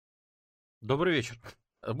Добрый вечер.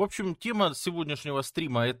 В общем, тема сегодняшнего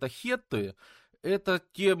стрима — это хетты. Эта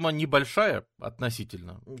тема небольшая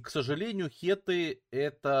относительно. К сожалению, хетты —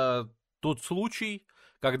 это тот случай,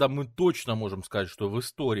 когда мы точно можем сказать, что в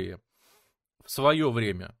истории в свое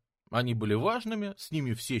время они были важными, с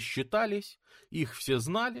ними все считались, их все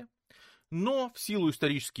знали, но в силу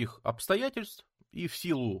исторических обстоятельств и в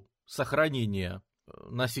силу сохранения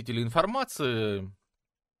носителей информации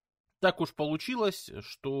так уж получилось,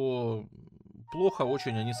 что плохо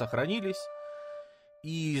очень они сохранились,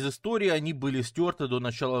 и из истории они были стерты до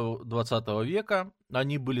начала 20 века,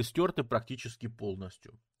 они были стерты практически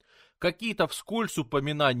полностью. Какие-то вскользь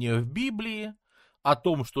упоминания в Библии о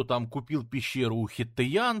том, что там купил пещеру у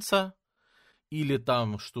хиттеянца, или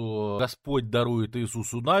там, что Господь дарует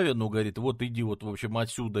Иисусу Навину, говорит, вот иди вот, в общем,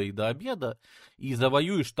 отсюда и до обеда, и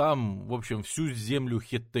завоюешь там, в общем, всю землю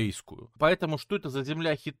хеттейскую. Поэтому, что это за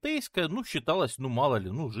земля хеттейская, считалось, мало ли,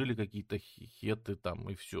 жили какие-то хетты там,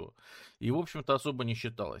 и все. И, в общем-то, особо не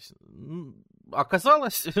считалось.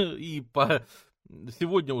 Оказалось,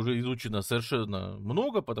 сегодня уже изучено совершенно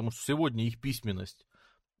много, потому что сегодня их письменность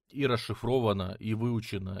и расшифрована, и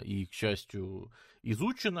выучена, и, к счастью,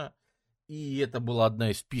 изучена. И это была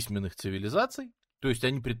одна из письменных цивилизаций. То есть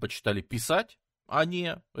они предпочитали писать, а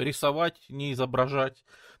не рисовать, не изображать,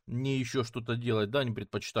 не еще что-то делать. Да, они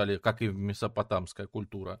предпочитали, как и месопотамская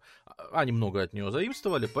культура. Они много от нее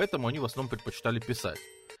заимствовали, поэтому они в основном предпочитали писать.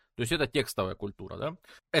 То есть это текстовая культура, да?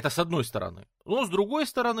 Это с одной стороны. Но с другой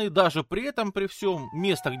стороны, даже при этом, при всем,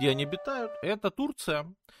 место, где они обитают, это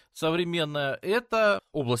Турция современная, это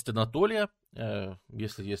область Анатолия.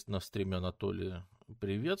 Если есть на стриме Анатолия,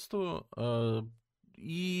 приветствую.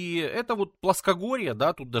 И это вот плоскогорье,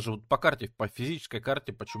 да, тут даже вот по карте, по физической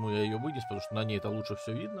карте, почему я ее вынес, потому что на ней это лучше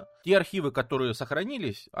все видно. Те архивы, которые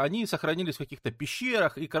сохранились, они сохранились в каких-то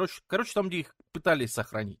пещерах, и, короче, там, где их пытались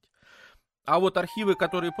сохранить. А вот архивы,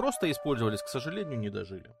 которые просто использовались, к сожалению, не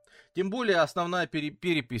дожили. Тем более основная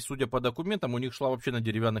перепись, судя по документам, у них шла вообще на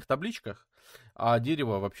деревянных табличках, а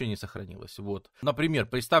дерево вообще не сохранилось. Вот. Например,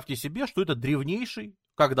 представьте себе, что это древнейший,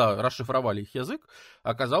 когда расшифровали их язык,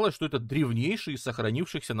 оказалось, что это древнейший из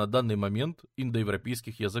сохранившихся на данный момент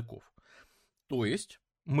индоевропейских языков. То есть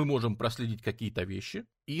мы можем проследить какие-то вещи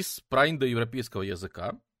из праиндоевропейского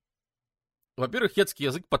языка. Во-первых, хеттский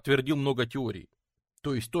язык подтвердил много теорий.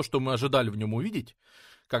 То есть то, что мы ожидали в нем увидеть,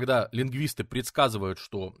 когда лингвисты предсказывают,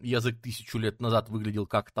 что язык 1000 лет назад выглядел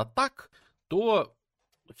как-то так, то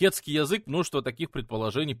хеттский язык множество таких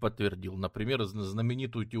предположений подтвердил. Например,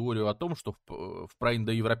 знаменитую теорию о том, что в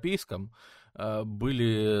праиндоевропейском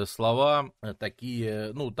были слова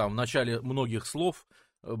такие, там в начале многих слов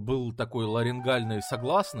был такой ларингальный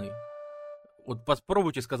согласный. Вот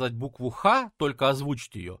попробуйте сказать букву «Х», только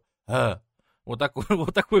озвучьте ее. Вот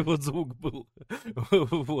такой вот звук был.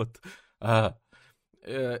 Вот.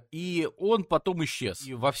 И он потом исчез.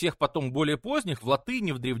 И во всех потом более поздних, в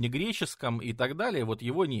латыни, в древнегреческом и так далее, вот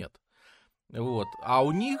его нет. Вот. А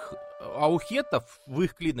у хеттов в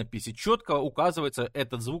их клинописи четко указывается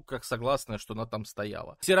этот звук как согласное, что она там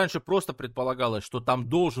стояла. Если раньше просто предполагалось, что там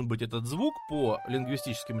должен быть этот звук по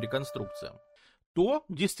лингвистическим реконструкциям, то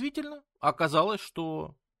действительно оказалось,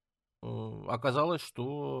 что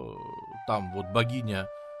там вот богиня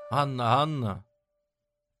Анна,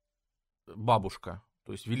 бабушка,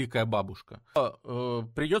 то есть великая бабушка.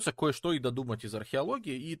 Придется кое-что и додумать из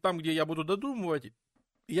археологии, и там, где я буду додумывать,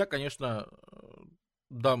 я, конечно,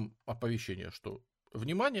 дам оповещение, что,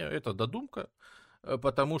 внимание, это додумка,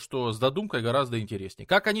 потому что с додумкой гораздо интереснее.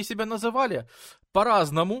 Как они себя называли?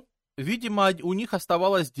 По-разному. Видимо, у них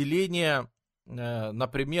оставалось деление,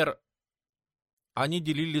 например, они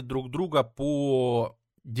делили друг друга по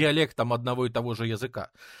диалектам одного и того же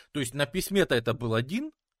языка. То есть на письме-то это был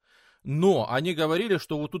один, но они говорили,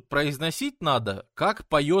 что вот тут произносить надо, как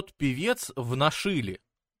поет певец в нашиле.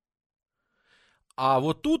 А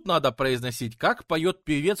вот тут надо произносить, как поет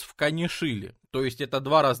певец в канишиле. То есть это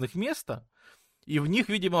два разных места, и в них,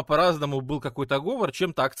 видимо, по-разному был какой-то говор,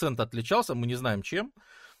 чем-то акцент отличался, мы не знаем чем.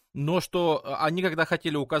 Но что они, когда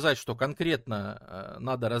хотели указать, что конкретно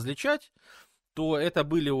надо различать, то это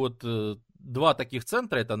были вот два таких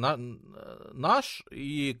центра, это наш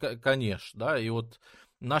и Канеш, да, и вот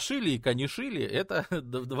Нашили и Канишили — это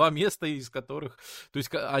два места, из которых, то есть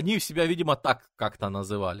они себя, видимо, так как-то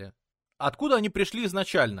называли. Откуда они пришли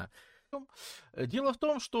изначально? Дело в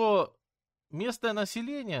том, что местное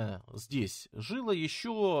население здесь жило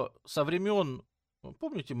еще со времен,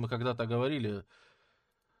 помните, мы когда-то говорили,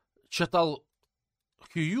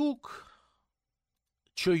 Чатал-Хююк,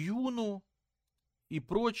 Чоюну и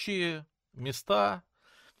прочие места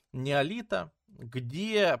неолита,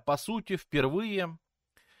 где, по сути, впервые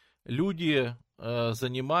люди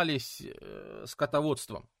занимались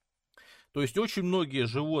скотоводством. То есть очень многие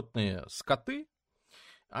животные, скоты,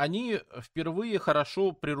 они впервые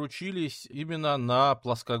хорошо приручились именно на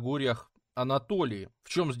плоскогорьях Анатолии. В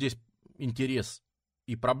чем здесь интерес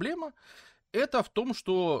и проблема? Это в том,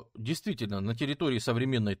 что действительно на территории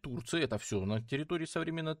современной Турции, это все на территории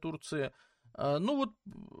современной Турции,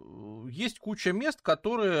 есть куча мест,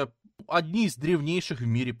 которые одни из древнейших в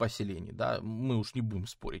мире поселений, да, мы уж не будем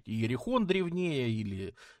спорить, Иерихон древнее,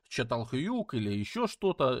 или Чаталхююк, или еще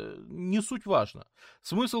что-то, не суть важно.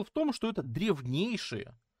 Смысл в том, что это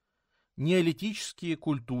древнейшие неолитические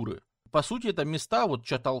культуры. По сути, это места, вот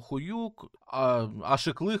Чаталхююк,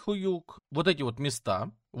 Ашиклыхююк, вот эти вот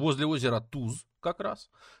места возле озера Туз как раз.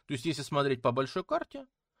 То есть, если смотреть по большой карте,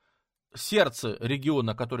 сердце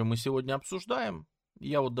региона, который мы сегодня обсуждаем,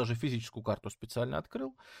 я вот даже физическую карту специально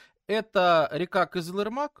открыл, это река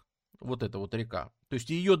Кызылырмак, вот эта вот река, то есть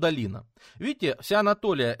ее долина. Видите, вся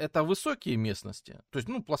Анатолия это высокие местности, то есть,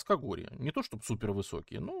 плоскогорье, не то чтобы супер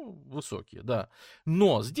высокие, высокие, да.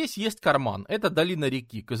 Но здесь есть карман, это долина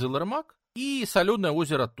реки Кызылырмак и соленое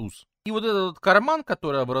озеро Туз. И вот этот карман,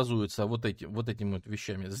 который образуется вот этими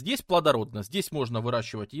вещами, здесь плодородно, здесь можно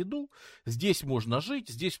выращивать еду, здесь можно жить,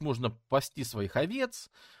 здесь можно пасти своих овец,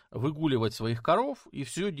 выгуливать своих коров и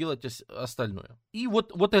все делать остальное. И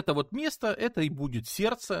вот это вот место, это и будет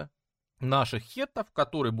сердце наших хеттов,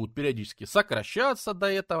 которые будут периодически сокращаться до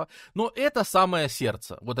этого, но это самое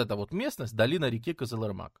сердце, вот эта вот местность, долина реки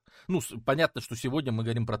Кызылырмак. Понятно, что сегодня мы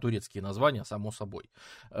говорим про турецкие названия, само собой,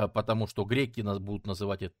 потому что греки нас будут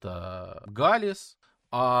называть это Галис,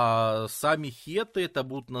 а сами хетты это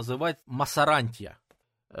будут называть Масарантия.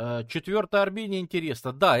 Четвертая Армения,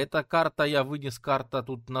 интересно. Да, эта карта, я вынес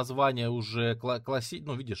тут название уже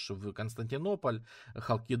видишь, в Константинополь,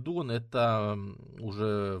 Халкидон, это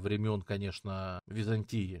уже времен, конечно,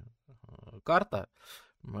 Византии карта,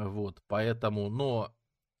 вот, поэтому, но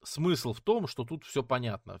смысл в том, что тут все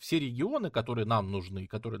понятно. Все регионы, которые нам нужны,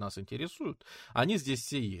 которые нас интересуют, они здесь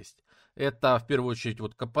все есть. Это, в первую очередь,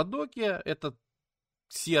 вот Каппадокия, это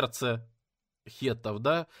сердце хеттов,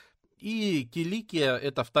 да, и Киликия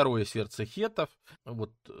это второе сердце хеттов.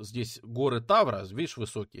 Вот здесь горы Тавра, видишь,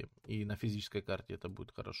 высокие. И на физической карте это будет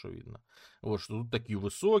хорошо видно. Вот что тут такие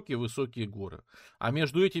высокие горы. А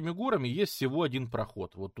между этими горами есть всего один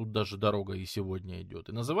проход. Вот тут даже дорога и сегодня идет.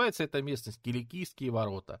 И называется эта местность Киликийские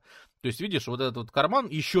ворота. То есть, видишь, вот этот вот карман,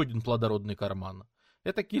 еще один плодородный карман.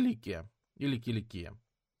 Это Киликия или Киликия.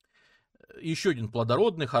 Еще один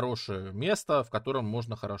плодородный, хорошее место, в котором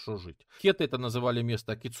можно хорошо жить. Хетты это называли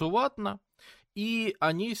место Кицуватна, и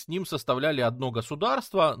они с ним составляли одно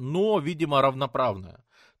государство, но, видимо, равноправное.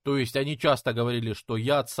 То есть они часто говорили, что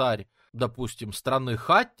я царь, допустим, страны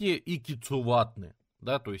Хатти и Кицуватны,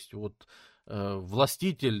 да, то есть вот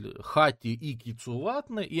властитель Хатти и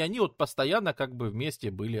Кицуватны, и они вот постоянно как бы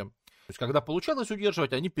вместе были. То есть, когда получалось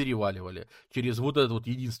удерживать, они переваливали через вот этот вот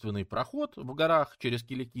единственный проход в горах, через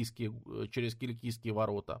Киликийские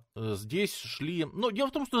ворота. Здесь шли... Но дело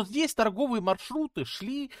в том, что здесь торговые маршруты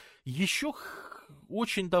шли еще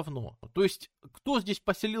очень давно. То есть, кто здесь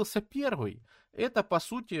поселился первый, это, по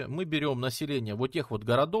сути, мы берем население вот тех вот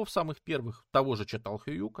городов самых первых, того же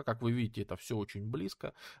Чаталхююка, как вы видите, это все очень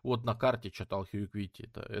близко. Вот на карте Чаталхююк, видите,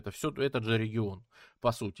 это все этот же регион,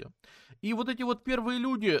 по сути. И вот эти вот первые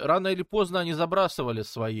люди, рано или поздно, они забрасывали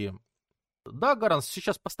свои... Да, Гаранс,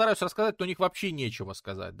 сейчас постараюсь рассказать, но у них вообще нечего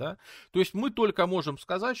сказать, да. То есть мы только можем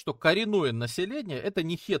сказать, что коренное население, это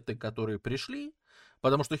не хетты, которые пришли,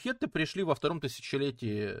 потому что хетты пришли во втором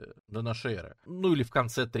тысячелетии до нашей эры, или в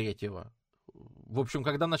конце третьего. В общем,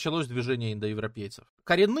 когда началось движение индоевропейцев.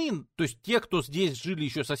 Коренные, то есть те, кто здесь жили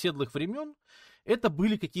еще с оседлых времен, это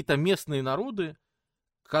были какие-то местные народы,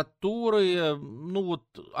 которые,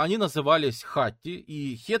 они назывались хатти,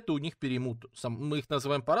 и хетты у них переймут, мы их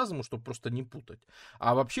называем по-разному, чтобы просто не путать.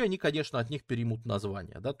 А вообще они, конечно, от них переймут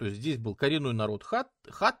название, да, то есть здесь был коренной народ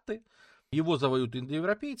хатты, его завоюют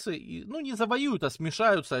индоевропейцы, и, не завоюют, а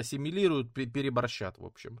смешаются, ассимилируют, переборщат, в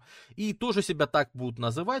общем. И тоже себя так будут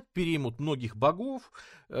называть, переймут многих богов,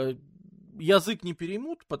 язык не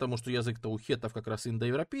переймут, потому что язык-то у хеттов как раз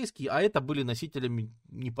индоевропейский, а это были носителями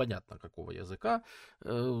непонятно какого языка,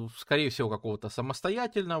 скорее всего какого-то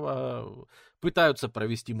самостоятельного, пытаются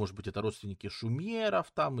провести, может быть, это родственники шумеров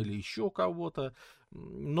там или еще кого-то,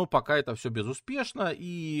 но пока это все безуспешно,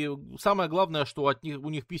 и самое главное, что у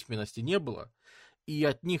них письменности не было, и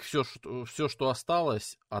от них все, что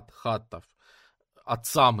осталось от хаттов, от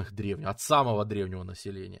самых древних, от самого древнего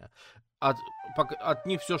населения, от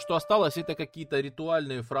них все, что осталось, это какие-то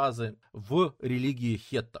ритуальные фразы в религии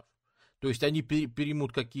хеттов. То есть они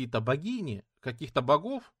переймут какие-то богини, каких-то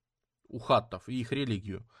богов, у хаттов и их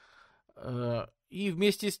религию. И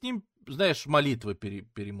вместе с ним, знаешь, молитвы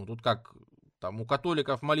переймут. Вот как там у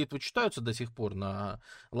католиков молитвы читаются до сих пор на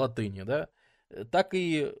латыни, да? Так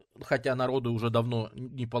и, хотя народы уже давно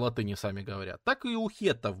не по латыни сами говорят, так и у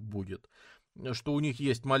хеттов будет, что у них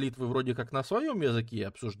есть молитвы вроде как на своем языке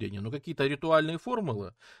обсуждения, но какие-то ритуальные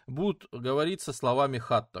формулы будут говориться словами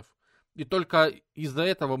хаттов. И только из-за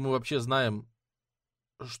этого мы вообще знаем,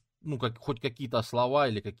 ну, хоть какие-то слова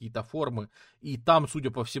или какие-то формы, и там,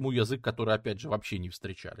 судя по всему, язык, который, опять же, вообще не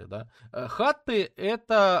встречали, да. Хатты,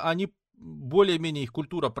 это, они, более-менее их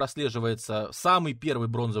культура прослеживается самый первый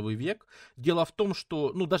бронзовый век. Дело в том,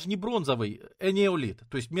 что, ну, даже не бронзовый, энеолит,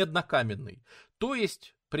 то есть меднокаменный, то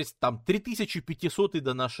есть, там, 3500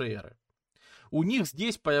 до нашей эры. У них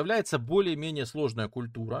здесь появляется более-менее сложная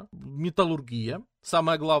культура, металлургия.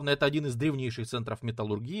 Самое главное, это один из древнейших центров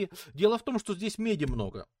металлургии. Дело в том, что здесь меди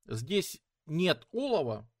много. Здесь нет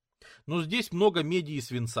олова, но здесь много меди и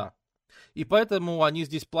свинца. И поэтому они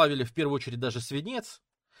здесь плавили в первую очередь даже свинец,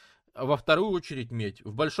 а во вторую очередь медь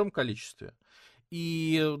в большом количестве.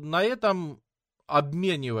 И на этом,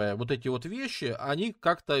 обменивая вот эти вот вещи, они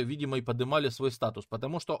как-то, видимо, и поднимали свой статус.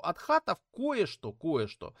 Потому что от хаттов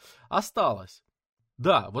кое-что осталось.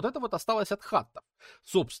 Да, вот это вот осталось от хаттов,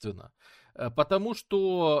 собственно. Потому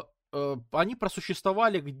что они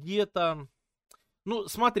просуществовали где-то... Ну,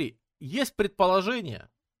 смотри, есть предположение,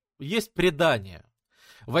 есть предание.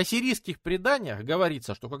 В ассирийских преданиях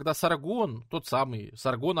говорится, что когда Саргон, тот самый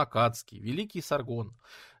Саргон Аккадский, великий Саргон,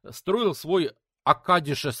 строил свой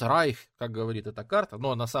Аккадишес Райх, как говорит эта карта,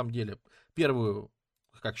 но на самом деле первую,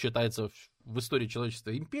 как считается в истории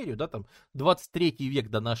человечества, империю, да, там 23 век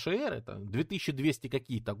до нашей эры, там 2200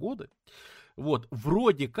 какие-то годы, вот,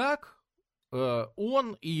 вроде как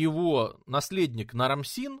он и его наследник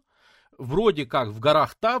Нарамсин, вроде как в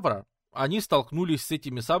горах Тавра, они столкнулись с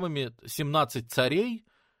этими самыми 17 царей,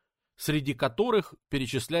 среди которых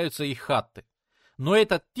перечисляются их хатты. Но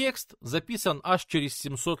этот текст записан аж через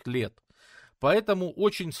 700 лет, поэтому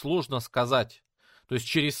очень сложно сказать. То есть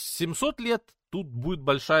через 700 лет тут будет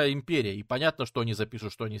большая империя, и понятно, что они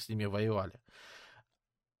запишут, что они с ними воевали.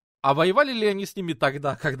 А воевали ли они с ними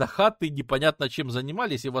тогда, когда хатты непонятно чем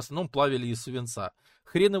занимались и в основном плавили из свинца?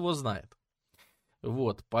 Хрен его знает.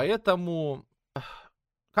 Вот, поэтому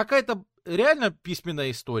какая-то реально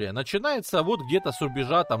письменная история начинается вот где-то с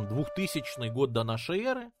рубежа там 2000 год до нашей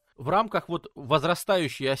эры. В рамках вот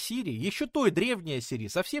возрастающей Ассирии, еще той древней Ассирии,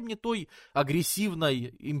 совсем не той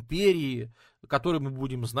агрессивной империи, которую мы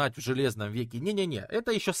будем знать в Железном веке. Не-не-не,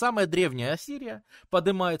 это еще самая древняя Ассирия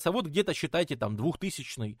поднимается, вот где-то, считайте, там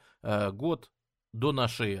 2000 год до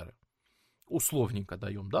нашей эры. Условненько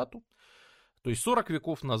даем дату, то есть 40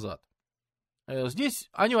 веков назад. Здесь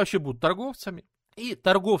они вообще будут торговцами, и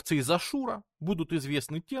торговцы из Ашура будут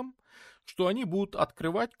известны тем, что они будут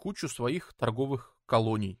открывать кучу своих торговых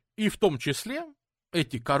колоний. И в том числе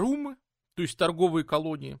эти карумы, то есть торговые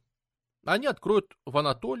колонии, они откроют в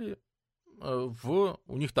Анатолии,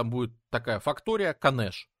 у них там будет такая фактория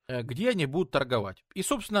Канеш, где они будут торговать. И,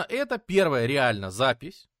 собственно, это первая реально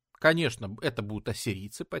запись. Конечно, это будут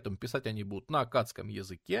ассирийцы, поэтому писать они будут на аккадском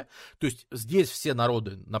языке. То есть здесь все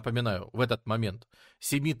народы, напоминаю, в этот момент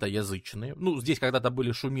семитоязычные. Ну, здесь когда-то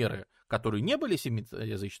были шумеры, которые не были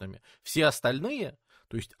семитоязычными. Все остальные,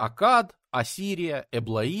 то есть Аккад, Ассирия,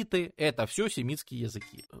 Эблаиты, это все семитские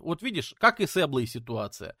языки. Вот видишь, как и с Эблой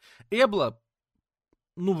ситуация. Эбла,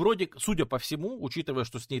 ну, вроде, судя по всему, учитывая,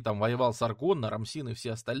 что с ней там воевал Саргон, Нарамсин и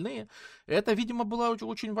все остальные, это, видимо, была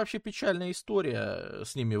очень вообще печальная история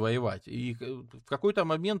с ними воевать. И в какой-то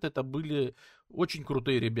момент это были очень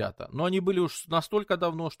крутые ребята. Но они были уж настолько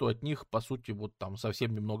давно, что от них, по сути, вот там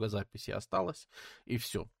совсем немного записей осталось, и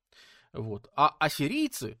все. Вот. А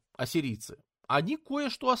ассирийцы, они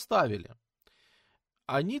кое-что оставили.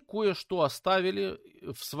 Они кое-что оставили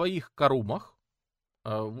в своих карумах.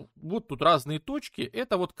 Вот тут разные точки.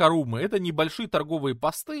 Это вот карумы, это небольшие торговые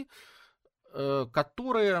посты,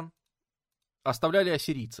 которые оставляли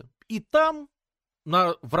ассирийцы. И там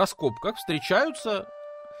в раскопках встречаются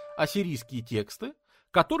ассирийские тексты,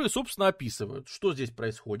 которые, собственно, описывают, что здесь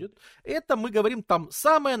происходит. Это мы говорим там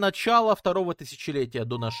самое начало второго тысячелетия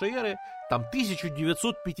до нашей эры, там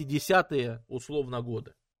 1950-е условно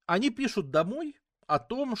годы. Они пишут домой о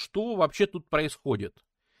том, что вообще тут происходит.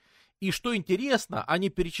 И что интересно, они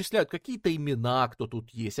перечисляют какие-то имена, кто тут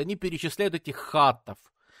есть, они перечисляют этих хаттов.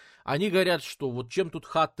 Они говорят, что вот чем тут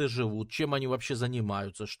хатты живут, чем они вообще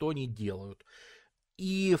занимаются, что они делают.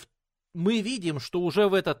 И мы видим, что уже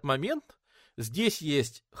в этот момент здесь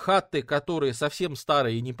есть хатты, которые совсем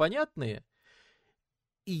старые и непонятные,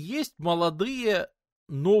 и есть молодые,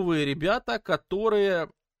 новые ребята, которые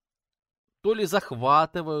то ли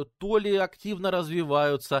захватывают, то ли активно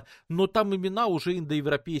развиваются, но там имена уже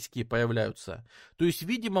индоевропейские появляются. То есть,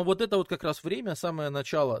 видимо, вот это вот как раз время, самое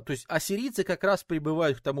начало, то есть ассирийцы как раз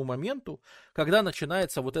прибывают к тому моменту, когда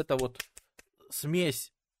начинается вот эта вот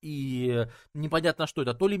смесь и непонятно что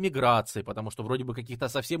это, то ли миграции, потому что вроде бы каких-то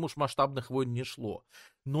совсем уж масштабных войн не шло,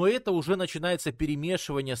 но это уже начинается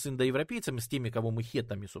перемешивание с индоевропейцами, с теми, кого мы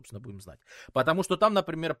хеттами, собственно, будем знать. Потому что там,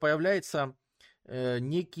 например, появляется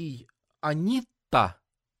некий Анитта,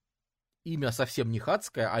 имя совсем не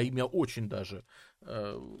хатское, а имя очень даже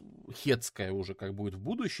хетское уже, как будет в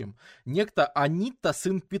будущем, некто Анитта,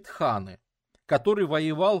 сын Питханы, который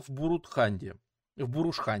воевал в Бурушханде.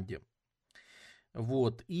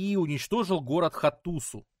 Вот, и уничтожил город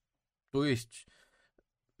Хаттусу. То есть,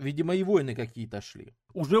 видимо, и войны какие-то шли.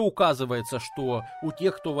 Уже указывается, что у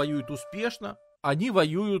тех, кто воюет успешно, они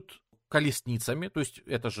воюют колесницами, то есть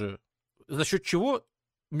это же за счет чего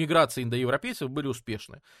миграции индоевропейцев были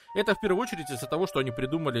успешны. Это в первую очередь из-за того, что они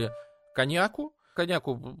придумали коньяку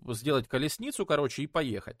сделать колесницу, короче, и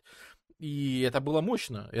поехать. И это было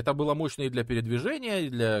мощно. Это было мощно и для передвижения, и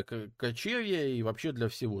для кочевья, и вообще для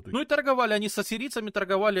всего. Ну и торговали. Они с ассирийцами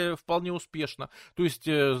торговали вполне успешно. То есть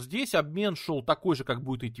здесь обмен шел такой же, как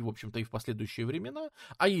будет идти, в общем-то, и в последующие времена.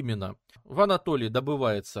 А именно, в Анатолии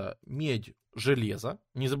добывается медь, железо.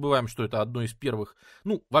 Не забываем, что это одно из первых...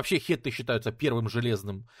 Ну, вообще хетты считаются первой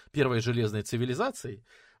железной цивилизацией.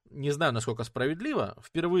 Не знаю, насколько справедливо.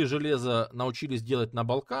 Впервые железо научились делать на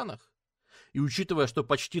Балканах. И учитывая, что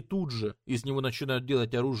почти тут же из него начинают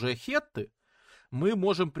делать оружие хетты, мы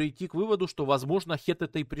можем прийти к выводу, что, возможно,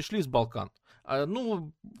 хетты-то и пришли с Балкан.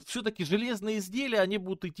 Ну, все-таки железные изделия, они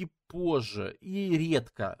будут идти позже и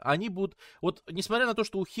редко. Они будут... Вот, несмотря на то,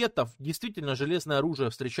 что у хеттов действительно железное оружие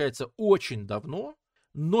встречается очень давно,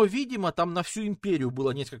 но, видимо, там на всю империю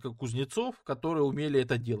было несколько кузнецов, которые умели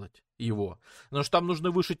это делать, его. Потому что там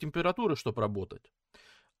нужны выше температуры, чтобы работать.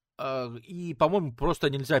 И, по-моему, просто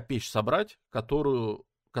нельзя печь собрать,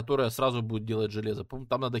 которая сразу будет делать железо. По-моему,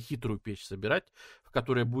 там надо хитрую печь собирать, в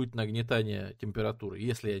которой будет нагнетание температуры,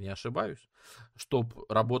 если я не ошибаюсь, чтобы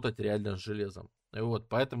работать реально с железом. И вот,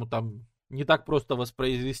 поэтому там не так просто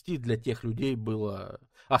воспроизвести для тех людей было,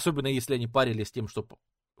 особенно если они парились тем, чтобы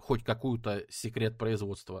хоть какую-то секрет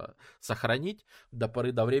производства сохранить, до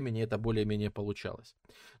поры до времени это более-менее получалось.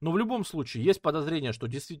 Но в любом случае, есть подозрение, что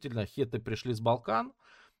действительно хетты пришли с Балкан,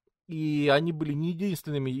 и они были не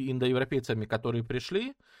единственными индоевропейцами, которые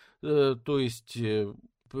пришли, то есть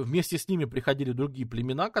вместе с ними приходили другие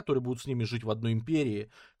племена, которые будут с ними жить в одной империи,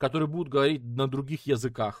 которые будут говорить на других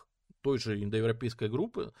языках той же индоевропейской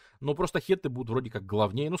группы, но просто хетты будут вроде как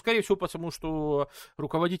главнее, ну, скорее всего, потому что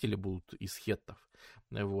руководители будут из хеттов.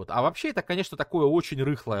 Вот. А вообще это, конечно, такое очень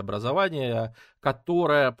рыхлое образование,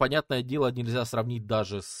 которое, понятное дело, нельзя сравнить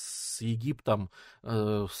даже с Египтом,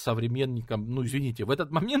 современником. Ну, извините, в этот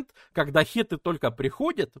момент, когда хетты только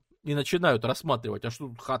приходят и начинают рассматривать, а что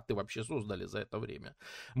тут хатты вообще создали за это время,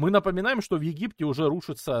 мы напоминаем, что в Египте уже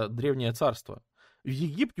рушится древнее царство. В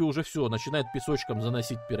Египте уже все, начинает песочком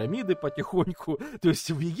заносить пирамиды потихоньку. То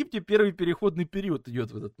есть в Египте первый переходный период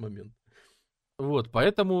идет в этот момент. Вот,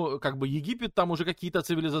 поэтому, как бы, Египет там уже какие-то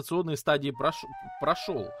цивилизационные стадии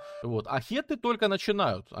прошел. Вот, а хетты только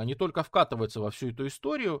начинают, они только вкатываются во всю эту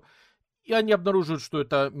историю, и они обнаруживают, что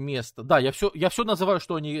это место... Да, я все называю,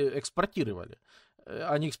 что они экспортировали.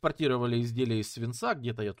 Они экспортировали изделия из свинца,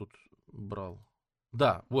 где-то я тут брал.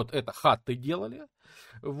 Да, вот это хатты делали,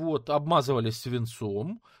 вот, обмазывались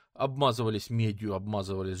свинцом, обмазывались медью,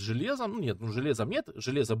 обмазывались железом. Ну, нет, железом нет,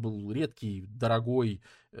 железо был редкий, дорогой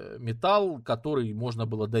металл, который можно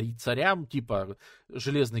было дарить царям, типа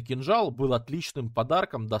железный кинжал был отличным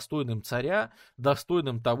подарком, достойным царя,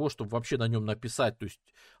 достойным того, чтобы вообще на нем написать. То есть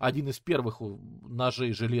один из первых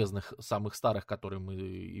ножей железных, самых старых, которые мы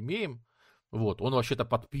имеем, вот, он вообще-то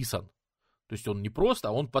подписан. То есть он не просто,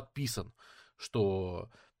 а он подписан, что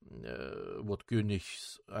вот Кёниг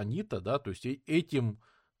Анита, да, то есть этим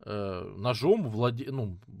ножом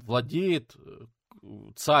владеет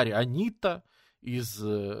царь Анита из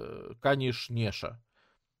Канишнеша,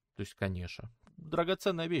 то есть Канеша.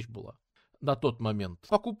 Драгоценная вещь была на тот момент.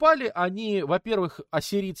 Покупали они, во-первых,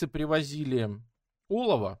 ассирийцы привозили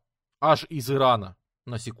олово аж из Ирана,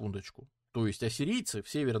 на секундочку. То есть ассирийцы в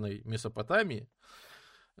северной Месопотамии,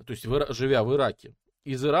 то есть живя в Ираке,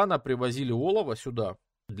 из Ирана привозили олово сюда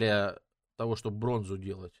для того, чтобы бронзу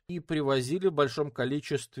делать. И привозили в большом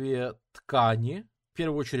количестве ткани, в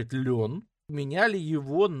первую очередь лен, меняли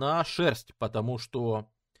его на шерсть, потому что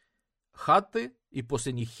хатты и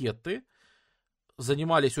после них хетты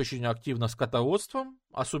занимались очень активно скотоводством,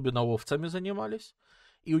 особенно овцами занимались,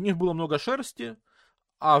 и у них было много шерсти,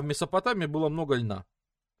 а в Месопотамии было много льна.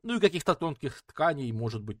 Ну и каких-то тонких тканей,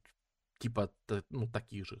 может быть, типа, ну,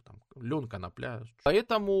 таких же, там, лен, конопля.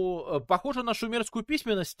 Поэтому, похоже на шумерскую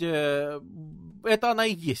письменность, это она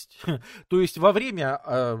и есть. То есть во время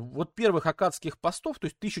вот первых аккадских постов, то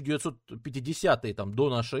есть 1950-е, там,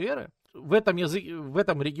 до нашей эры, в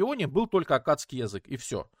этом регионе был только аккадский язык, и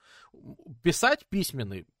все. Писать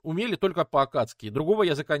письменный умели только по-аккадски, другого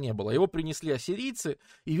языка не было. Его принесли ассирийцы,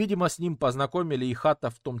 и, видимо, с ним познакомили и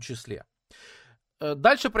хаттов в том числе.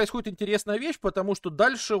 Дальше происходит интересная вещь, потому что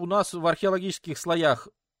дальше у нас в археологических слоях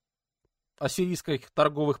ассирийских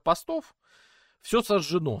торговых постов все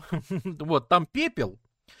сожжено. Вот, там пепел,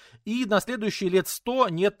 и на следующие лет 100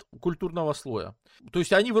 нет культурного слоя. То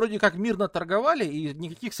есть они вроде как мирно торговали, и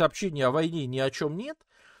никаких сообщений о войне ни о чем нет.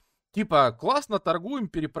 Типа, классно торгуем,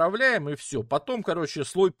 переправляем, и все. Потом, короче,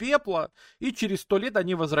 слой пепла, и через 100 лет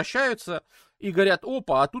они возвращаются и говорят,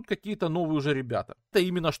 опа, а тут какие-то новые уже ребята. Это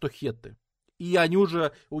именно что хетты. И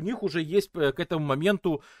у них уже есть к этому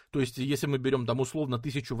моменту, то есть если мы берем там условно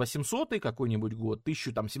 1800 какой-нибудь год,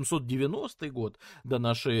 1790 год до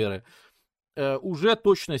нашей эры, уже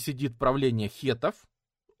точно сидит правление хеттов,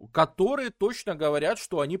 которые точно говорят,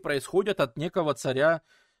 что они происходят от некого царя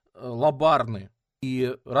Лабарны.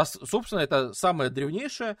 И раз, собственно, это самое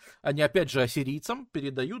древнейшее, они опять же ассирийцам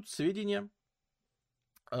передают сведения,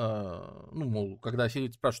 ну, мол, когда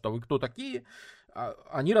ассирийцы спрашивают, а вы кто такие,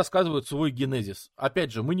 они рассказывают свой генезис.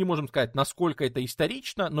 Опять же, мы не можем сказать, насколько это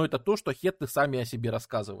исторично, но это то, что хетты сами о себе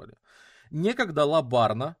рассказывали. Некогда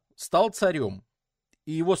Лабарна стал царем,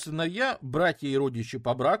 и его сыновья, братья и родичи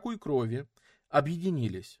по браку и крови,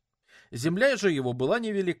 объединились. Земля же его была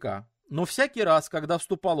невелика, но всякий раз, когда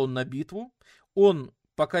вступал он на битву, он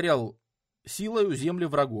покорял силою земли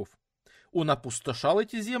врагов. Он опустошал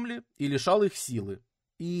эти земли и лишал их силы,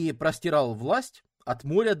 и простирал власть от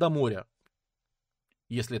моря до моря.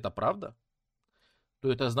 Если это правда,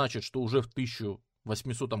 то это значит, что уже в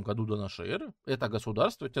 1800 году до нашей эры это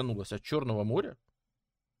государство тянулось от Черного моря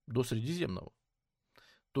до Средиземного.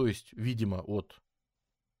 То есть, видимо, от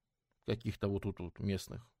каких-то вот тут вот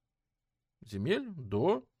местных земель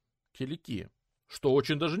до Киликии, что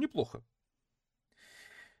очень даже неплохо.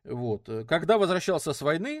 Вот. Когда возвращался с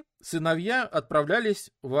войны, сыновья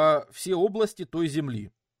отправлялись во все области той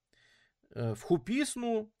земли. В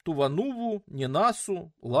Хуписну, Тувануву,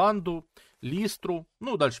 Ненасу, Ланду, Листру,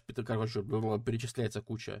 ну, дальше, короче, перечисляется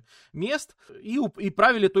куча мест, и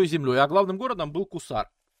правили той землей, а главным городом был Кусар.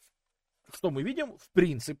 Что мы видим, в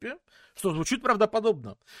принципе, что звучит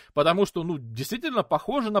правдоподобно, потому что, ну, действительно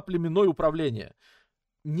похоже на племенное управление.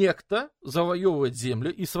 Некто завоевывает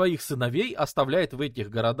землю и своих сыновей оставляет в этих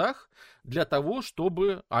городах для того,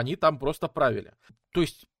 чтобы они там просто правили. То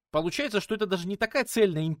есть, получается, что это даже не такая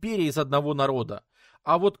цельная империя из одного народа.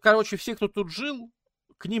 А вот, короче, все, кто тут жил,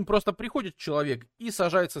 к ним просто приходит человек и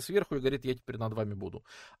сажается сверху и говорит, я теперь над вами буду.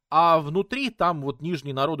 А внутри там вот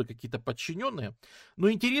нижние народы какие-то подчиненные.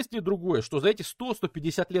 Но интереснее другое, что за эти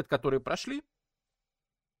 100-150 лет, которые прошли,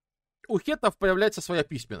 у хеттов появляется своя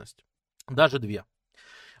письменность. Даже две.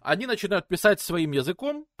 Они начинают писать своим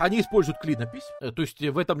языком, они используют клинопись, то есть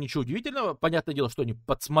в этом ничего удивительного. Понятное дело, что они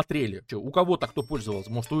подсмотрели. У кого-то, кто пользовался,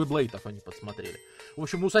 может, у эблейтов они подсмотрели. В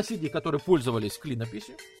общем, у соседей, которые пользовались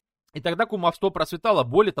клинописью. И тогда кумовство процветало.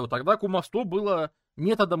 Более того, тогда кумовство было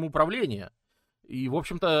методом управления. И, в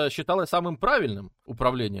общем-то, считалось самым правильным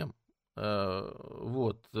управлением.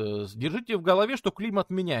 Вот. Держите в голове, что климат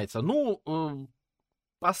меняется. Ну,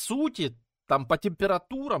 по сути, там по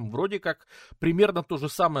температурам вроде как примерно то же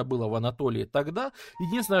самое было в Анатолии тогда.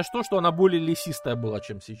 Единственное, что она более лесистая была,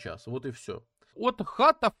 чем сейчас. Вот и все. От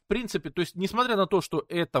хаттов, в принципе, то есть, несмотря на то, что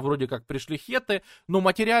это вроде как пришли хетты, но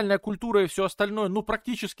материальная культура и все остальное, ну,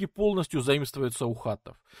 практически полностью заимствуется у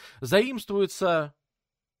хаттов. Заимствуется,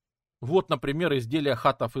 вот, например, изделия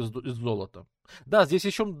хаттов из золота. Да, здесь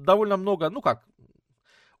еще довольно много, ну как,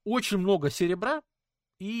 очень много серебра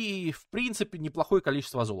и, в принципе, неплохое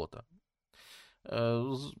количество золота.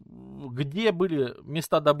 Где были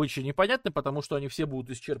места добычи, непонятно, потому что они все будут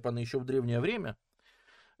исчерпаны еще в древнее время.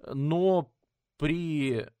 Но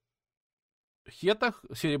при хеттах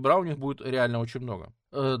серебра у них будет реально очень много.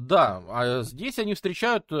 Да, а здесь они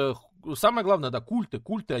встречают, самое главное, да, культы.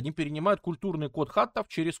 Культы, они перенимают культурный код хаттов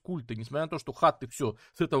через культы. Несмотря на то, что хатты все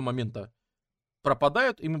с этого момента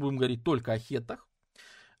пропадают, и мы будем говорить только о хеттах.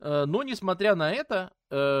 Но, несмотря на это,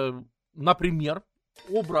 например,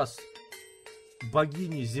 образ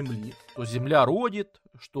богини земли, что земля родит,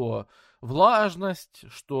 что влажность,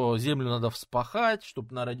 что землю надо вспахать,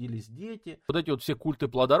 чтобы народились дети. Вот эти вот все культы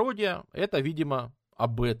плодородия, это, видимо,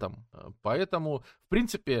 об этом. Поэтому, в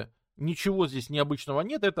принципе, Ничего здесь необычного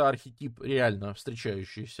нет, это архетип, реально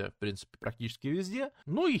встречающийся, в принципе, практически везде.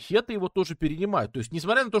 Ну и хетты его тоже перенимают. То есть,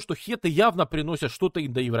 несмотря на то, что хетты явно приносят что-то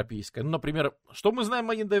индоевропейское. Ну, например, что мы знаем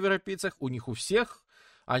о индоевропейцах? У них у всех,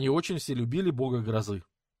 они очень все любили бога грозы.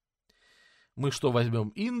 Мы что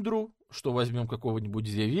возьмем Индру, что возьмем какого-нибудь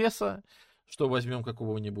Зевеса, что возьмем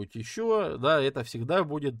какого-нибудь еще, да, это всегда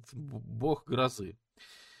будет бог грозы.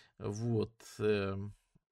 Вот.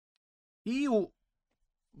 И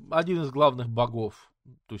один из главных богов,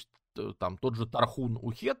 то есть там тот же Тархун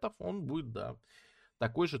у хеттов, он будет, да,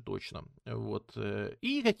 такой же точно. Вот.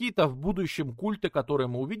 И какие-то в будущем культы, которые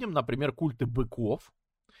мы увидим, например, культы быков.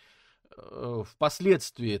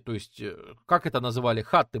 Впоследствии, то есть, как это называли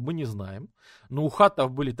хатты, мы не знаем, но у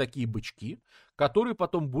хаттов были такие бычки, которые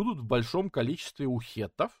потом будут в большом количестве у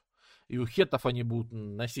хеттов, и у хеттов они будут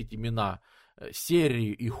носить имена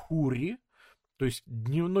Серри и Хури, то есть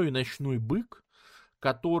дневной и ночной бык,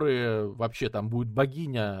 который вообще там будет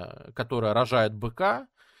богиня, которая рожает быка,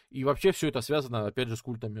 и вообще все это связано, опять же, с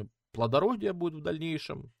культами плодородия будет в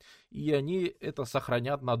дальнейшем, и они это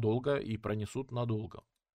сохранят надолго и пронесут надолго.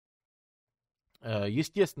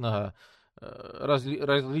 Естественно,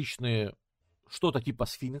 различные что-то типа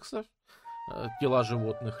сфинксов, тела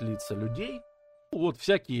животных, лица людей. Вот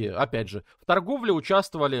всякие, опять же, в торговле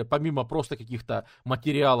участвовали, помимо просто каких-то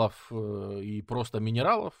материалов и просто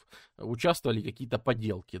минералов, участвовали какие-то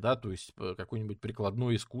поделки, да, то есть какое-нибудь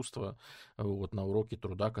прикладное искусство вот, на уроке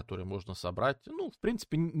труда, которое можно собрать. Ну, в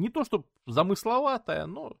принципе, не то, что замысловатое,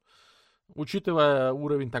 но учитывая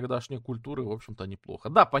уровень тогдашней культуры, в общем-то, неплохо.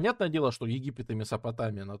 Да, понятное дело, что Египет и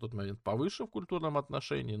Месопотамия на тот момент повыше в культурном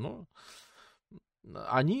отношении, но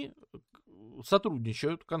они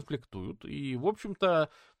сотрудничают, конфликтуют. И, в общем-то,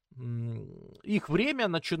 их время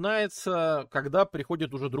начинается, когда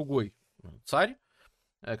приходит уже другой царь,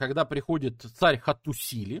 когда приходит царь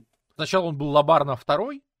Хаттусили. Сначала он был Лабарна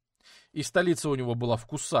II, и столица у него была в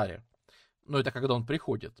Кусаре. Но это когда он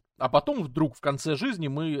приходит. А потом вдруг в конце жизни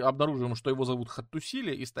мы обнаруживаем, что его зовут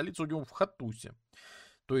Хаттусили, и столица у него в Хаттусе.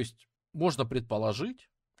 То есть можно предположить,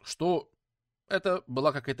 что это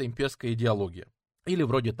была какая-то имперская идеология. Или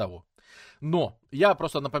вроде того. Но я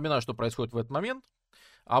просто напоминаю, что происходит в этот момент.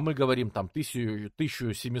 А мы говорим там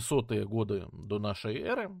 1700-е годы до нашей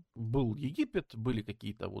эры. Был Египет, были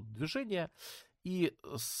какие-то вот движения. И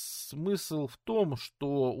смысл в том,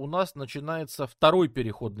 что у нас начинается второй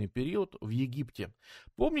переходный период в Египте.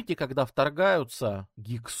 Помните, когда вторгаются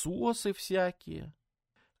гиксосы всякие?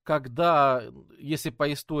 Когда, если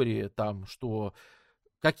по истории там, что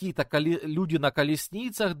какие-то люди на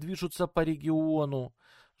колесницах движутся по региону,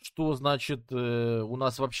 что, значит, у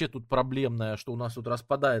нас вообще тут проблемное, что у нас тут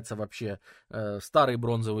распадается вообще старый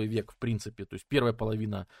бронзовый век, в принципе, то есть первая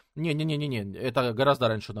половина, не, это гораздо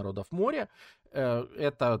раньше народов моря,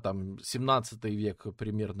 это там 17 век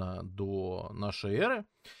примерно до нашей эры,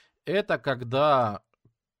 это когда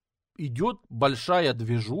идет большая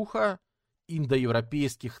движуха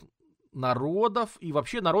индоевропейских народов и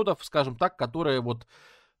вообще народов, скажем так, которые вот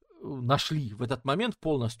нашли в этот момент,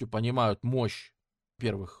 полностью понимают мощь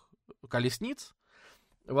первых колесниц,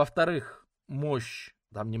 во-вторых, мощь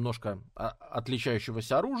там немножко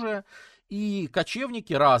отличающегося оружия, и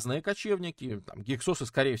кочевники, разные кочевники, там, гиксосы,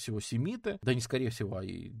 скорее всего, семиты, да не скорее всего, а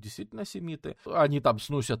и действительно семиты, они там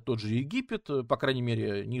сносят тот же Египет, по крайней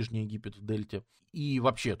мере, Нижний Египет в дельте, и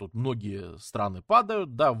вообще тут многие страны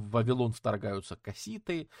падают, да, в Вавилон вторгаются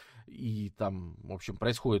касситы, и там, в общем,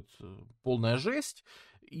 происходит полная жесть,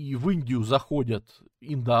 и в Индию заходят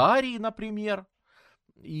индоарии, например,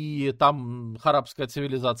 и там арабская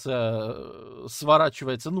цивилизация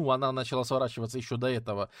сворачивается, ну, она начала сворачиваться еще до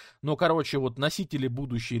этого, но, короче, вот носители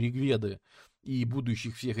будущей Ригведы и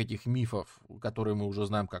будущих всех этих мифов, которые мы уже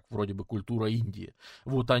знаем, как вроде бы культура Индии,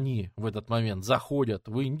 вот они в этот момент заходят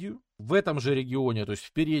в Индию, в этом же регионе, то есть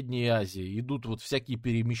в Передней Азии, идут вот всякие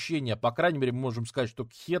перемещения, по крайней мере, мы можем сказать, что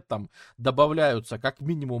к хеттам добавляются как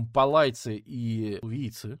минимум палайцы и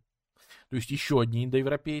лувийцы, то есть еще одни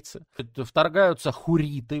индоевропейцы. Вторгаются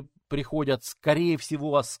хуриты, приходят, скорее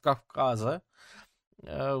всего, с Кавказа.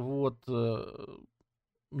 Вот.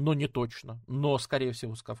 Но не точно. Но, скорее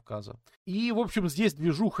всего, с Кавказа. И, в общем, здесь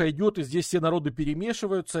движуха идет, и здесь все народы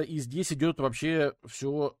перемешиваются, и здесь идет вообще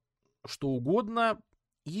все, что угодно.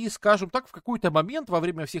 И, скажем так, в какой-то момент во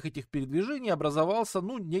время всех этих передвижений образовался,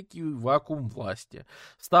 ну, некий вакуум власти.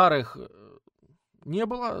 Старых не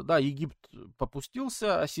было, да, Египет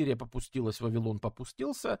попустился, Ассирия попустилась, Вавилон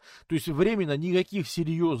попустился, то есть временно никаких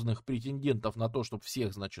серьезных претендентов на то, чтобы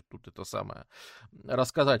всех, значит, тут это самое,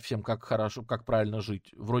 рассказать всем, как хорошо, как правильно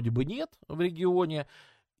жить, вроде бы нет в регионе,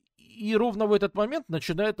 и ровно в этот момент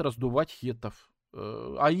начинает раздувать хеттов.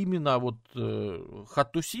 а именно вот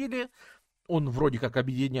Хаттусили, он вроде как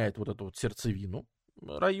объединяет вот эту вот сердцевину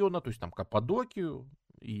района, то есть там Каппадокию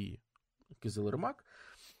и Кызылырмак.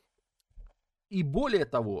 И более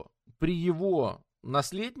того, при его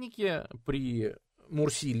наследнике, при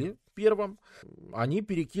Мурсиле первом, они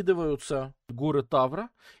перекидываются в горы Тавра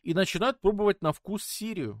и начинают пробовать на вкус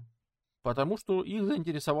Сирию, потому что их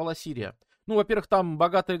заинтересовала Сирия. Ну, во-первых, там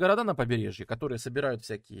богатые города на побережье, которые собирают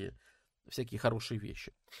всякие хорошие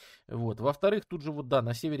вещи. Вот. Во-вторых, тут же вот, да,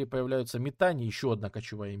 на севере появляются Митани, еще одна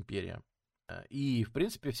кочевая империя. И, в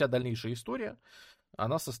принципе, вся дальнейшая история,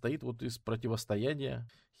 она состоит вот из противостояния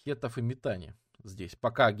хеттов и Митани здесь.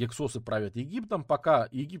 Пока гексосы правят Египтом, пока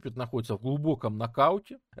Египет находится в глубоком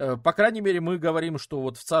нокауте. По крайней мере, мы говорим, что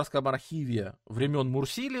вот в царском архиве времен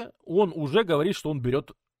Мурсили он уже говорит, что он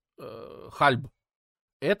берет Хальб.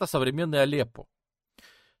 Это современный Алеппо.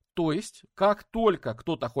 То есть, как только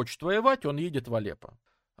кто-то хочет воевать, он едет в Алеппо.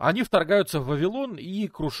 Они вторгаются в Вавилон и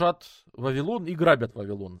крушат Вавилон и грабят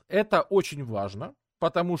Вавилон. Это очень важно,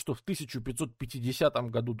 потому что в 1550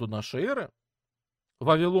 году до нашей эры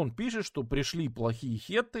Вавилон пишет, что пришли плохие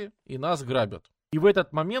хетты и нас грабят. И в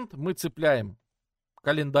этот момент мы цепляем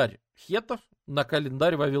календарь хеттов на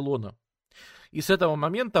календарь Вавилона. И с этого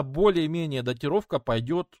момента более-менее датировка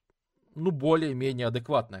пойдет, ну, более-менее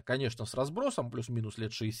адекватная. Конечно, с разбросом, плюс-минус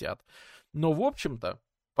лет 60. Но, в общем-то,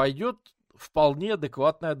 пойдет вполне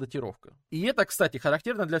адекватная датировка. И это, кстати,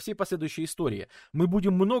 характерно для всей последующей истории. Мы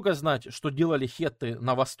будем много знать, что делали хетты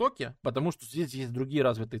на Востоке, потому что здесь есть другие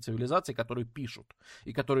развитые цивилизации, которые пишут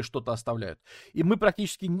и которые что-то оставляют. И мы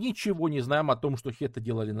практически ничего не знаем о том, что хетты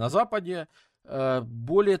делали на Западе.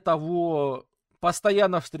 Более того,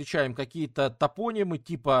 постоянно встречаем какие-то топонимы,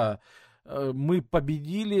 типа «мы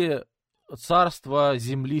победили царство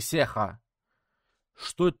земли Сеха».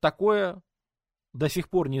 Что это такое? До сих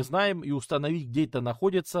пор не знаем и установить, где это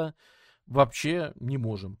находится, вообще не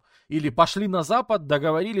можем. Или пошли на Запад,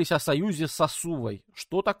 договорились о союзе с Ассувой.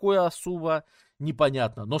 Что такое Ассува,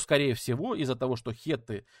 непонятно. Но, скорее всего, из-за того, что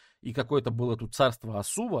хетты и какое-то было тут царство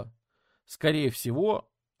Ассува, скорее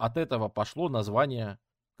всего, от этого пошло название,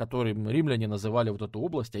 которым римляне называли вот эту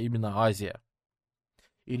область, а именно Азия.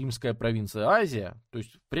 И римская провинция Азия, то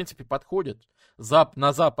есть, в принципе, подходит.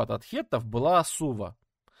 На запад от хеттов была Ассува.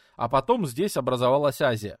 А потом здесь образовалась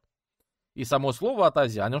Азия. И само слово от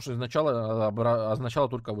Азии, оно же означало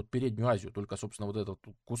только вот переднюю Азию, только, собственно, вот этот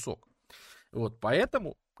кусок. Вот,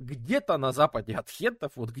 поэтому где-то на западе от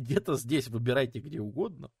хеттов, вот где-то здесь, выбирайте где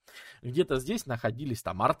угодно, где-то здесь находились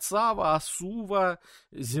там Арцава, Ассува,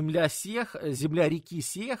 земля реки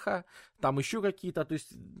Сеха, там еще какие-то, то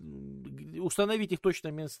есть установить их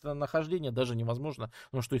точное местонахождение даже невозможно,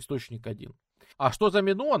 потому что источник один. А что за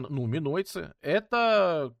Минон? Ну, минойцы.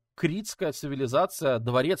 Это критская цивилизация,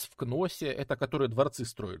 дворец в Кносе, это которые дворцы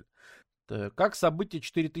строили. Как событие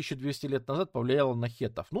 4200 лет назад повлияло на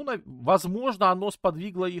хеттов? Ну, возможно, оно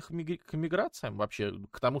сподвигло их к миграциям вообще,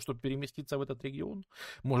 к тому, чтобы переместиться в этот регион.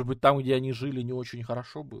 Может быть, там, где они жили, не очень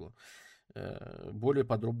хорошо было. Более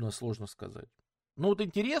подробно сложно сказать. Ну, вот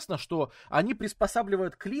интересно, что они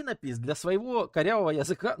приспосабливают клинопись для своего корявого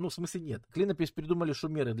языка. Ну, в смысле, нет. Клинопись придумали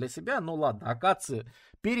шумеры для себя, но ладно. Аккадцы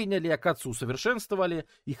переняли, аккадцы усовершенствовали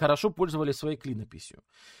и хорошо пользовались своей клинописью.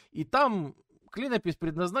 И там клинопись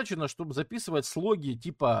предназначена, чтобы записывать слоги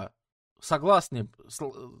типа согласные.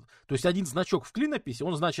 То есть один значок в клинописи,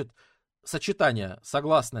 он значит сочетание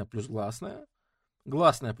согласное плюс гласное,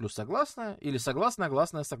 гласное плюс согласное или согласное,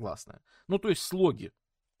 гласное, согласное. Ну, то есть слоги.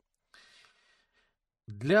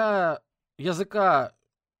 Для языка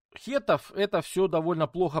хеттов это все довольно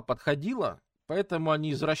плохо подходило, поэтому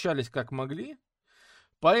они извращались как могли.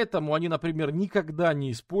 Поэтому они, например, никогда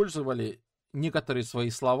не использовали некоторые свои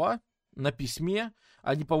слова на письме.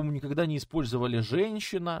 Они, по-моему, никогда не использовали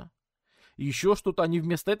 «женщина». И еще что-то. Они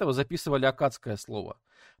вместо этого записывали аккадское слово.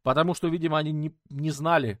 Потому что, видимо, они не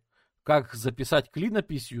знали, как записать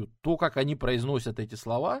клинописью то, как они произносят эти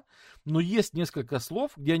слова. Но есть несколько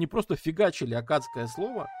слов, где они просто фигачили аккадское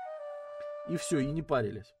слово, и все, и не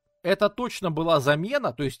парились. Это точно была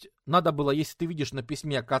замена, то есть надо было, если ты видишь на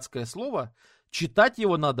письме аккадское слово, читать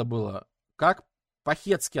его надо было, как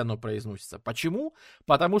по-хетски оно произносится. Почему?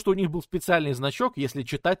 Потому что у них был специальный значок, если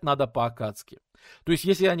читать надо по-аккадски. То есть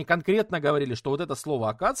если они конкретно говорили, что вот это слово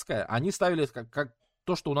аккадское, они ставили как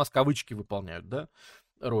то, что у нас кавычки выполняют, да,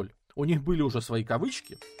 роль. У них были уже свои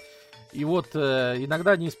кавычки. И вот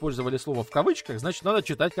иногда они использовали слово в кавычках, значит, надо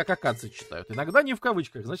читать, как аккадцы читают. Иногда не в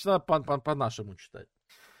кавычках, значит, надо по-нашему читать.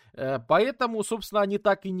 Поэтому, собственно, они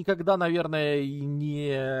так и никогда, наверное, и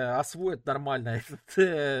не освоят нормально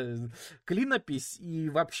этот клинопись. И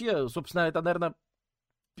вообще, собственно, это, наверное,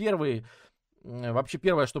 первые Вообще,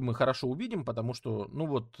 первое, что мы хорошо увидим, потому что,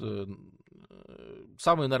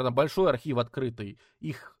 самый, наверное, большой архив открытый,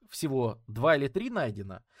 их всего 2 или 3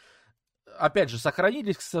 найдено. Опять же,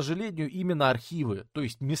 сохранились, к сожалению, именно архивы, то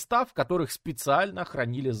есть места, в которых специально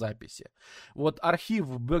хранили записи. Вот архив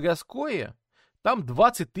в Бегаское, там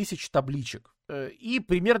 20 тысяч табличек. И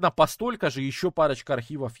примерно по столько же еще парочка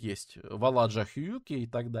архивов есть. В Аладжа-Хьюке и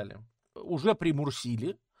так далее. Уже при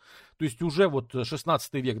Мурсиле, то есть уже вот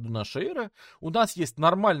 16 век до нашей эры, у нас есть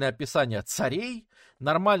нормальное описание царей,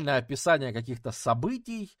 нормальное описание каких-то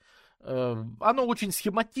событий. Оно очень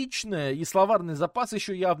схематичное, и словарный запас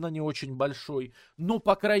еще явно не очень большой, но,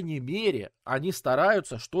 по крайней мере, они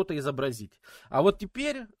стараются что-то изобразить. А вот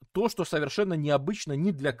теперь то, что совершенно необычно ни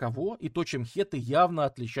для кого, и то, чем хетты явно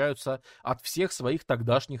отличаются от всех своих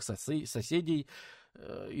тогдашних соседей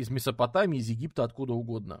из Месопотамии, из Египта, откуда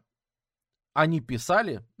угодно. Они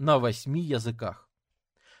писали на 8 языках.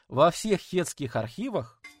 Во всех хеттских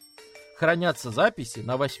архивах хранятся записи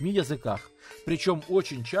на 8 языках. Причем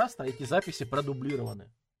очень часто эти записи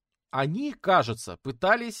продублированы. Они, кажется,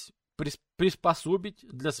 пытались приспособить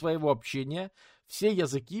для своего общения все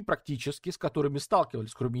языки практически, с которыми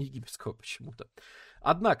сталкивались, кроме египетского почему-то.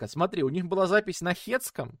 Однако, смотри, у них была запись на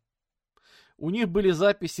хеттском, у них были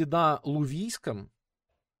записи на лувийском,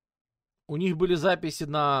 у них были записи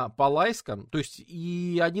на палайском, то есть,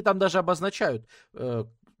 и они там даже обозначают, то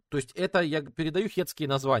есть это я передаю хеттские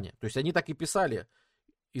названия. То есть они так и писали.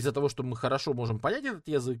 Из-за того, что мы хорошо можем понять этот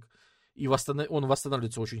язык, и он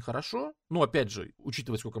восстанавливается очень хорошо. Ну, опять же,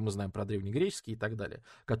 учитывая, сколько мы знаем про древнегреческий и так далее,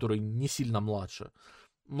 который не сильно младше.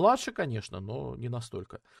 Младше, конечно, но не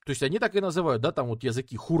настолько. То есть они так и называют, да, там вот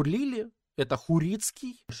языки хурлили, это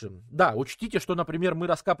хурицкий. Да, учтите, что, например, мы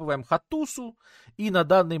раскапываем Хаттусу, и на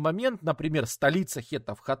данный момент, например, столица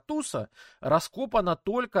хеттов Хаттуса раскопана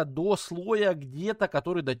только до слоя где-то,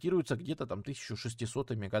 который датируется где-то там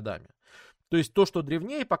 1600-ми годами. То есть то, что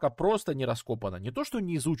древнее, пока просто не раскопано. Не то, что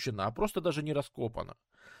не изучено, а просто даже не раскопано.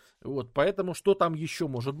 Вот, поэтому что там еще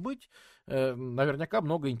может быть, наверняка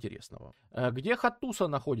много интересного. Где Хаттуса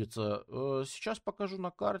находится? Сейчас покажу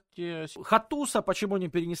на карте. Хаттуса, почему не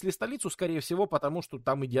перенесли столицу? Скорее всего, потому что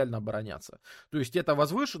там идеально обороняться. То есть это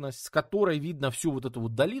возвышенность, с которой видно всю вот эту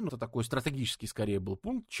вот долину. Это такой стратегический скорее был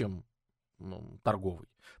пункт, чем торговый.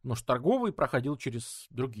 Потому что торговый проходил через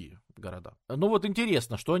другие города. Но вот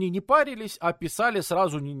интересно, что они не парились, а писали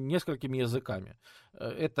сразу несколькими языками.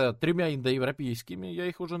 Это 3 индоевропейскими, я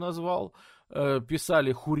их уже назвал.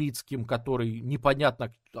 Писали хурицким, который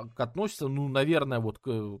непонятно как относится, наверное, вот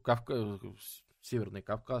к Северный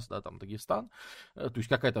Кавказ, да, там Дагестан. То есть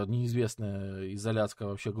какая-то неизвестная изоляцкая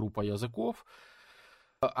вообще группа языков.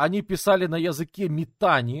 Они писали на языке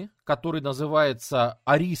Митани, который называется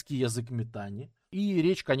арийский язык Митани. И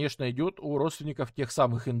речь, конечно, идет о родственниках тех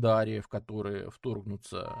самых индоариев, которые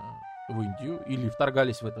вторгнутся в Индию или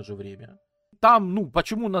вторгались в это же время. Там,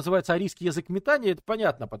 почему называется арийский язык Митани, это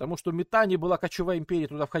понятно, потому что Митани была кочевая империя,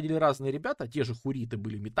 туда входили разные ребята, те же хуриты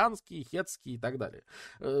были митанские, хеттские и так далее.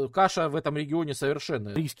 Каша в этом регионе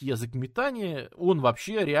совершенно. Арийский язык Митани, он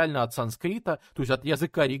вообще реально от санскрита, то есть от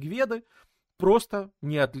языка Ригведы, просто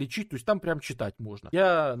не отличить, то есть там прям читать можно.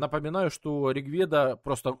 Я напоминаю, что Ригведа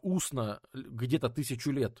просто устно где-то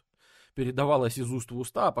 1000 лет передавалась из уст в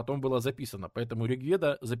уста, а потом была записана. Поэтому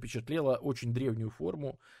Ригведа запечатлела очень древнюю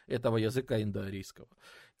форму этого языка индоарийского.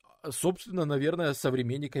 Собственно, наверное,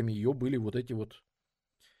 современниками ее были вот эти вот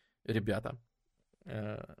ребята,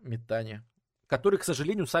 митане, которые, к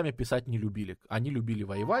сожалению, сами писать не любили. Они любили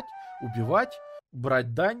воевать, убивать,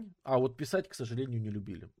 брать дань, а вот писать, к сожалению, не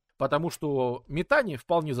любили. Потому что митане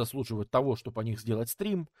вполне заслуживают того, чтобы о них сделать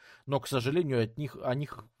стрим, но, к сожалению, о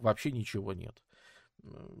них вообще ничего нет.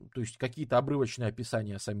 То есть какие-то обрывочные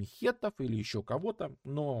описания самих хеттов или еще кого-то,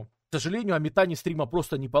 но, к сожалению, о митане стрима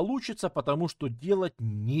просто не получится, потому что делать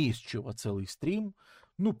не из чего целый стрим,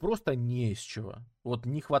 просто не из чего. Вот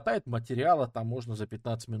не хватает материала, там можно за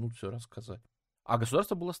 15 минут все рассказать. А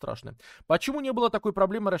государство было страшное. Почему не было такой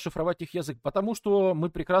проблемы расшифровать их язык? Потому что мы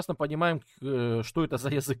прекрасно понимаем, что это за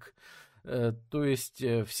язык. То есть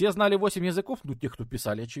все знали 8 языков, те, кто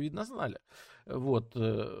писали, очевидно, знали. Вот,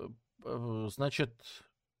 значит,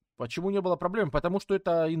 почему не было проблем? Потому что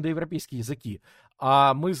это индоевропейские языки.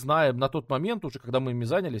 А мы знаем на тот момент, уже когда мы ими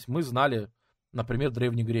занялись, мы знали, например,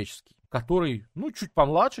 древнегреческий, который, чуть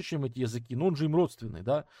помладше, чем эти языки, но он же им родственный,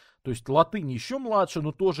 да. То есть латынь еще младше,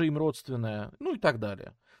 но тоже им родственная, и так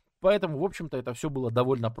далее. Поэтому, в общем-то, это все было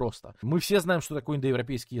довольно просто. Мы все знаем, что такое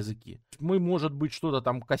индоевропейские языки. Мы, может быть, что-то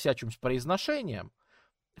там косячим с произношением,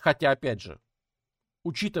 хотя, опять же,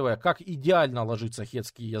 учитывая, как идеально ложится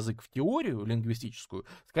хетский язык в теорию лингвистическую,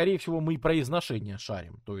 скорее всего, мы и произношение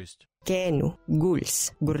шарим. То есть... Кену,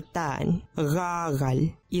 гульс, гуртань,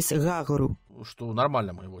 гагаль, из гагру. Что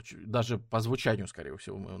нормально мы его, даже по звучанию, скорее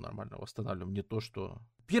всего, мы его нормально восстанавливаем. Не то, что...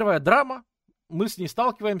 Первая драма, мы с ней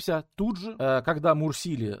сталкиваемся тут же, когда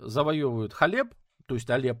Мурсили завоевывают Халеб, то есть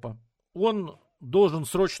Алеппо. Он должен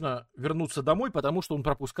срочно вернуться домой, потому что он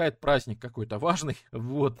пропускает праздник какой-то важный,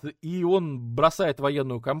 вот, и он бросает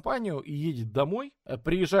военную кампанию и едет домой,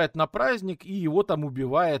 приезжает на праздник, и его там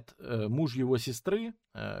убивает муж его сестры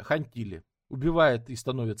Хантили. Убивает и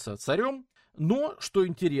становится царем, но, что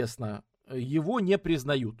интересно, его не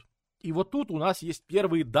признают. И вот тут у нас есть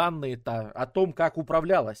первые данные-то о том, как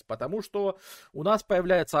управлялось, потому что у нас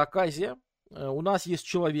появляется оказия. У нас есть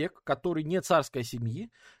человек, который не царской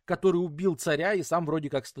семьи, который убил царя и сам вроде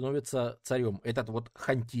как становится царем. Этот вот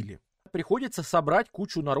Хантили. Приходится собрать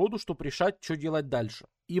кучу народу, чтобы решать, что делать дальше.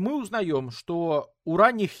 И мы узнаем, что у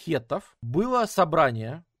ранних хеттов было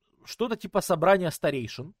собрание, что-то типа собрания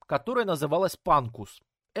старейшин, которое называлось Панкус.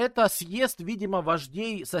 Это съезд, видимо,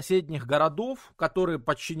 вождей соседних городов, которые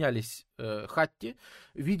подчинялись Хетты.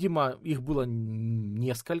 Видимо, их было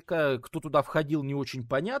несколько. Кто туда входил, не очень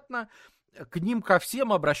понятно. К ним ко всем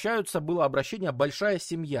было обращение «большая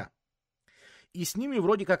семья». И с ними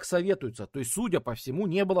вроде как советуются. То есть, судя по всему,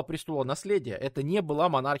 не было престола наследия. Это не была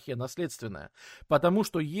монархия наследственная. Потому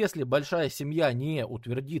что если большая семья не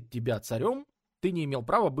утвердит тебя царем, ты не имел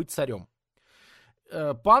права быть царем.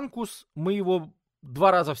 Панкус, мы его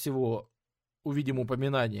 2 раза всего увидим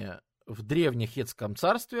упоминание в древнехетском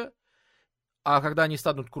царстве. А когда они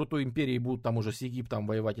станут крутой империей, будут там уже с Египтом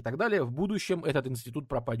воевать и так далее, в будущем этот институт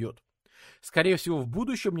пропадет. Скорее всего, в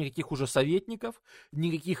будущем никаких уже советников,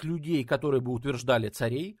 никаких людей, которые бы утверждали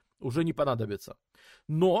царей, уже не понадобится.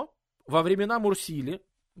 Но во времена Мурсили,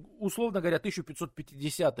 условно говоря,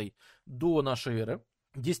 1550 до нашей эры,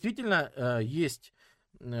 действительно есть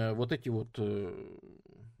вот эти вот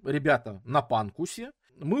ребята на Панкусе.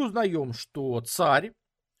 Мы узнаем, что царь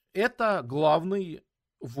 — это главный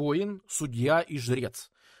воин, судья и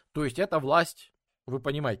жрец. То есть это власть, вы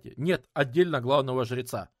понимаете, нет отдельно главного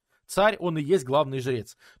жреца. Царь, он и есть главный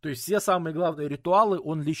жрец. То есть все самые главные ритуалы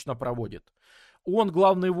он лично проводит. Он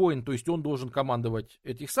главный воин, то есть он должен командовать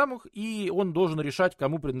этих самых, и он должен решать,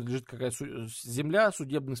 кому принадлежит какая земля,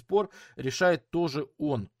 судебный спор решает тоже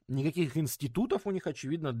он. Никаких институтов у них,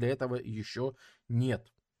 очевидно, для этого еще нет.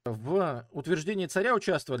 В утверждении царя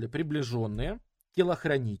участвовали приближенные,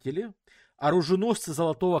 телохранители, оруженосцы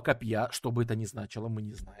золотого копья, что бы это ни значило, мы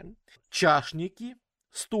не знаем, чашники,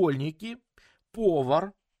 стольники,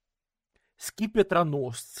 повар,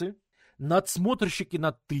 скипетроносцы, надсмотрщики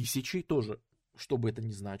над тысячей, тоже, что бы это ни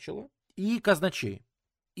значило, и казначей.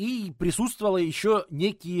 И присутствовало еще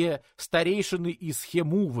некие старейшины из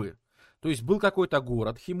Хемувы. То есть был какой-то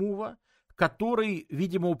город Хемува, который,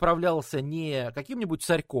 видимо, управлялся не каким-нибудь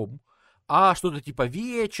царьком, а что-то типа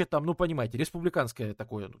Вече, там, ну, понимаете, республиканское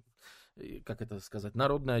такое, как это сказать,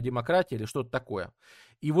 народная демократия или что-то такое.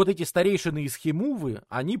 И вот эти старейшины из Хемувы,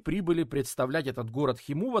 они прибыли представлять этот город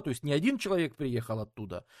Хемува, то есть не один человек приехал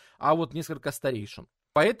оттуда, а вот несколько старейшин.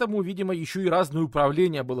 Поэтому, видимо, еще и разное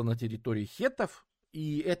управление было на территории хеттов,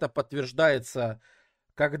 и это подтверждается,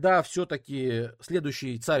 когда все-таки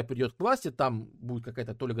следующий царь придет к власти, там будет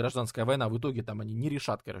какая-то то ли гражданская война, в итоге там они не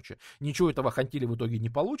решат, короче. Ничего этого Хантили в итоге не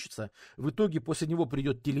получится. В итоге после него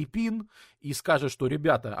придет Телепин и скажет, что,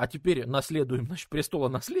 ребята, а теперь наследуем, значит,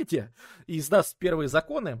 престолонаследие, и издаст первые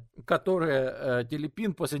законы, которые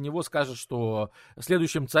Телепин после него скажет, что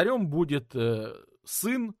следующим царем будет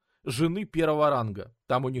сын жены первого ранга.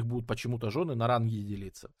 Там у них будут почему-то жены на ранги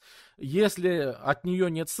делиться. Если от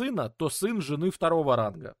нее нет сына, то сын жены второго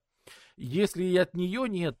ранга. Если и от нее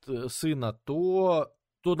нет сына, то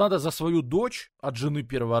надо за свою дочь от жены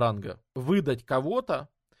первого ранга выдать кого-то,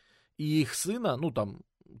 и их сына, ну там,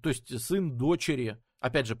 то есть сын дочери,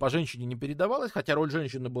 опять же, по женщине не передавалось, хотя роль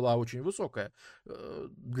женщины была очень высокая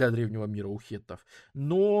для древнего мира у хеттов,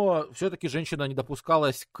 но все-таки женщина не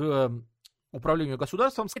допускалась к управлению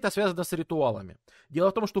государством. Это связано с ритуалами. Дело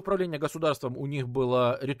в том, что управление государством у них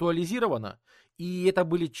было ритуализировано, и это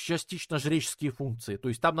были частично жреческие функции. То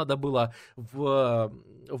есть там надо было в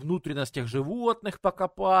внутренностях животных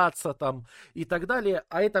покопаться там, и так далее.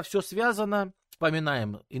 А это все связано,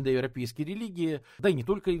 вспоминаем индоевропейские религии, да и не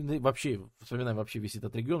только, вообще, вспоминаем вообще весь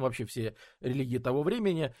этот регион, вообще все религии того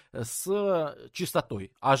времени с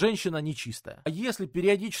чистотой, а женщина нечистая. А если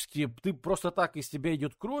периодически ты просто так из тебя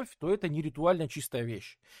идет кровь, то это не ритуально чистая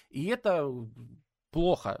вещь. И это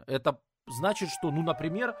плохо. Это значит, что, ну,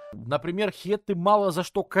 например, хетты мало за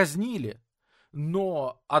что казнили.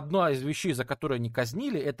 Но одна из вещей, за которые они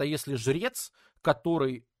казнили, это если жрец,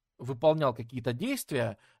 который выполнял какие-то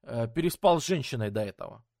действия, переспал с женщиной до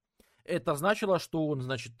этого. Это значило, что он,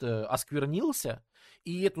 значит, осквернился,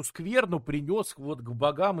 и эту скверну принес вот к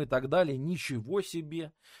богам и так далее. Ничего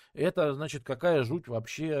себе! Это, значит, какая жуть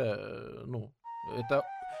вообще, ну,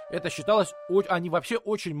 это считалось, они вообще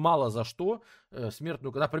очень мало за что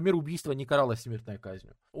смертную, например, убийство не каралось смертной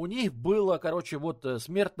казнью. У них было, короче, вот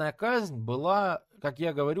смертная казнь была, как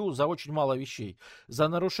я говорю, за очень мало вещей. За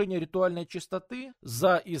нарушение ритуальной чистоты,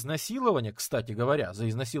 за изнасилование, кстати говоря, за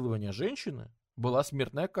изнасилование женщины была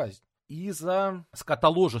смертная казнь. И за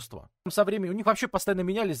скотоложество. Со временем у них вообще постоянно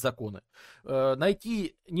менялись законы.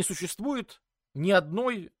 Найти не существует ни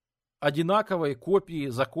одной одинаковой копии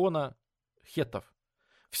закона хеттов.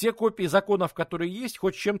 Все копии законов, которые есть,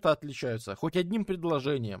 хоть чем-то отличаются. Хоть одним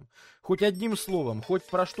предложением, хоть одним словом, хоть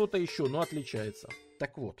про что-то еще, но отличается.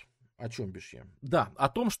 Так вот, о чем бишь я? Да, о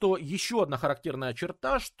том, что еще одна характерная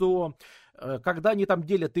черта, что когда они там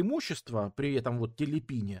делят имущество, при этом вот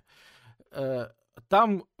телепине,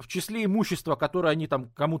 там в числе имущества, которое они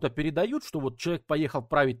там кому-то передают, что вот человек поехал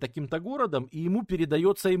править таким-то городом, и ему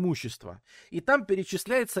передается имущество. И там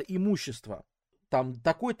перечисляется имущество. Там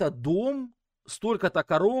такой-то дом, столько-то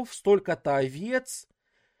коров, столько-то овец,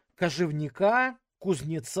 кожевника,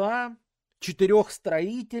 кузнеца, 4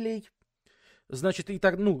 строителей, значит, и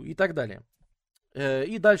так далее.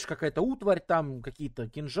 И дальше какая-то утварь, там какие-то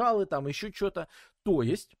кинжалы, там еще что-то. То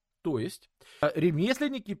есть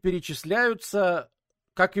ремесленники перечисляются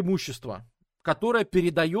как имущество, которое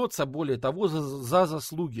передается, более того, за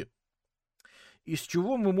заслуги. Из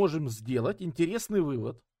чего мы можем сделать интересный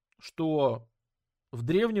вывод, что в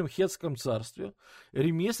древнем Хеттском царстве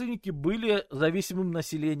ремесленники были зависимым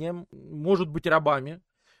населением, может быть, рабами,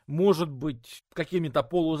 может быть, какими-то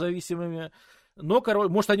полузависимыми, но,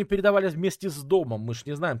 может, они передавали вместе с домом, мы же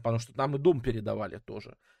не знаем, потому что там и дом передавали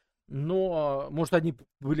тоже. Но, может, они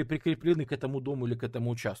были прикреплены к этому дому или к этому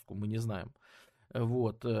участку, мы не знаем.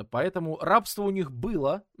 Вот, поэтому рабство у них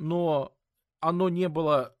было, но оно не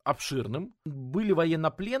было обширным. Были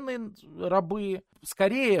военнопленные рабы.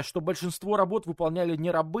 Скорее, что большинство работ выполняли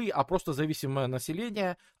не рабы, а просто зависимое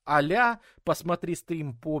население. А-ля, посмотри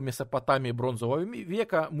стрим по Месопотамии бронзового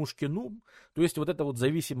века, Мушкину. То есть вот это вот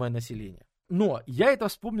зависимое население. Но я это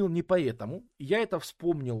вспомнил не поэтому. Я это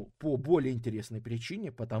вспомнил по более интересной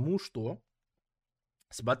причине, потому что,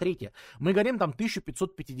 смотрите, мы говорим там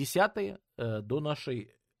 1550-е до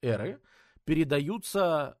нашей эры,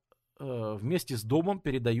 передаются, вместе с домом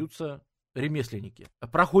передаются ремесленники.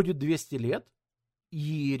 Проходит 200 лет,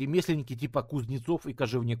 и ремесленники типа кузнецов и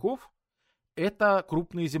кожевников — это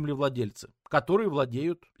крупные землевладельцы, которые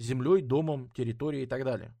владеют землей, домом, территорией и так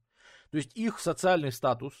далее. То есть их социальный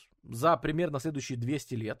статус за примерно следующие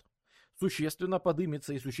 200 лет существенно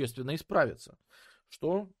подымется и существенно исправится.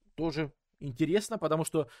 Что тоже интересно, потому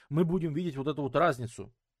что мы будем видеть вот эту вот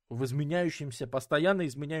разницу в изменяющемся, постоянно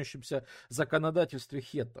изменяющемся законодательстве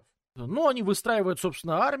хеттов. Но они выстраивают,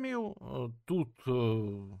 собственно, армию. Тут,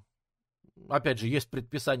 опять же, есть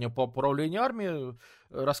предписание по управлению армией.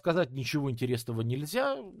 Рассказать ничего интересного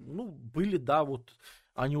нельзя. Ну, были, да, вот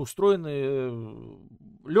они устроены,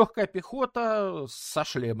 легкая пехота со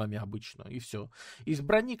шлемами обычно, и все. Из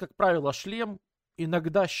брони, как правило, шлем,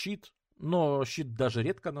 иногда щит, но щит даже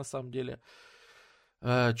редко на самом деле.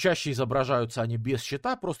 Чаще изображаются они без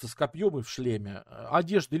щита, просто с копьем и в шлеме.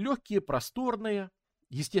 Одежды легкие, просторные.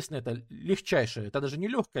 Естественно, это легчайшая, это даже не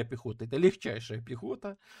легкая пехота, это легчайшая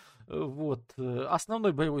пехота. Вот.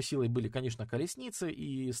 Основной боевой силой были, конечно, колесницы,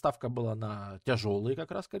 и ставка была на тяжелые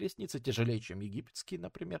как раз колесницы, тяжелее, чем египетские,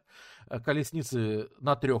 например. Колесницы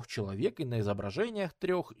на 3 человек, и на изображениях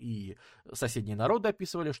 3, и соседние народы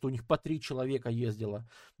описывали, что у них по 3 человека ездило.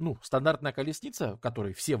 Ну, стандартная колесница, в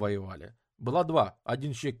которой все воевали, была 2.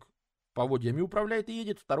 Один человек поводьями управляет и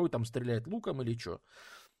едет, второй там стреляет луком или что.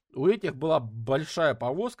 У этих была большая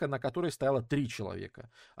повозка, на которой стояло 3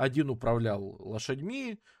 человека. Один управлял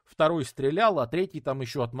лошадьми, второй стрелял, а третий там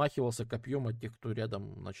еще отмахивался копьем от тех, кто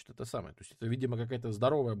рядом, значит, это самое. То есть это, видимо, какая-то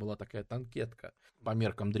здоровая была такая танкетка по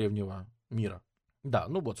меркам древнего мира. Да,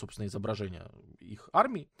 ну вот, собственно, изображение их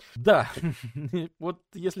армии. Да, вот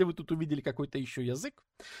если вы тут увидели какой-то еще язык,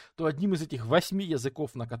 то одним из этих 8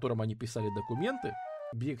 языков, на котором они писали документы,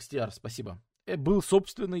 BXTR, спасибо, был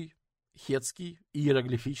собственный хеттский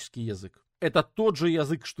иероглифический язык. Это тот же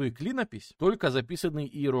язык, что и клинопись, только записанный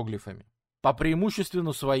иероглифами. По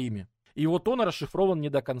преимущественно своими. И вот он расшифрован не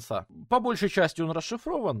до конца. По большей части он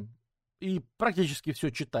расшифрован, и практически все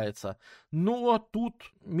читается. Но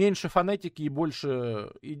тут меньше фонетики и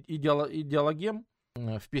больше идеологем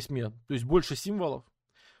в письме. То есть больше символов.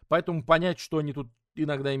 Поэтому понять, что они тут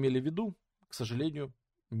иногда имели в виду, к сожалению,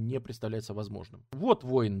 не представляется возможным. Вот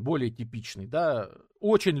воин более типичный, да,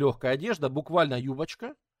 очень легкая одежда, буквально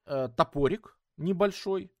юбочка, топорик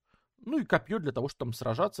небольшой, ну и копье для того, чтобы там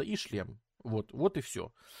сражаться, и шлем. Вот и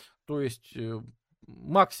все. То есть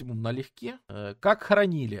максимум налегке. Как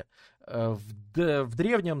хоронили? В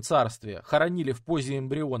древнем царстве хоронили в позе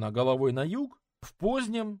эмбриона головой на юг, в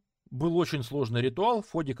позднем был очень сложный ритуал, в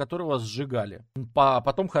ходе которого сжигали.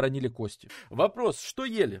 Потом хоронили кости. Вопрос, что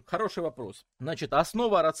ели? Хороший вопрос. Значит,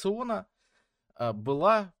 основа рациона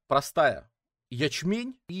была простая.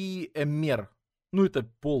 Ячмень и эммер. Ну, это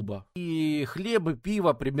полба. И хлеб и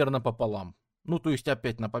пиво примерно пополам. Ну, то есть,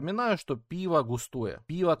 опять напоминаю, что пиво густое.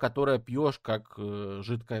 Пиво, которое пьешь, как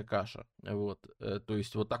жидкая каша. Вот. То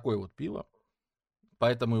есть, вот такое вот пиво.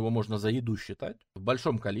 Поэтому его можно за еду считать. В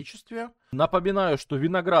большом количестве. Напоминаю, что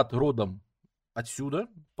виноград родом отсюда.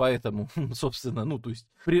 Поэтому, собственно, ну, то есть,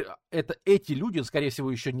 эти люди, скорее всего,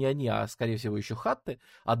 еще не они, а, скорее всего, еще хатты,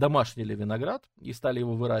 одомашнили виноград и стали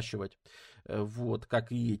его выращивать. Вот,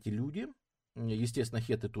 как и эти люди. Естественно,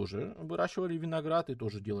 хетты тоже выращивали виноград и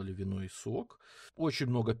тоже делали вино и сок. Очень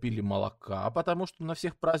много пили молока, потому что на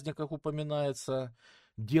всех праздниках упоминается.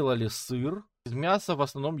 Делали сыр. Из мяса в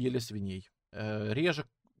основном ели свиней. Реже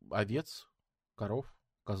овец, коров,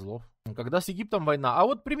 козлов. Когда с Египтом война, а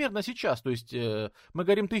вот примерно сейчас, то есть мы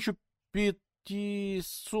говорим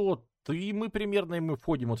 1500, и мы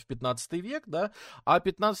входим вот в 15 век, да, а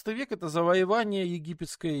 15 век это завоевание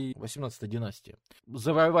египетской 18 династии.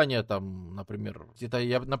 Завоевание там, например, это,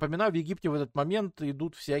 я напоминаю, в Египте в этот момент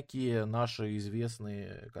идут всякие наши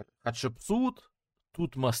известные, как Хатшепсут,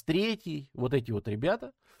 Тутмос III, вот эти вот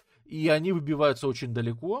ребята. И они выбиваются очень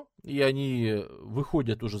далеко, и они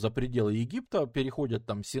выходят уже за пределы Египта, переходят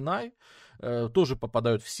там Синай, тоже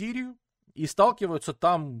попадают в Сирию и сталкиваются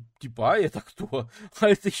там, типа, а это кто? А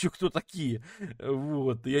это еще кто такие?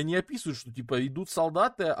 Вот. И они описывают, что типа идут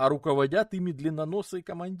солдаты, а руководят ими длинноносые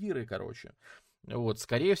командиры, короче. Вот.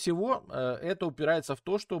 Скорее всего, это упирается в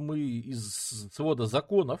то, что мы из свода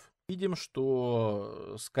законов видим,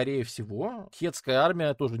 что, скорее всего, хеттская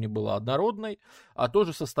армия тоже не была однородной, а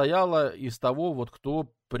тоже состояла из того, вот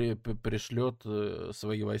кто пришлет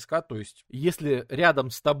свои войска. То есть, если рядом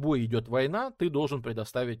с тобой идет война, ты должен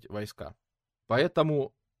предоставить войска.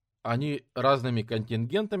 Поэтому они разными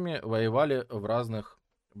контингентами воевали в разных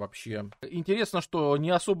вообще. Интересно, что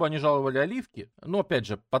не особо они жаловали оливки, но опять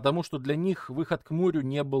же, потому что для них выход к морю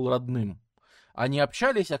не был родным. Они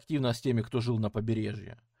общались активно с теми, кто жил на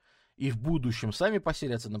побережье, и в будущем сами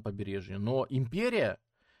поселятся на побережье, но империя,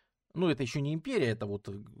 ну это еще не империя, это вот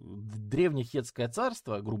древнее хеттское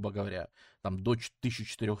царство, грубо говоря, там до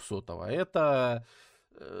 1400-го, это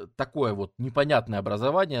такое вот непонятное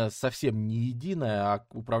образование, совсем не единое, а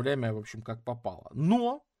управляемое, в общем, как попало.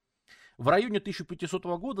 Но в районе 1500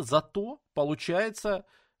 года зато получается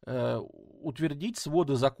утвердить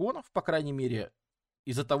своды законов, по крайней мере,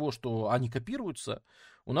 из-за того, что они копируются,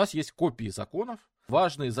 у нас есть копии законов.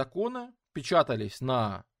 Важные законы печатались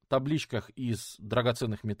на табличках из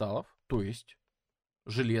драгоценных металлов, то есть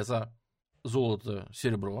железо, золото,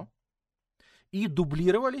 серебро, и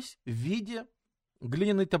дублировались в виде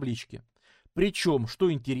глиняной таблички. Причем,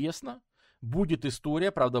 что интересно, будет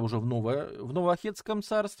история, правда, уже в Новохетском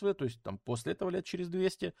царстве, то есть там после этого лет через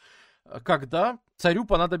 200, когда царю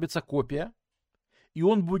понадобится копия, и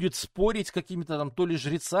он будет спорить с какими-то там то ли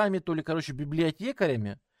жрецами, то ли, короче,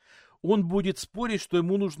 библиотекарями. Он будет спорить, что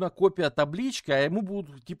ему нужна копия таблички, а ему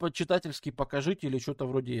будут типа читательский покажите или что-то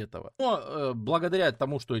вроде этого. Но благодаря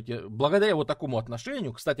тому, что благодаря вот такому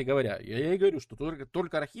отношению, кстати говоря, я и говорю, что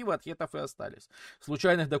только архивы от хеттов и остались.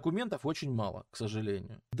 Случайных документов очень мало, к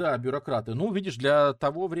сожалению. Да, бюрократы. Ну, видишь, для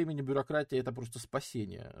того времени бюрократия это просто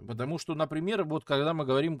спасение. Потому что, например, вот когда мы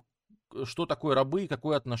говорим, что такое рабы и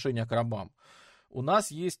какое отношение к рабам, у нас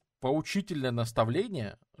есть поучительное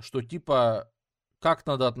наставление, что типа как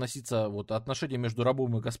надо относиться, вот отношения между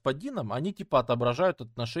рабом и господином, они типа отображают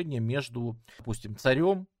отношения между, допустим,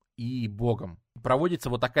 царем и богом.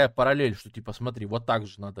 Проводится вот такая параллель, что типа смотри, вот так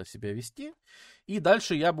же надо себя вести. И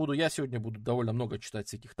дальше я сегодня буду довольно много читать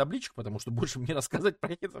с этих табличек, потому что больше мне рассказать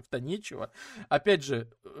про хеттов-то нечего. Опять же,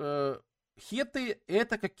 хетты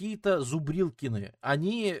это какие-то зубрилкины.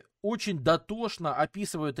 Они очень дотошно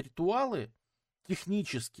описывают ритуалы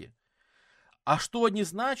технически. А что они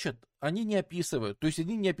значат, они не описывают. То есть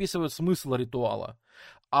они не описывают смысл ритуала.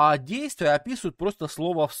 А действия описывают просто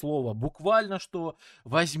слово в слово. Буквально, что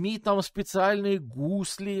возьми там специальные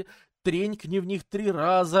гусли, тренькни в них 3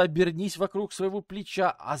 раза, обернись вокруг своего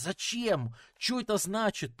плеча. А зачем? Что это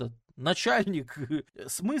значит-то? начальник.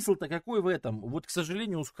 Смысл-то какой в этом? Вот, к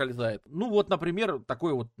сожалению, ускользает. Ну вот, например,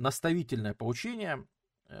 такое вот наставительное поучение.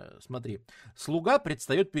 Смотри. Слуга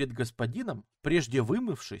предстает перед господином, прежде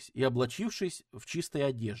вымывшись и облачившись в чистые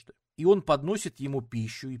одежды. И он подносит ему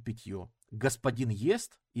пищу и питье. Господин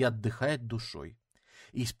ест и отдыхает душой.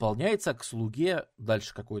 И исполняется к слуге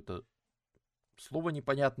дальше какое-то слово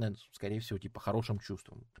непонятное, скорее всего, типа хорошим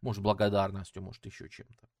чувством. Может, благодарностью, может, еще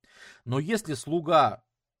чем-то. Но если слуга...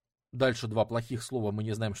 Дальше два плохих слова, мы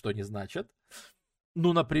не знаем, что они значат.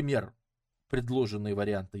 Ну, например, предложенные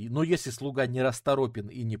варианты. Но если слуга нерасторопен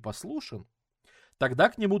и непослушен, тогда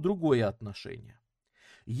к нему другое отношение.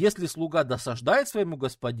 Если слуга досаждает своему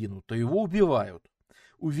господину, то его убивают.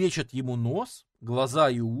 Увечат ему нос, глаза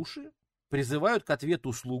и уши, призывают к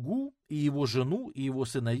ответу слугу и его жену, и его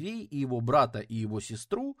сыновей, и его брата, и его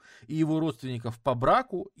сестру, и его родственников по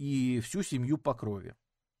браку, и всю семью по крови.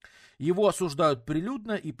 Его осуждают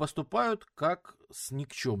прилюдно и поступают как с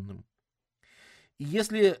никчемным. И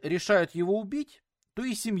если решают его убить, то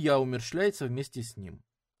и семья умерщвляется вместе с ним.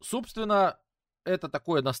 Собственно, это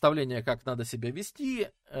такое наставление, как надо себя вести.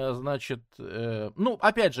 Значит, ну,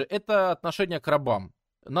 опять же, это отношение к рабам.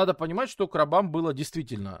 Надо понимать, что к рабам было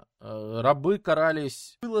действительно. Рабы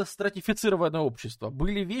карались. Было стратифицированное общество.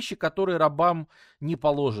 Были вещи, которые рабам не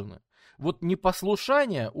положены. Вот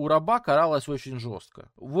непослушание у раба каралось очень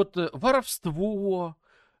жестко. Вот воровство,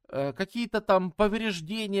 какие-то там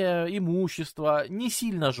повреждения имущества не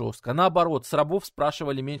сильно жестко. Наоборот, с рабов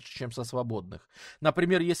спрашивали меньше, чем со свободных.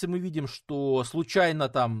 Например, если мы видим, что случайно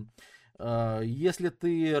там, если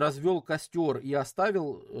ты развел костер и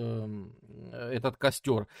оставил этот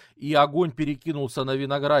костер, и огонь перекинулся на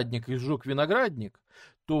виноградник и сжег виноградник,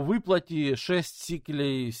 то выплати 6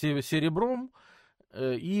 сиклей серебром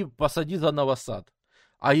и посади заново сад.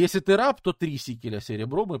 А если ты раб, то 3 сикеля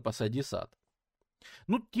серебром и посади сад.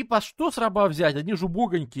 Ну, типа, что с раба взять? Они же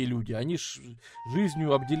убогонькие люди, они ж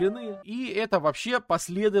жизнью обделены. И это вообще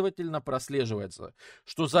последовательно прослеживается,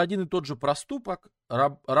 что за один и тот же проступок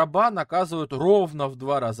раба наказывают ровно в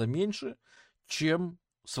 2 раза меньше, чем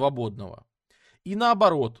свободного. И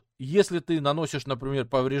наоборот, если ты наносишь, например,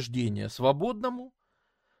 повреждение свободному,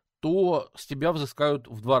 то с тебя взыскают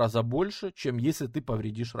в 2 раза больше, чем если ты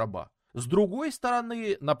повредишь раба. С другой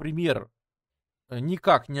стороны, например,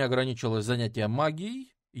 никак не ограничилось занятие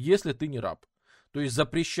магией, если ты не раб. То есть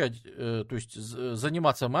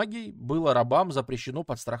заниматься магией было рабам запрещено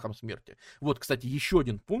под страхом смерти. Вот, кстати, еще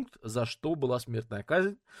один пункт, за что была смертная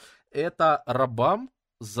казнь. Это рабам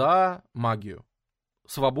за магию.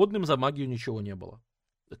 Свободным за магию ничего не было.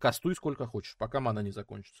 Кастуй сколько хочешь, пока мана не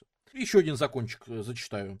закончится. Еще один закончик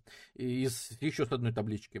зачитаю еще с одной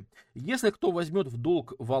таблички. Если кто возьмет в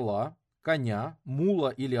долг вола, коня, мула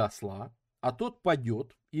или осла, а тот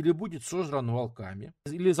падет или будет сожран волками,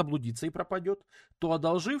 или заблудится и пропадет, то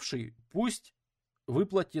одолживший пусть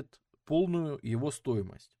выплатит полную его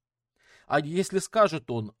стоимость. А если скажет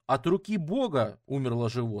он, от руки Бога умерло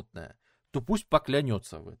животное, то пусть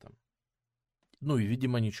поклянется в этом. Ну и,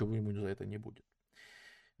 видимо, ничего ему за это не будет.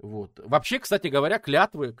 Вот. Вообще, кстати говоря,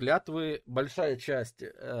 клятвы большая часть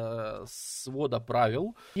свода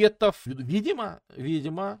правил. Хеттов, видимо,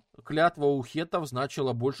 клятва у хеттов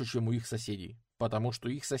значила больше, чем у их соседей. Потому что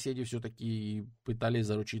их соседи все-таки пытались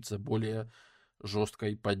заручиться более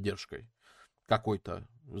жесткой поддержкой. Какой-то.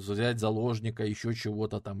 Взять заложника, еще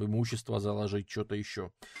чего-то там, имущество заложить, что-то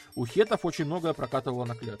еще. У хеттов очень многое прокатывало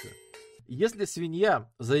на клятве. Если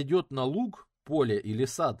свинья зайдет на луг, поле или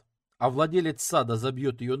сад, а владелец сада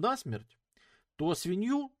забьет ее насмерть, то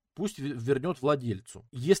свинью пусть вернет владельцу.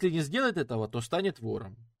 Если не сделает этого, то станет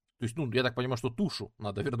вором. То есть, я так понимаю, что тушу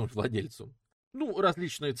надо вернуть владельцу.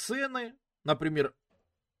 Различные цены. Например,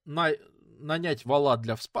 нанять вола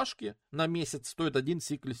для вспашки на месяц стоит 1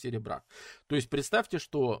 сикль серебра. То есть, представьте,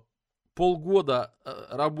 что полгода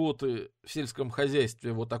работы в сельском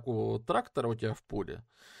хозяйстве вот такого вот трактора у тебя в поле,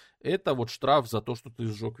 это вот штраф за то, что ты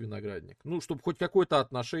сжег виноградник. Чтобы хоть какое-то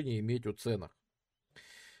отношение иметь о ценах.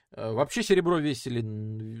 Вообще серебро весили,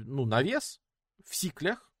 на вес, в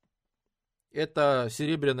сиклях. Это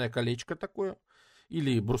серебряное колечко такое,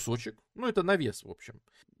 или брусочек. Это на вес, в общем.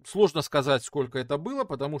 Сложно сказать, сколько это было,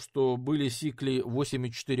 потому что были сикли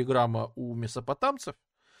 8,4 грамма у месопотамцев,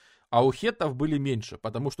 а у хеттов были меньше,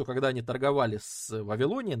 потому что когда они торговали с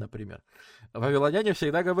Вавилонией, например, вавилоняне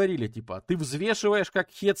всегда говорили, типа, ты взвешиваешь как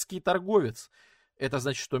хетский торговец. Это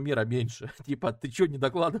значит, что мера меньше. Типа, ты что не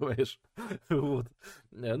докладываешь? Вот.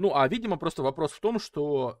 А видимо, просто вопрос в том,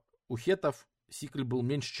 что у хеттов сикль был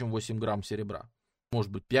меньше, чем 8 грамм серебра. Может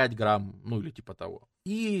быть, 5 грамм, или типа того.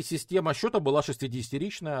 И система счета была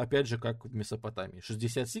 60-ричная, опять же, как в Месопотамии.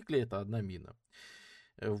 60 сиклей — это 1 мина.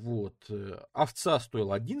 Вот. Овца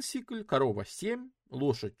стоила 1 сикль, корова 7,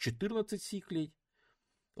 лошадь 14 сиклей,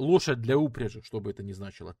 лошадь для упряжи, что бы это ни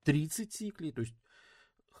значило, 30 сиклей. То есть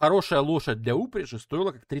хорошая лошадь для упряжи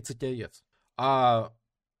стоила как 30 овец. А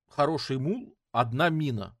хороший мул 1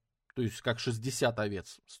 мина, то есть как 60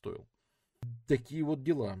 овец стоил. Такие вот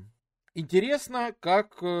дела. Интересно,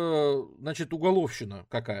 как, значит, уголовщина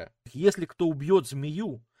какая. Если кто убьет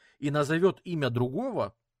змею и назовет имя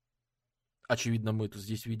другого, очевидно, мы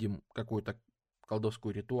здесь видим какой-то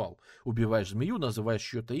колдовской ритуал. Убиваешь змею, называешь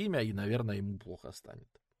чье-то имя, и, наверное, ему плохо станет.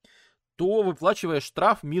 То выплачиваешь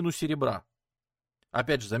штраф мину серебра.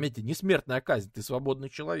 Опять же, заметьте, не смертная казнь, ты свободный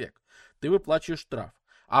человек. Ты выплачиваешь штраф.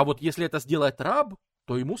 А вот если это сделает раб,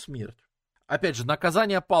 то ему смерть. Опять же,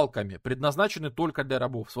 наказания палками предназначены только для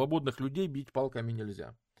рабов. Свободных людей бить палками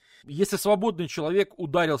нельзя. Если свободный человек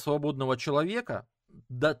ударил свободного человека,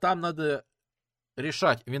 да, там надо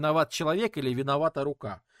решать, виноват человек или виновата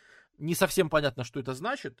рука. Не совсем понятно, что это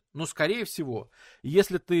значит, но, скорее всего,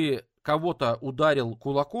 если ты кого-то ударил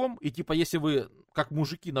кулаком, и типа, если вы, как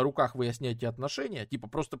мужики, на руках выясняете отношения, типа,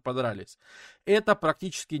 просто подрались, это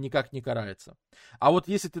практически никак не карается. А вот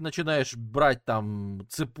если ты начинаешь брать там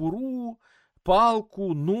цепуру,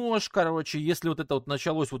 палку, нож, короче, если вот это вот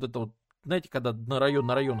началось, вот это вот, знаете, когда на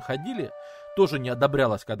район ходили, тоже не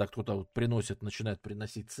одобрялось, когда кто-то вот приносит, начинает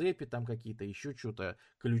приносить цепи там какие-то, еще что-то,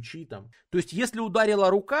 ключи там. То есть, если ударила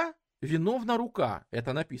рука, виновна рука,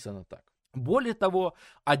 это написано так. Более того,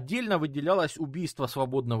 отдельно выделялось убийство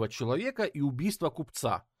свободного человека и убийство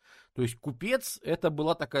купца. То есть, купец, это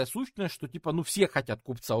была такая сущность, что типа, ну, все хотят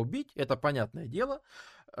купца убить, это понятное дело,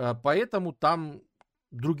 поэтому там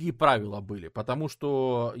другие правила были, потому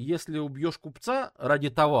что если убьешь купца ради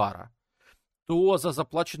товара, то за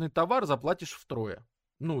заплаченный товар заплатишь втрое.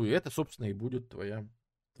 Ну, и это, собственно, и будет твое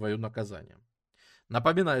наказание.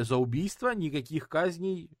 Напоминаю, за убийство никаких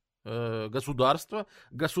казней государства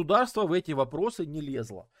в эти вопросы не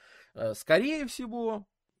лезло. Скорее всего,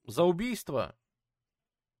 за убийство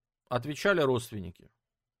отвечали родственники.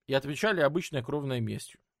 И отвечали обычной кровной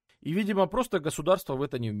местью. И, видимо, просто государство в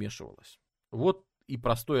это не вмешивалось. Вот и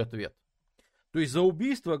простой ответ. То есть за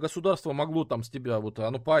убийство государство могло там с тебя, вот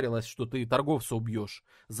оно парилось, что ты торговца убьешь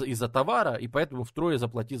из-за товара, и поэтому втрое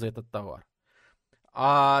заплати за этот товар.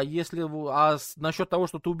 А насчет того,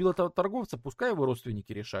 что ты убил этого торговца, пускай его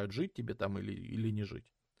родственники решают, жить тебе там или не жить.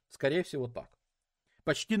 Скорее всего так.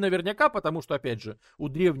 Почти наверняка, потому что, опять же, у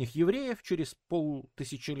древних евреев через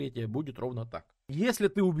полтысячелетия будет ровно так. Если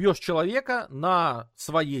ты убьешь человека на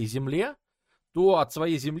своей земле, то от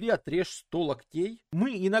своей земли отрежь 100 локтей.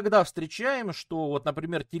 Мы иногда встречаем, что, вот,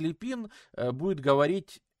 например, Телепин будет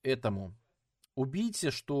говорить этому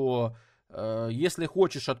убийце, что если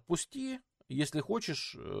хочешь, отпусти, если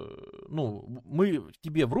хочешь, мы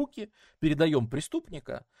тебе в руки передаем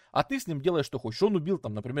преступника, а ты с ним делаешь, что хочешь. Он убил,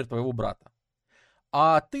 там, например, твоего брата.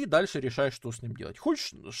 А ты дальше решаешь, что с ним делать.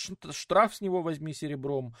 Хочешь, штраф с него возьми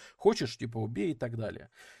серебром, хочешь, типа, убей и так далее.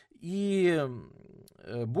 И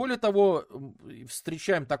более того,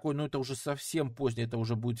 встречаем такой, это уже совсем позднее, это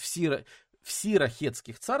уже будет в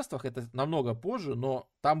сиро-хетских царствах, это намного позже, но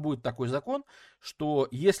там будет такой закон, что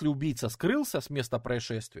если убийца скрылся с места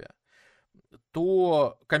происшествия,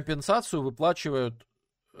 то компенсацию выплачивают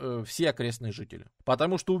все окрестные жители.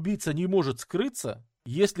 Потому что убийца не может скрыться,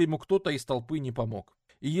 если ему кто-то из толпы не помог.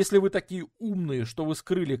 И если вы такие умные, что вы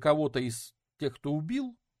скрыли кого-то из тех, кто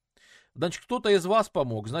убил, значит, кто-то из вас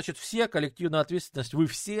помог. Значит, все, коллективная ответственность, вы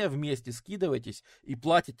все вместе скидываетесь и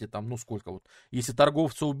платите там, сколько вот. Если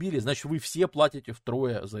торговца убили, значит, вы все платите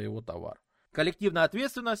втрое за его товар. Коллективная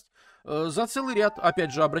ответственность за целый ряд.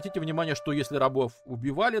 Опять же, обратите внимание, что если рабов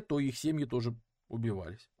убивали, то их семьи тоже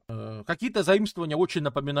убивались. Какие-то заимствования очень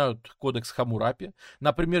напоминают кодекс Хаммурапи.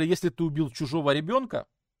 Например, если ты убил чужого ребенка,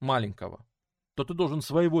 маленького, то ты должен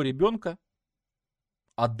своего ребенка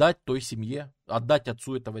отдать той семье, отдать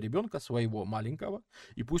отцу этого ребенка, своего маленького,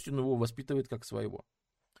 и пусть он его воспитывает как своего.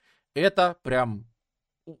 Это прям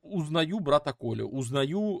узнаю брата Колю,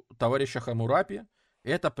 узнаю товарища Хаммурапи.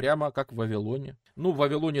 Это прямо как в Вавилоне. В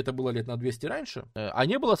Вавилоне это было лет на 200 раньше. А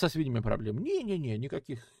не было со свиньями проблем? Не-не-не,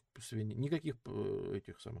 никаких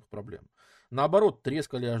этих самых проблем. Наоборот,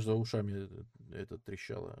 трескали аж за ушами, это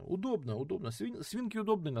трещало. Удобно. Свинки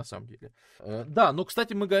удобные на самом деле. Да, но,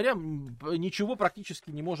 кстати, мы говоря, ничего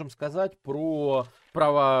практически не можем сказать про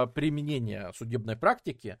правоприменение судебной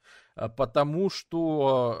практики, потому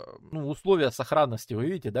что условия сохранности, вы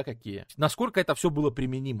видите, да, какие. Насколько это все было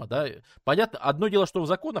применимо, да. Понятно, одно дело, что в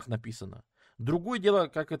законах написано, другое дело,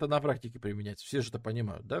 как это на практике применяется. Все же это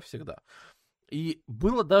понимают, да, всегда. И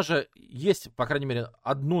было даже, есть, по крайней мере,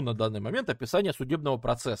 одно на данный момент описание судебного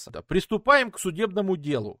процесса. Приступаем к судебному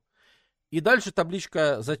делу. И дальше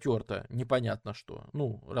табличка затерта, непонятно что.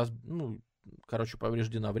 Короче,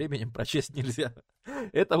 повреждена временем, прочесть нельзя.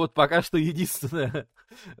 Это вот пока что единственное,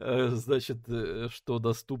 значит, что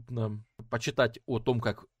доступно почитать о том,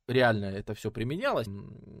 как реально это все применялось.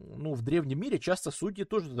 В древнем мире часто судьи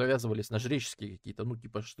тоже завязывались на жреческие какие-то,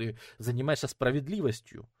 типа, что ты занимаешься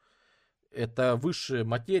справедливостью. Это высшая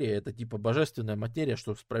материя, это типа божественная материя,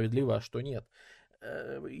 что справедливо, а что нет.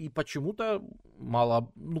 И почему-то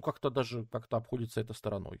мало, как-то обходится это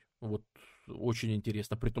стороной. Вот очень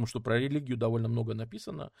интересно, при том, что про религию довольно много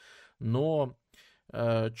написано. Но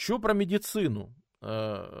что про медицину?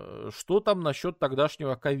 Что там насчет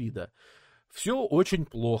тогдашнего ковида? Все очень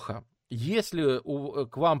плохо. Если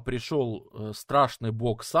к вам пришел страшный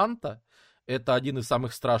бог Санта, это один из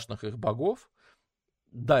самых страшных их богов,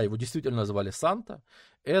 да, его действительно называли Санта.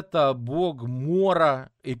 Это бог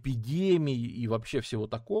мора, эпидемий и вообще всего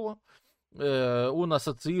такого. Он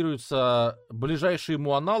ассоциируется, ближайший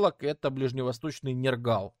ему аналог — это ближневосточный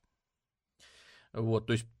Нергал. Вот,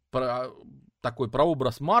 то есть такой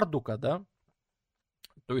прообраз Мардука, да.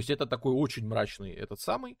 То есть это такой очень мрачный этот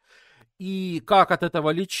самый. И как от этого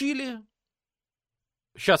лечили,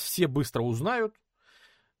 сейчас все быстро узнают.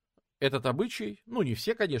 Этот обычай, не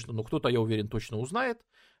все, конечно, но кто-то, я уверен, точно узнает.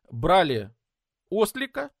 Брали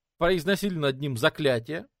ослика, произносили над ним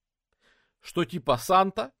заклятие, что типа: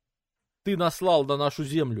 Санта, ты наслал на нашу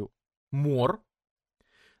землю мор,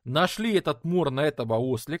 нашли этот мор на этого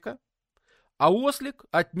ослика, а ослик,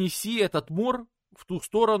 отнеси этот мор в ту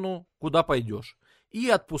сторону, куда пойдешь. И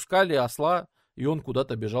отпускали осла, и он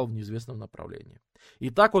куда-то бежал в неизвестном направлении. И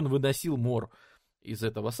так он выносил мор из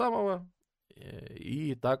этого самого.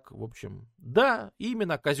 И так, в общем, да,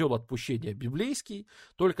 именно козел отпущения библейский,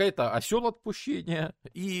 только это осел отпущения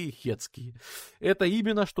и хетский. Это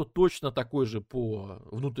именно что точно такой же по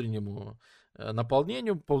внутреннему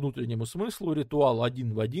наполнению, по внутреннему смыслу, ритуал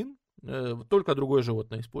один в один, только другое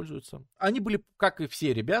животное используется. Они были, как и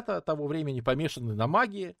все ребята того времени, помешаны на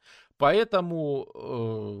магии, поэтому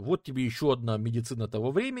вот тебе еще одна медицина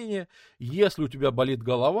того времени. Если у тебя болит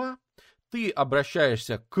голова, ты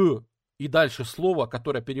обращаешься к... И дальше слово,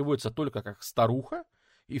 которое переводится только как старуха,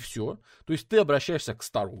 и все. То есть ты обращаешься к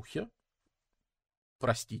старухе.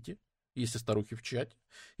 Простите, если старухи в чате.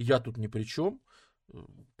 Я тут ни при чем.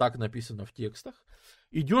 Так написано в текстах.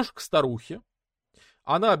 Идешь к старухе.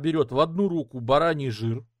 Она берет в одну руку бараний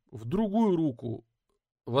жир, в другую руку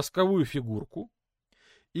восковую фигурку.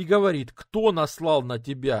 И говорит: кто наслал на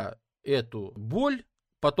тебя эту боль,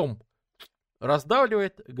 потом...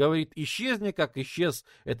 раздавливает, говорит: исчезни, как исчез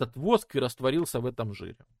этот воск и растворился в этом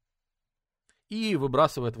жире. И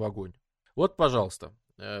выбрасывает в огонь. Вот, пожалуйста,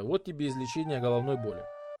 вот тебе излечение головной боли.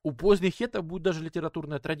 У поздних хеттов будет даже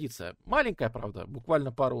литературная традиция. Маленькая, правда,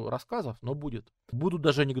 буквально пару рассказов, но будет. Будут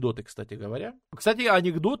даже анекдоты, кстати говоря. Кстати,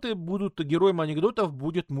 анекдоты будут, героем анекдотов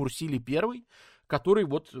будет Мурсили I, который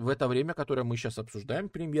вот в это время, которое мы сейчас обсуждаем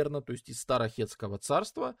примерно, то есть из Старохетского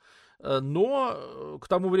царства, но к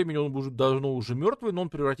тому времени он будет давно уже мертвый, но он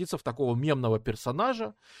превратится в такого мемного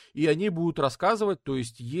персонажа, и они будут рассказывать, то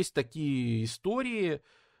есть есть такие истории,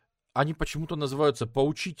 они почему-то называются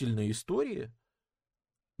поучительные истории,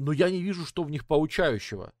 но я не вижу, что в них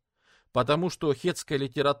поучающего, потому что хетская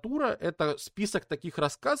литература — это список таких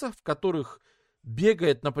рассказов, в которых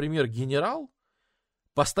бегает, например, генерал,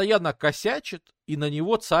 постоянно косячит, и на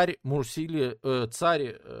него царь Мурсили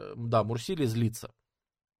злится.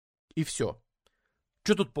 И все.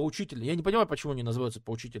 Что тут поучительно? Я не понимаю, почему они называются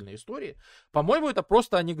поучительные истории. По-моему, это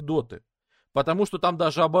просто анекдоты. Потому что там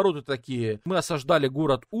даже обороты такие. Мы осаждали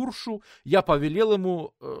город Уршу, я повелел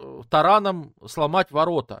ему тараном сломать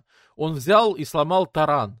ворота. Он взял и сломал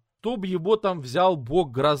таран. Кто бы его там взял,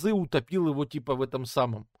 бог грозы, утопил его типа в этом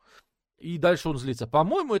самом. И дальше он злится.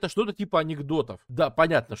 По-моему, это что-то типа анекдотов. Да,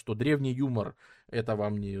 понятно, что древний юмор, это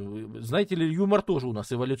вам не... Знаете ли, юмор тоже у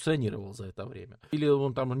нас эволюционировал за это время. Или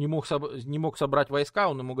он там не мог собрать войска,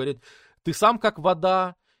 он ему говорит: ты сам как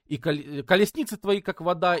вода, и колесницы твои как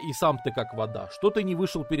вода, и сам ты как вода. Что ты не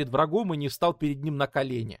вышел перед врагом и не встал перед ним на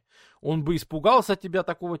колени? Он бы испугался тебя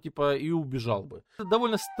такого типа и убежал бы. Это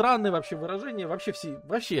довольно странное вообще выражение.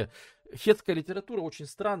 Вообще хетская литература очень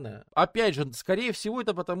странная. Опять же, скорее всего,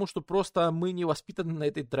 это потому, что просто мы не воспитаны на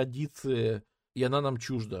этой традиции, и она нам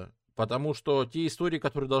чужда. Потому что те истории,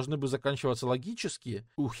 которые должны бы заканчиваться логически,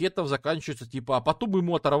 у хеттов заканчиваются типа: а потом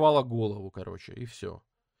ему оторвало голову, короче, и все.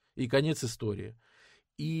 И конец истории.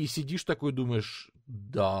 И сидишь такой, думаешь,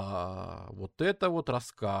 да, вот это вот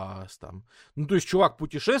рассказ там. Ну, то есть чувак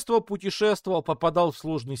путешествовал, попадал в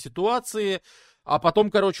сложные ситуации, а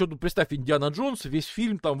потом, короче, ну, представь, Индиана Джонс, весь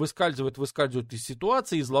фильм там выскальзывает из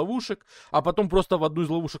ситуации, из ловушек, а потом просто в одну из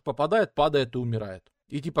ловушек попадает, падает и умирает.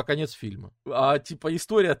 И типа конец фильма. А типа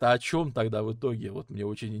история-то о чем тогда в итоге? Вот мне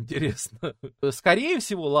очень интересно. Скорее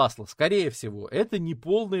всего, это не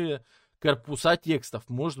полные корпуса текстов.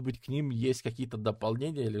 Может быть, к ним есть какие-то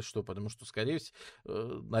дополнения или что, потому что, скорее всего,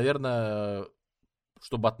 наверное,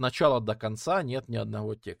 чтобы от начала до конца нет ни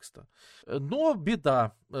одного текста. Но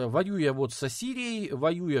беда. Воюя вот с Ассирией,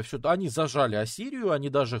 они зажали Ассирию, они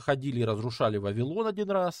даже ходили и разрушали Вавилон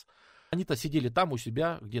один раз. Они-то сидели там у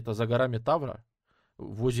себя, где-то за горами Тавра,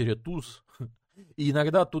 в озере Туз, и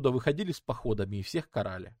иногда оттуда выходили с походами и всех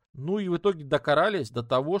карали. Ну и в итоге докарались до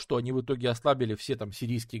того, что они в итоге ослабили все там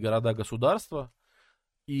сирийские города-государства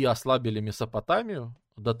и ослабили Месопотамию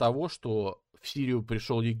до того, что в Сирию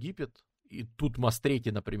пришел Египет, и Тутмос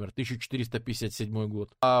III, например, 1457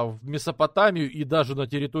 год. А в Месопотамию и даже на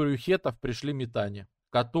территорию хеттов пришли митане.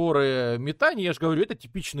 Митане, я же говорю, это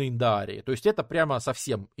типичные индарии. То есть это прямо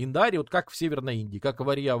совсем индарии, вот как в Северной Индии, как в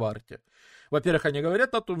Арьяварте. Во-первых, они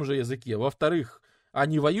говорят на том же языке. Во-вторых,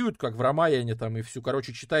 они воюют, как в Рамаяне, там, и всю,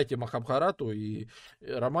 короче, читайте Махабхарату и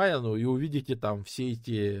Рамаяну, и увидите там все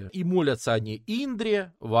эти... И молятся они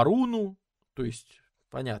Индре, Варуну, то есть...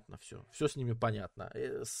 Понятно все с ними понятно.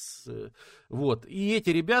 Вот. И эти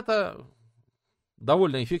ребята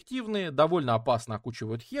довольно эффективные, довольно опасно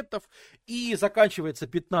окучивают хеттов. И заканчивается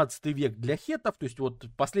 15 век для хеттов, то есть вот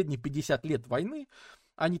последние 50 лет войны,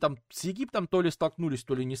 они там с Египтом то ли столкнулись,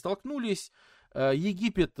 то ли не столкнулись.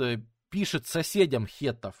 Египет пишет соседям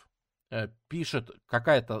хеттов, пишет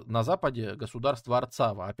какая-то на западе государство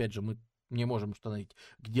Арцава. Опять же, мы не можем установить,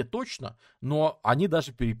 где точно, но они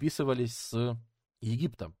даже переписывались с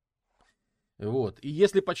Египтом. Вот. И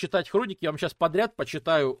если почитать хроники, я вам сейчас подряд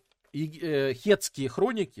почитаю хеттские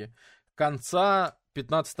хроники конца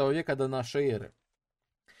 15 века до нашей эры.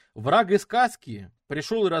 Враг из Каски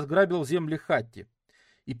пришел и разграбил земли Хетты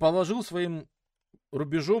и положил своим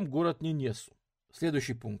рубежом город Нинессу.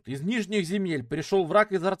 Следующий пункт. Из нижних земель пришел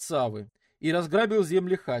враг из Арцавы и разграбил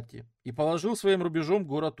земли Хетты и положил своим рубежом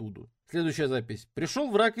город Уду. Следующая запись.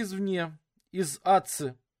 Пришел враг извне, из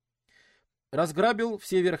Аццы, разграбил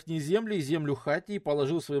все верхние земли и землю Хетты и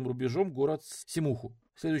положил своим рубежом город Симуху.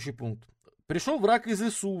 Следующий пункт. Пришел враг из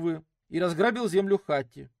Исувы и разграбил землю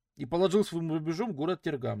Хетты и положил своим рубежом город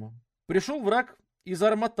Тергама. Пришел враг из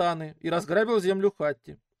Арматаны и разграбил землю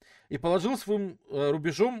Хетты и положил своим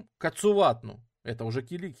рубежом Кацуватну. Это уже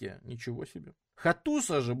Киликия, ничего себе.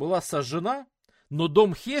 Хаттуса же была сожжена, но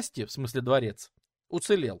дом Хести, в смысле дворец,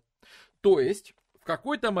 уцелел. То есть в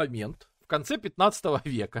какой-то момент, в конце 15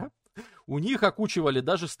 века, у них окучивали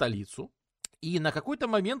даже столицу, и на какой-то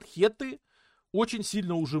момент хетты очень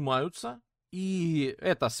сильно ужимаются, и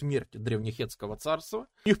это смерть древнехетского царства.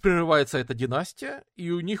 У них прерывается эта династия, и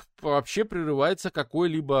у них вообще прерывается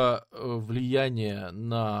какое-либо влияние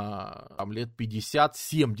на там, лет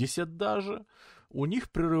 50-70 даже. У них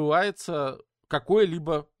прерывается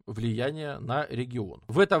какое-либо влияние на регион.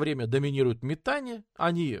 В это время доминируют митане,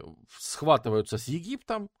 они схватываются с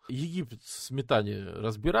Египтом, Египет с митане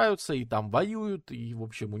разбираются и там воюют, и, в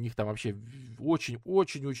общем, у них там вообще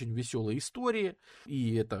очень-очень-очень веселые истории,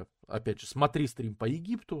 и это, опять же, смотри стрим по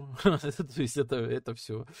Египту, то есть это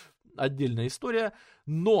все отдельная история,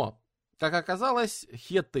 но как оказалось,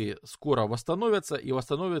 хетты скоро восстановятся, и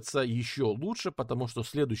восстановятся еще лучше, потому что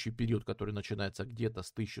следующий период, который начинается где-то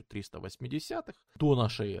с 1380-х до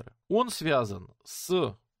нашей эры, он связан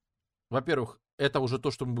с, во-первых, это уже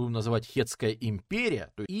то, что мы будем называть Хеттская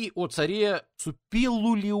империя, и о царе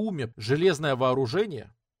Цупиллулиуме, железное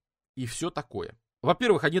вооружение и все такое.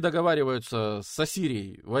 Во-первых, они договариваются с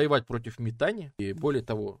Ассирией воевать против Митани, и более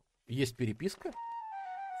того, есть переписка,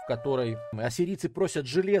 в которой ассирийцы просят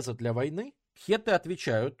железа для войны, хетты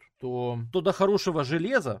отвечают, что до хорошего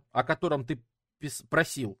железа, о котором ты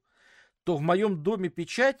просил, то в моем доме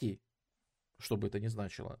печати, что бы это ни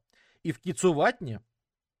значило, и в Кицуватне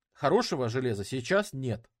хорошего железа сейчас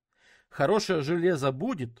нет. Хорошее железо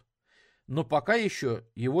будет, но пока еще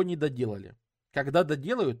его не доделали. Когда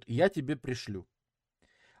доделают, я тебе пришлю.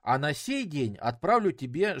 А на сей день отправлю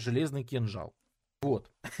тебе железный кинжал.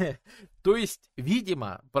 Вот. То есть,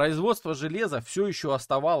 видимо, производство железа все еще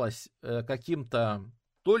оставалось каким-то...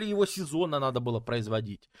 То ли его сезонно надо было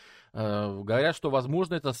производить. Говорят, что,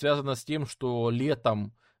 возможно, это связано с тем, что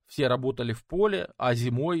летом все работали в поле, а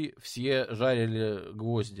зимой все жарили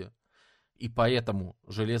гвозди. И поэтому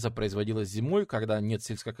железо производилось зимой, когда нет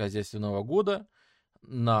сельскохозяйственного года,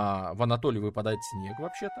 В Анатолии выпадает снег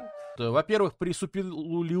вообще-то. Во-первых, при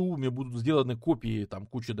Супилулиуме будут сделаны копии, там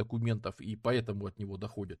куча документов, и поэтому от него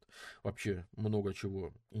доходит вообще много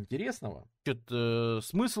чего интересного. Значит,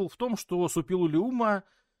 смысл в том, что Супилулиума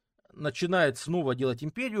начинает снова делать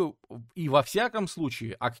империю и во всяком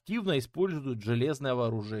случае активно использует железное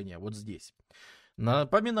вооружение. Вот здесь.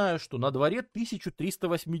 Напоминаю, что на дворе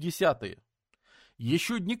 1380-е.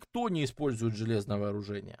 Еще никто не использует железное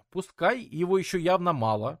вооружение. Пускай его еще явно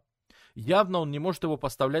мало. Явно он не может его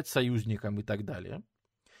поставлять союзникам и так далее.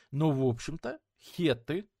 Но, в общем-то,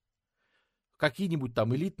 хетты, какие-нибудь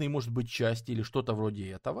там элитные, может быть, части или что-то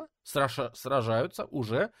вроде этого, сражаются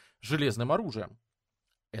уже железным оружием.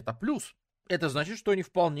 Это плюс. Это значит, что они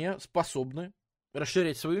вполне способны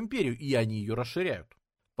расширять свою империю. И они ее расширяют.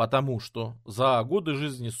 Потому что за годы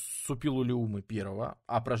жизни Супилулиумы I,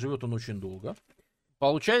 а проживет он очень долго,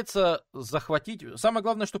 получается захватить... Самое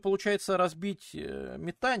главное, что получается разбить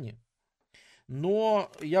Митани. Но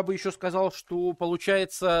я бы еще сказал, что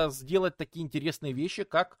получается сделать такие интересные вещи,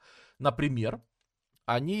 как, например,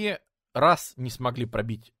 они раз не смогли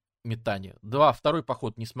пробить Митани, второй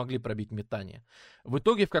поход не смогли пробить Митани. В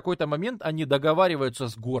итоге в какой-то момент они договариваются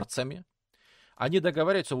с горцами. Они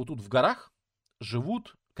договариваются вот тут в горах,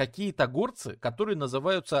 живут какие-то горцы, которые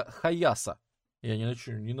называются Хаяса. Я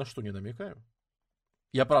ни на что не намекаю.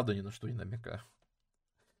 Я правда ни на что не намекаю.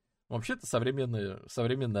 Вообще-то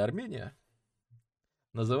современная Армения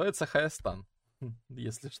называется Хаястан,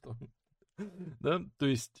 если что. Да, то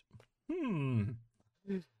есть...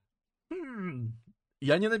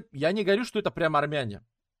 Я не говорю, что это прям армяне.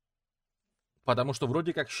 Потому что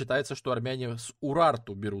вроде как считается, что армяне с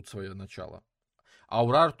Урарту берут свое начало. А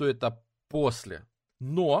Урарту это после.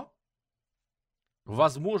 Но,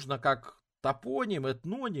 возможно, как топоним,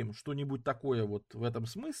 этноним, что-нибудь такое вот в этом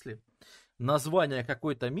смысле, название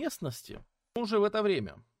какой-то местности уже в это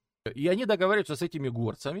время. И они договариваются с этими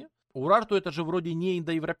горцами. Урарту это же вроде не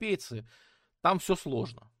индоевропейцы. Там все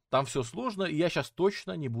сложно. И я сейчас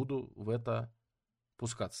точно не буду в это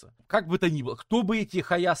пускаться. Как бы то ни было, кто бы эти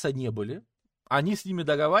Хаяса не были, они с ними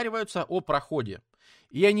договариваются о проходе.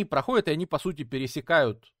 И они проходят, и они, по сути,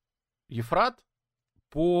 пересекают Ефрат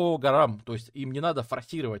по горам, то есть им не надо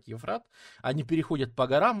форсировать Ефрат, они переходят по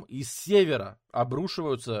горам и с севера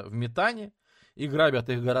обрушиваются в Митане и грабят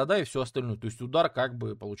их города и все остальное, то есть удар как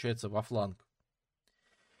бы получается во фланг.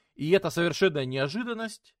 И это совершенная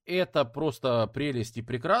неожиданность, это просто прелесть и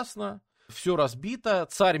прекрасно, все разбито,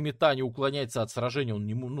 царь Митани уклоняется от сражения,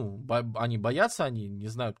 они боятся, они не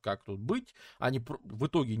знают, как тут быть, они в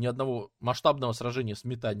итоге ни одного масштабного сражения с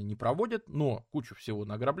Митани не проводят, но кучу всего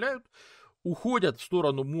награбляют, уходят в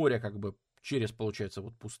сторону моря, как бы через, получается,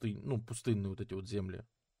 вот пустынные вот эти вот земли,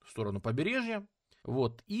 в сторону побережья.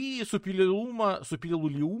 Вот. И Супилулиума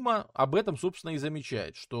об этом, собственно, и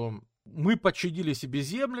замечает, что мы подчинили себе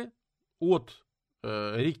земли от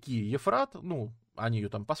реки Ефрат, они ее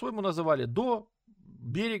там по-своему называли, до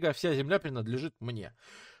берега вся земля принадлежит мне.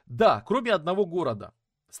 Да, кроме одного города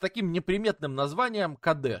с таким неприметным названием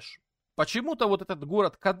Кадеш. Почему-то вот этот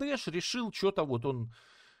город Кадеш решил что-то вот он...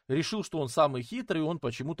 Решил, что он самый хитрый, он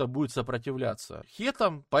почему-то будет сопротивляться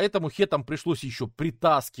хетам, поэтому хетам пришлось еще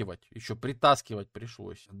притаскивать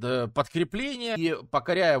пришлось подкрепление, и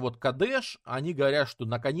покоряя вот Кадеш, они говорят, что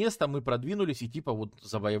наконец-то мы продвинулись и типа вот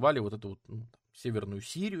завоевали вот эту вот Северную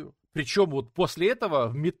Сирию. Причем вот после этого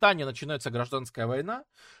в Митане начинается гражданская война,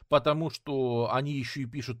 потому что они еще и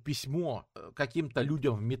пишут письмо каким-то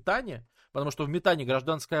людям в Митане, потому что в Митане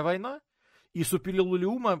гражданская война, и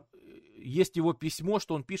Супилулиума есть его письмо,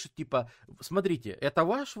 что он пишет, типа, смотрите, это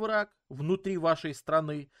ваш враг внутри вашей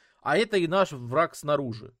страны, а это и наш враг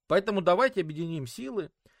снаружи. Поэтому давайте объединим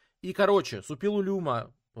силы. И,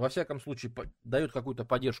 Супилулиума, во всяком случае, дает какую-то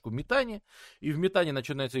поддержку Митане, и в Митане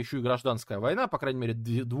начинается еще и гражданская война, по крайней мере,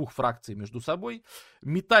 двух фракций между собой.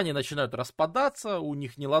 Митане начинают распадаться, у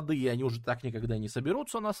них не лады, и они уже так никогда не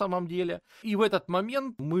соберутся на самом деле. И в этот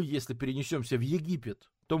момент мы, если перенесемся в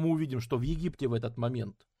Египет, то мы увидим, что в Египте в этот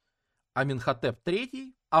момент Аменхотеп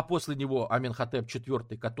III, а после него Аменхотеп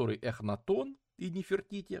IV, который Эхнатон и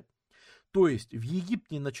Нефертити. То есть в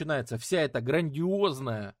Египте начинается вся эта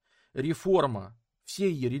грандиозная реформа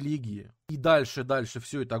всей религии. И дальше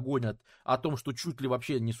все это гонят о том, что чуть ли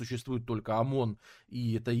вообще не существует только Амон,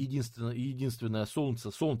 и это единственное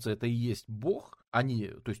солнце. Солнце это и есть Бог. То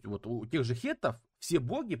есть вот у тех же хеттов все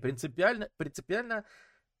боги принципиально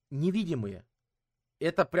невидимые.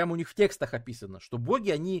 Это прямо у них в текстах описано, что боги,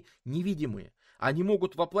 они невидимые. Они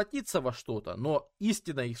могут воплотиться во что-то, но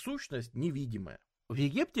истинная их сущность невидимая. В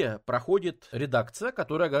Египте проходит редакция,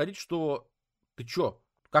 которая говорит, что ты чё,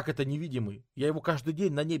 как это невидимый? Я его каждый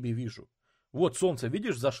день на небе вижу. Вот солнце,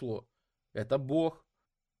 видишь, зашло. Это бог.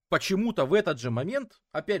 Почему-то в этот же момент,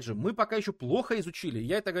 опять же, мы пока еще плохо изучили,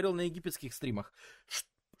 я это говорил на египетских стримах,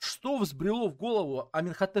 что взбрело в голову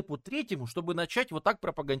Аменхотепу III, чтобы начать вот так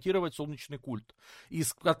пропагандировать солнечный культ,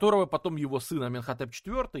 из которого потом его сын Аменхотеп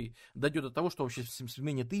IV дойдет до того, что вообще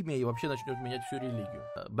сменит имя и вообще начнет менять всю религию.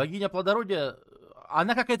 Богиня плодородия,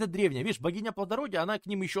 она какая-то древняя, видишь, богиня плодородия, она к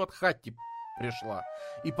ним еще от Хетты пришла.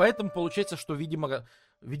 И поэтому получается, что, видимо,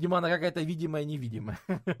 она какая-то видимая-невидимая.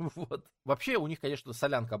 Вот. Вообще у них, конечно,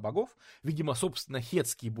 солянка богов. Видимо, собственно,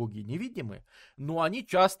 хетские боги невидимы. Но они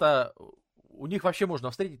часто... У них вообще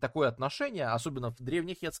можно встретить такое отношение, особенно в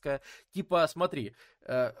древнехетское. Типа, смотри,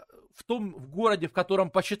 в том городе, в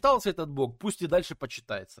котором почитался этот бог, пусть и дальше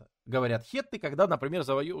почитается. Говорят хетты, когда, например,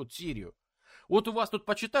 завоюют Сирию. Вот у вас тут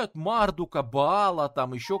почитают Мардука, Баала,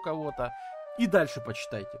 там еще кого-то. И дальше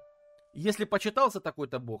почитайте. Если почитался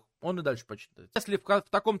такой-то бог, он и дальше почитает. Если в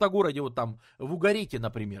таком-то городе, вот там, в Угарите,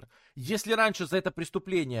 например, если раньше за это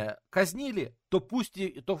преступление казнили, то пусть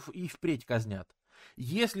и впредь казнят.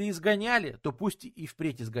 Если изгоняли, то пусть и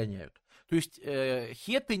впредь изгоняют. То есть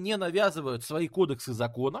хетты не навязывают свои кодексы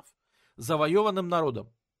законов завоеванным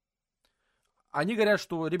народом. Они говорят,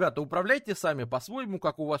 что, ребята, управляйте сами по-своему,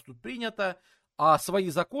 как у вас тут принято, а свои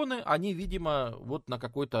законы, они, видимо, вот на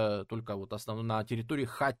какой-то, только вот основном, на территории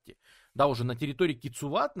Хатти. Да, уже на территории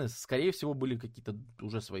Кицуватны, скорее всего, были какие-то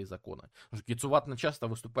уже свои законы. Потому что Кицуватна часто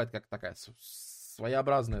выступает как такая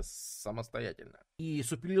своеобразная, самостоятельная. И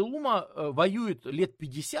Супилилума воюет лет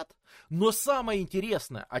 50, но самое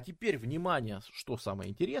интересное, а теперь, внимание, что самое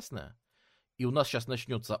интересное, и у нас сейчас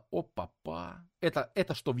начнется опа-па.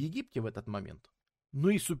 Это что в Египте в этот момент? Ну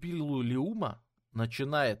и Супилилума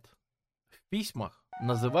начинает в письмах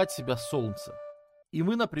называть себя Солнце. И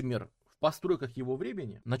мы, например, в постройках его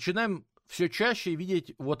времени начинаем все чаще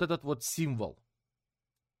видеть вот этот вот символ.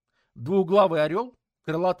 Двуглавый орел,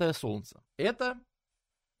 крылатое солнце. Это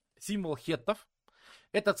символ хеттов.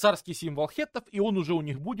 Это царский символ хеттов, и он уже у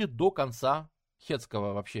них будет до конца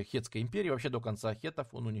хетской империи, вообще до конца хеттов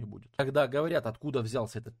он у них будет. Когда говорят, откуда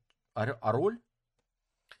взялся этот ороль,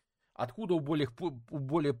 откуда у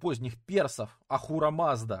более поздних персов Ахура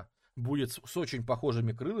Мазда будет с очень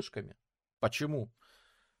похожими крылышками. Почему?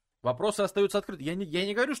 Вопросы остаются открыты. Я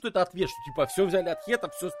не говорю, что это ответ, что типа все взяли от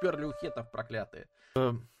хетов, все сперли у хетов, проклятые.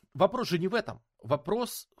 Вопрос же не в этом.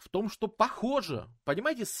 Вопрос в том, что похоже.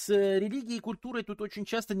 Понимаете, с религией и культурой тут очень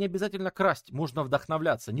часто не обязательно красть. Можно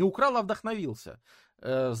вдохновляться. Не украл, а вдохновился.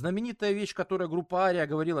 Знаменитая вещь, которую группа Ария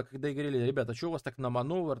говорила, когда ей говорили, ребята, что у вас так на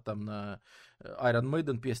Manowar, там на Iron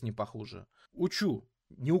Maiden песни похожи? Учу.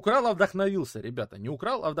 Не украл, а вдохновился, ребята. Не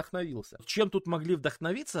украл, а вдохновился. Чем тут могли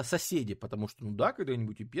вдохновиться соседи? Потому что, ну да,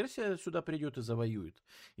 когда-нибудь и Персия сюда придет и завоюет.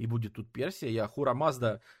 И будет тут Персия, и Ахура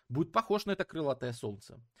Мазда будет похож на это крылатое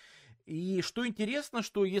солнце. И что интересно,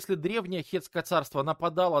 что если древнее хетское царство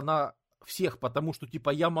нападало на всех, потому что типа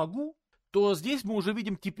я могу, то здесь мы уже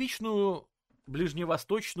видим типичную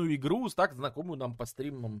ближневосточную игру, так знакомую нам по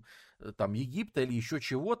стримам там Египта или еще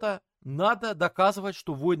чего-то. Надо доказывать,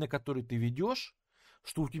 что войны, которые ты ведешь,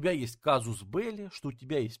 что у тебя есть казус белли, что у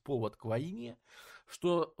тебя есть повод к войне,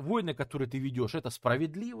 что войны, которые ты ведешь, это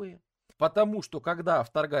справедливые. Потому что, когда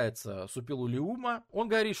вторгается Супилулиума, он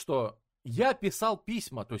говорит, что я писал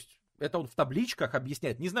письма, то есть это он в табличках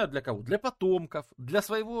объясняет, не знаю для кого, для потомков, для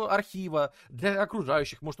своего архива, для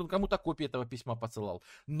окружающих, может он кому-то копию этого письма посылал.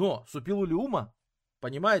 Но Супилулиума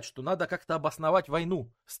понимает, что надо как-то обосновать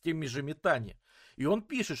войну с теми же Митани. И он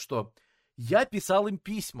пишет, что я писал им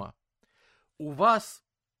письма. У вас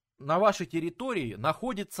на вашей территории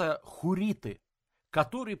находятся хуриты,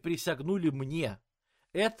 которые присягнули мне.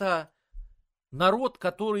 Это народ,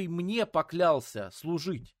 который мне поклялся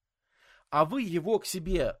служить. А вы его к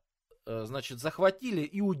себе, значит, захватили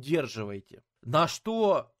и удерживаете. На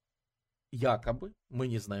что якобы, мы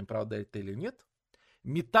не знаем, правда это или нет,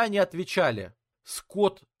 Митани отвечали,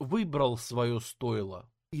 скот выбрал свое стойло.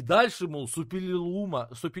 И дальше, мол,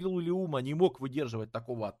 Супилулиума не мог выдерживать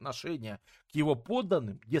такого отношения к его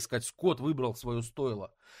подданным, дескать, скот выбрал свое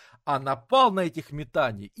стойло, а напал на этих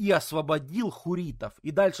Митани и освободил хуритов.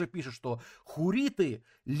 И дальше пишет, что хуриты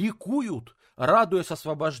ликуют, радуясь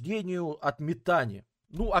освобождению от Митани.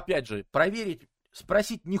 Ну, опять же, проверить,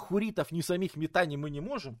 спросить ни хуритов, ни самих Митани мы не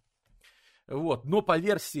можем. Вот. Но по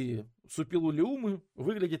версии Супилулиумы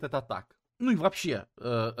выглядит это так. Ну и вообще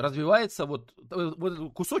развивается вот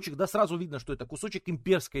этот кусочек, да, сразу видно, что это кусочек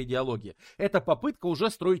имперской идеологии. Это попытка уже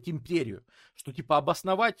строить империю, что типа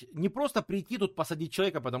обосновать, не просто прийти тут посадить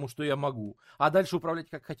человека, потому что я могу, а дальше управлять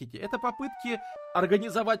как хотите. Это попытки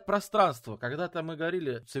организовать пространство. Когда-то мы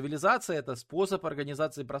говорили, цивилизация — это способ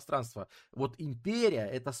организации пространства. Вот империя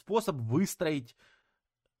 — это способ выстроить.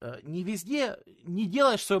 Не везде, не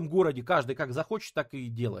делаешь в своем городе, каждый как захочет, так и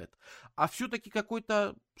делает. А все-таки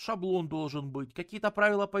какой-то шаблон должен быть, какие-то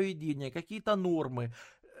правила поведения, какие-то нормы,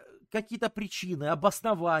 какие-то причины,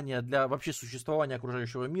 обоснования для вообще существования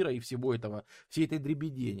окружающего мира и всего этого, всей этой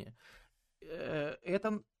дребедени.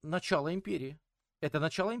 Это начало империи. Это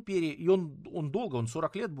начало империи, и он долго, он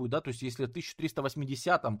 40 лет будет, да, то есть если в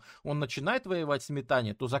 1380-м он начинает воевать с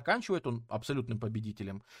Митани, то заканчивает он абсолютным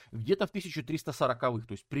победителем где-то в 1340-х,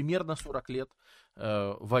 то есть примерно 40 лет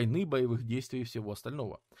войны, боевых действий и всего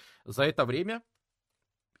остального. За это время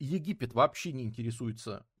Египет вообще не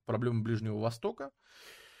интересуется проблемами Ближнего Востока,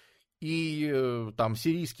 и там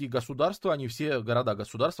сирийские государства, они все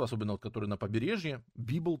города-государства, особенно вот, которые на побережье,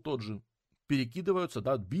 Библ тот же, перекидываются,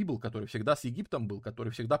 да, Библ, который всегда с Египтом был,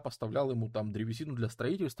 который всегда поставлял ему там древесину для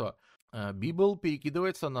строительства, Библ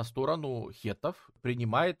перекидывается на сторону хеттов,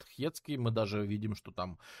 принимает хетский, мы даже видим, что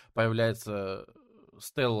там появляется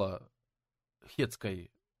стелла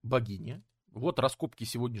хетской богини. Вот раскопки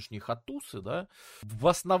сегодняшней Хаттусы, да, в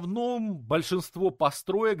основном большинство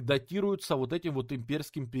построек датируются вот этим вот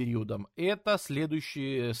имперским периодом. Это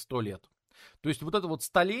следующие 100 лет. То есть вот это вот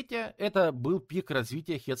столетие, это был пик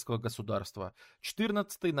развития хеттского государства.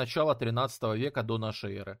 14-й, начало 13 века до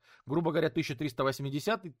нашей эры. Грубо говоря,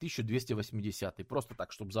 1380-1280. Просто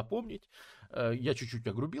так, чтобы запомнить. Я чуть-чуть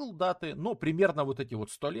огрубил даты, но примерно вот эти вот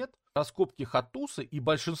 100 лет. Раскопки Хаттусы и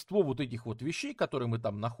большинство вот этих вот вещей, которые мы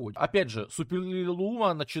там находим. Опять же,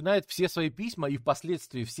 Супилилуума начинает все свои письма, и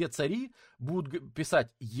впоследствии все цари будут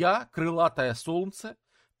писать «Я, крылатое солнце,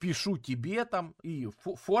 пишу тебе там», и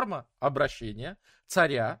форма обращения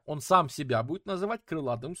царя, он сам себя будет называть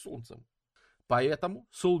крылатым солнцем. Поэтому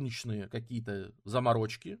солнечные какие-то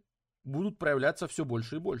заморочки будут проявляться все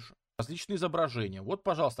больше и больше. Различные изображения. Вот,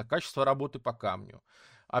 пожалуйста, качество работы по камню.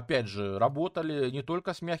 Опять же, работали не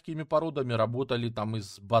только с мягкими породами, работали там и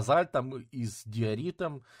с базальтом, и с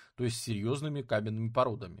диоритом, то есть с серьезными каменными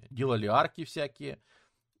породами. Делали арки всякие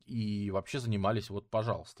и вообще занимались, вот,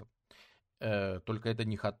 пожалуйста. Только это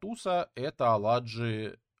не Хаттуса, это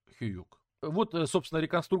Аладжи Хююк. Вот, собственно,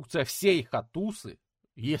 реконструкция всей Хаттусы,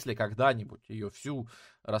 если когда-нибудь ее всю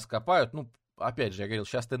раскопают, ну, опять же, я говорил,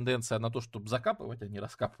 сейчас тенденция на то, чтобы закапывать, а не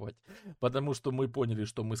раскапывать, потому что мы поняли,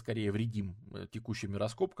 что мы скорее вредим текущими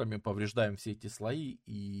раскопками, повреждаем все эти слои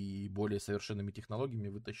и более совершенными технологиями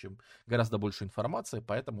вытащим гораздо больше информации,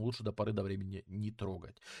 поэтому лучше до поры до времени не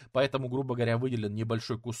трогать. Поэтому, грубо говоря, выделен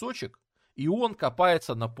небольшой кусочек, и он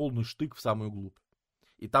копается на полный штык в самую глубь.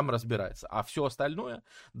 И там разбирается. А все остальное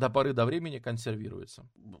до поры до времени консервируется.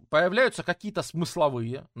 Появляются какие-то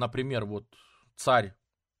смысловые. Например, вот царь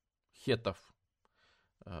хеттов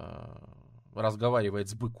разговаривает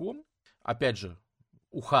с быком. Опять же,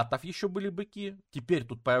 у хаттов еще были быки. Теперь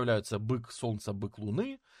тут появляются бык солнца, бык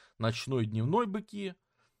луны, ночной, дневной быки.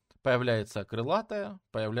 Появляется крылатая,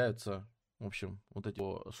 появляются, в общем, вот эти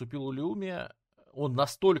Супилулиумия. Он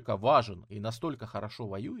настолько важен и настолько хорошо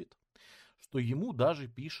воюет, что ему даже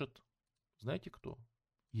пишет, знаете кто?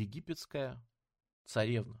 Египетская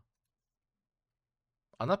царевна.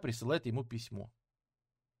 Она присылает ему письмо.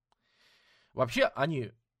 Вообще,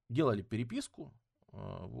 они делали переписку,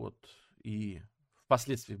 вот, и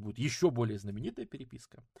впоследствии будет еще более знаменитая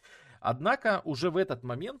переписка. Однако, уже в этот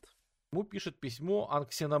момент ему пишет письмо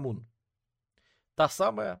Анксенамун. Та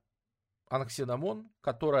самая Анксенамон,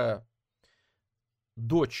 которая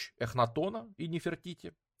дочь Эхнатона и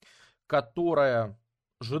Нефертити, которая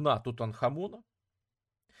жена Тутанхамона.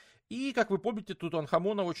 И, как вы помните,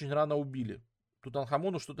 Тутанхамона очень рано убили.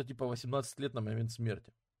 Тутанхамону что-то типа 18 лет на момент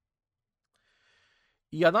смерти.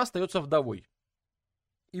 И она остается вдовой.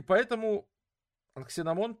 И поэтому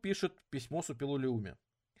Анксенамон пишет письмо Супилулиуме.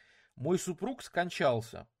 «Мой супруг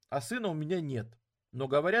скончался, а сына у меня нет, но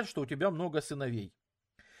говорят, что у тебя много сыновей.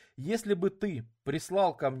 Если бы ты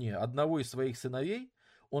прислал ко мне одного из своих сыновей,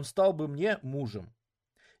 он стал бы мне мужем.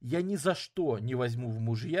 Я ни за что не возьму в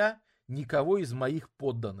мужья никого из моих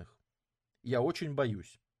подданных. Я очень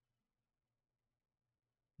боюсь».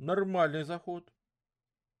 Нормальный заход.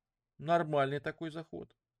 Нормальный такой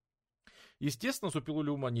заход. Естественно,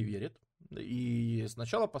 Супилулиума не верит. И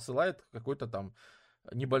сначала посылает какой-то там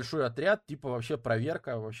небольшой отряд, типа вообще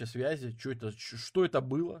проверка, вообще связи, что это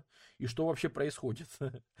было и что вообще происходит.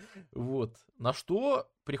 Вот. На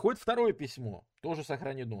что приходит второе письмо, тоже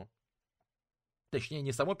сохранено. точнее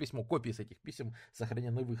не само письмо, копии с этих писем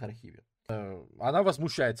сохранены в их архиве. Она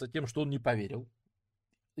возмущается тем, что он не поверил,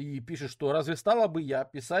 и пишет, что разве стала бы я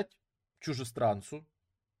писать чужестранцу,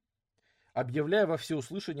 объявляя во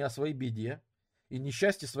всеуслышание о своей беде и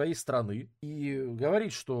несчастье своей страны, и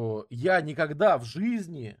говорит, что я никогда в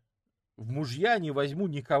жизни в мужья не возьму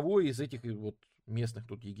никого из этих вот местных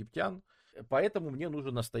тут египтян, поэтому мне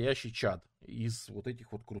нужен настоящий чад из вот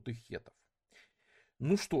этих вот крутых хетов.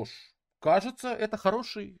 Ну что ж, кажется, это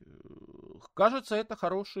хороший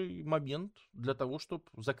момент для того, чтобы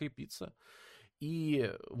закрепиться.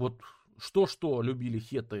 И вот что любили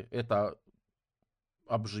хетты, это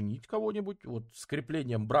обженить кого-нибудь, вот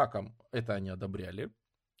скреплением браком это они одобряли,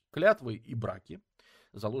 клятвы и браки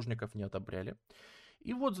заложников не одобряли.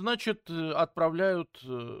 И вот, значит, отправляют,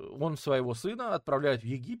 он своего сына отправляет в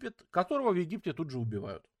Египет, которого в Египте тут же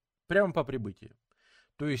убивают, прямо по прибытии.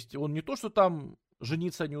 То есть он не то, что там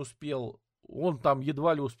жениться не успел, он там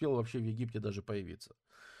едва ли успел вообще в Египте даже появиться.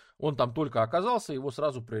 Он там только оказался, его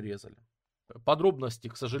сразу прирезали. Подробности,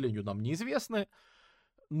 к сожалению, нам неизвестны,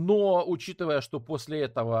 но учитывая, что после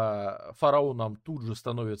этого фараоном тут же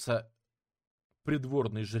становится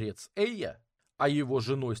придворный жрец Эйя, а его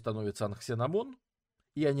женой становится Анхсенамон,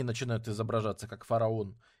 и они начинают изображаться как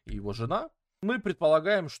фараон и его жена, мы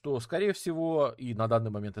предполагаем, что, скорее всего, и на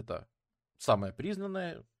данный момент это самая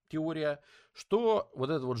признанная теория, что вот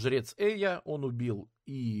этот вот жрец Эйя, он убил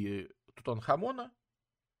и Тутанхамона,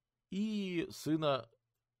 и сына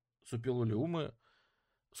Супилулиумы,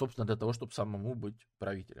 собственно, для того, чтобы самому быть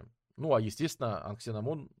правителем. Ну, а, естественно,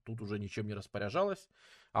 Анхсенамон тут уже ничем не распоряжалась,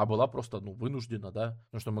 а была просто, вынуждена, да,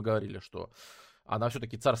 потому что мы говорили, что она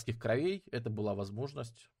все-таки царских кровей, это была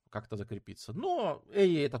возможность как-то закрепиться. Но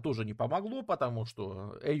Эйе это тоже не помогло, потому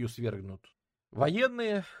что Эйю свергнут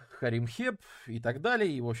военные, Харимхеп и так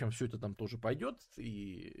далее, и, в общем, все это там тоже пойдет,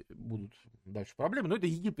 и будут дальше проблемы. Но это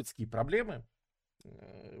египетские проблемы,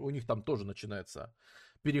 у них там тоже начинается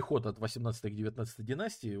переход от 18 к 19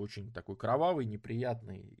 династии, очень такой кровавый,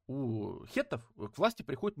 неприятный. У хеттов к власти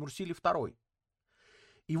приходит Мурсили II.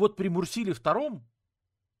 И вот при Мурсили II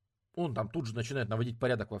он там тут же начинает наводить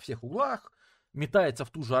порядок во всех углах, метается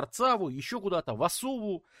в ту же Арцаву, еще куда-то, в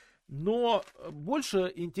Асуву. Но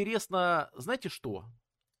больше интересно, знаете что?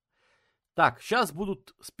 Так, сейчас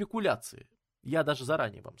будут спекуляции. Я даже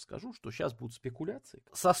заранее вам скажу, что сейчас будут спекуляции.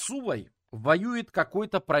 С Асувой воюет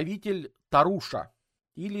какой-то правитель Таруша.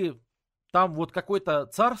 Или там вот какое-то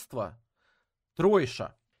царство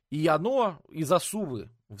Тройша. И оно из Асувы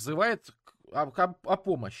взывает о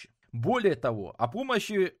помощи. Более того, о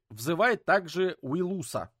помощи взывает также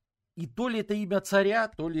Уилуса. И то ли это имя царя,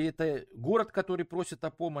 то ли это город, который просит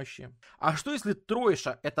о помощи. А что если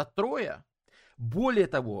Тройша это Троя? Более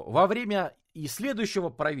того, во время и следующего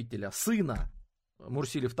правителя, сына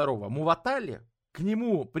Мурсили II, Муватали, к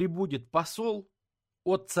нему прибудет посол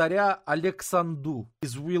от царя Александу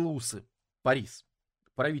из Уилусы, Парис,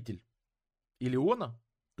 правитель Илиона,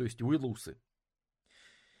 то есть Уилусы.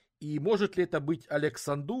 И может ли это быть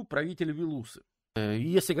Александу, правитель Вилусы?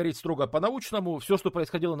 Если говорить строго по-научному, все, что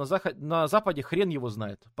происходило на Западе, хрен его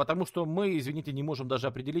знает. Потому что мы, извините, не можем даже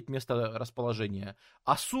определить место расположения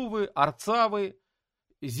Асувы, Арцавы,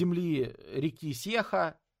 земли реки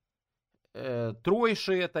Сеха,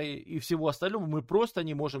 Тройши этой и всего остального мы просто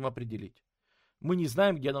не можем определить. Мы не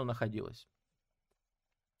знаем, где оно находилось.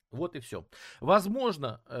 Вот и все.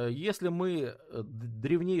 Возможно, если мы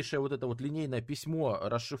древнейшее вот это вот линейное письмо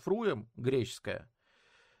расшифруем, греческое,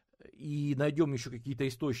 и найдем еще какие-то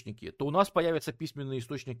источники, то у нас появятся письменные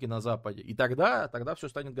источники на Западе. И тогда все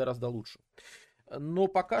станет гораздо лучше. Но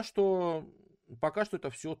пока что это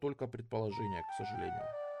все только предположение, к сожалению.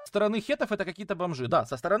 Со стороны хеттов это какие-то бомжи. Да,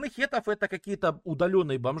 со стороны хеттов это какие-то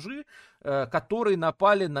удаленные бомжи, которые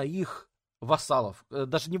напали на их вассалов.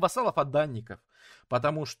 Даже не вассалов, а данников.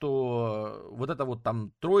 Потому что вот это вот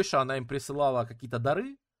там Тройша, она им присылала какие-то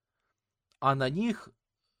дары, а на них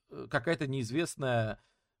какая-то неизвестная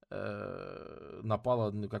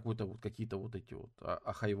напала на какие-то вот эти вот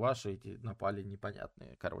ахайваши, эти напали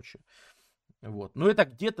непонятные, короче. Вот. Но это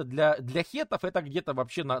где-то для хеттов, это где-то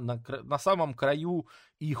вообще на самом краю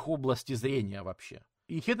их области зрения вообще.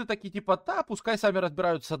 И хетты такие типа, да, пускай сами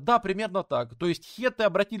разбираются, да, примерно так. То есть хетты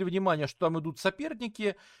обратили внимание, что там идут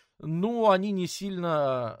соперники, но они не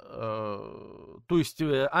сильно... то есть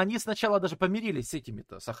они сначала даже помирились с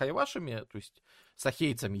этими-то, с ахайвашами, то есть с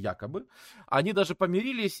ахейцами якобы. Они даже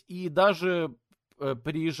помирились, и даже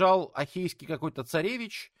приезжал ахейский какой-то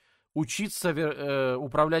царевич учиться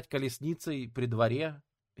управлять колесницей при дворе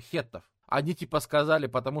хеттов. Они типа сказали,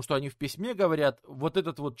 потому что они в письме говорят, вот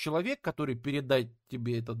этот вот человек, который передает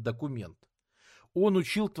тебе этот документ, он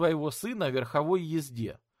учил твоего сына верховой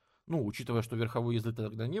езде. Ну, учитывая, что верховой езды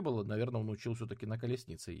тогда не было, наверное, он учил все-таки на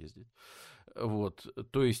колеснице ездить. Вот,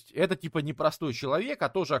 то есть это типа непростой человек, а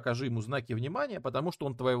тоже окажи ему знаки внимания, потому что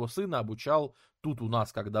он твоего сына обучал тут у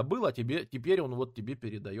нас, когда был, а теперь он вот тебе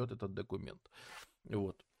передает этот документ.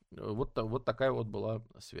 Вот. Вот такая вот была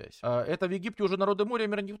связь. Это в Египте уже народы моря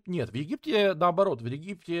нет. В Египте наоборот. В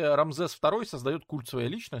Египте Рамзес II создает культ своей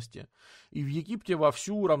личности. И в Египте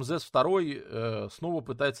вовсю Рамзес II снова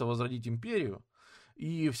пытается возродить империю.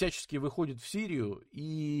 И всячески выходит в Сирию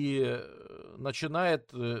и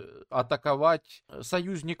начинает атаковать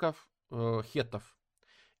союзников хеттов.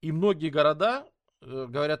 И многие города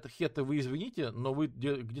говорят: хетты, вы извините, но вы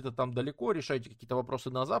где-то там далеко решаете какие-то вопросы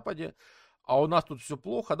на Западе, а у нас тут все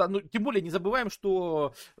плохо. Да? Ну, тем более не забываем,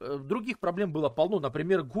 что других проблем было полно.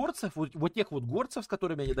 Например, горцев, вот тех вот горцев, с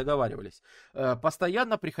которыми они договаривались,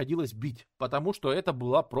 постоянно приходилось бить, потому что это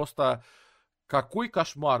была просто... Какой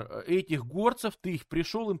кошмар. Этих горцев, ты их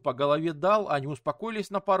пришел, им по голове дал, они успокоились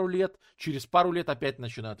на пару лет, через пару лет опять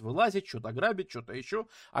начинают вылазить, что-то грабить, что-то еще,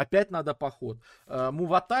 опять надо поход.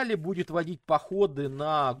 Муватали будет водить походы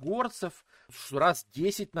на горцев раз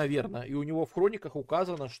 10, наверное, и у него в хрониках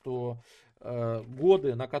указано, что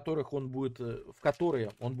годы, в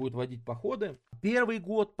которые он будет водить походы. Первый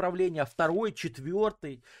год правления, второй,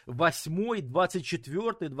 четвертый, 8,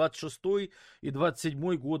 24, 26 и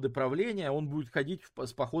 27 годы правления он будет ходить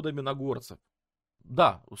с походами на горцев.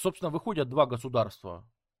 Да, собственно, выходят два государства.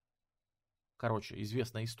 Короче,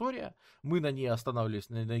 известная история. Мы на ней останавливались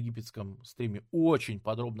на египетском стриме очень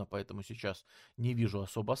подробно, поэтому сейчас не вижу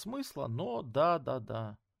особо смысла, но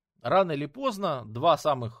да. Рано или поздно два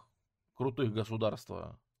самых крутых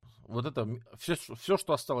государства. Вот это все,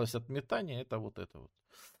 что осталось от метания, это вот это вот.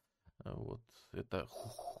 Вот это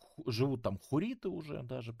живут там хуриты уже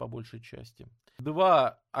даже по большей части.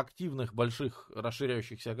 Два активных больших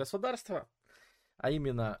расширяющихся государства, а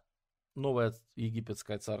именно Новое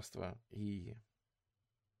Египетское царство и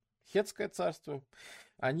Хеттское царство,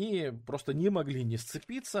 они просто не могли не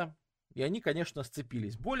сцепиться. И они, конечно,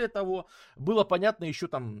 сцепились. Более того, было понятно еще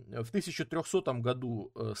там в 1300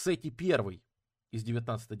 году Сети I из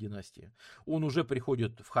 19 династии, он уже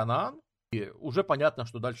приходит в Ханаан, и уже понятно,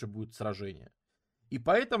 что дальше будет сражение. И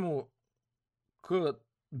поэтому к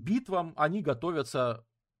битвам они готовятся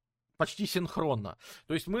почти синхронно.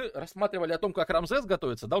 То есть мы рассматривали о том, как Рамзес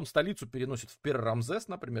готовится, да, он столицу переносит в Пер-Рамзес,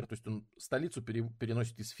 например, то есть он столицу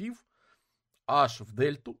переносит из Фив аж в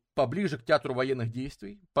Дельту, поближе к театру военных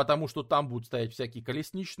действий, потому что там будут стоять всякие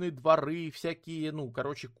колесничные дворы, всякие,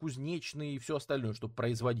 кузнечные и все остальное, чтобы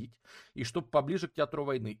производить, и чтобы поближе к театру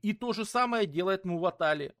войны. И то же самое делает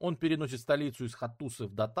Муватали. Он переносит столицу из Хаттусы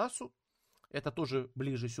в Датасу, это тоже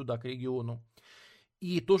ближе сюда, к региону.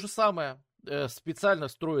 И то же самое, специально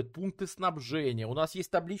строят пункты снабжения. У нас есть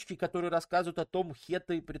таблички, которые рассказывают о том,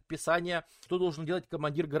 хетты, предписания, что должен делать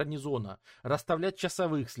командир гарнизона. Расставлять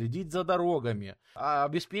часовых, следить за дорогами,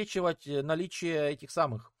 обеспечивать наличие этих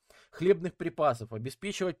самых хлебных припасов,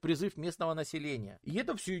 обеспечивать призыв местного населения. И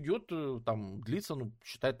это все идет, длится,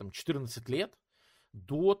 считай, 14 лет.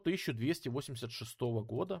 До 1286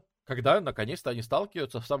 года, когда наконец-то они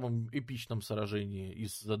сталкиваются в самом эпичном сражении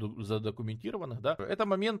из задокументированных. Да? Это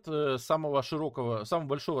момент самого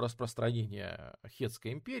большого распространения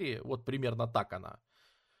Хеттской империи. Вот примерно так она.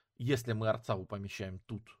 Если мы Арцаву помещаем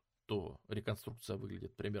тут, то реконструкция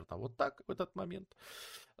выглядит примерно вот так в этот момент.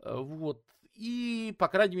 Вот. И, по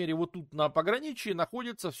крайней мере, вот тут на пограничье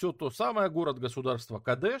находится все то самое город-государство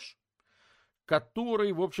Кадеш,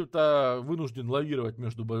 который, в общем-то, вынужден лавировать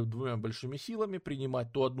между двумя большими силами,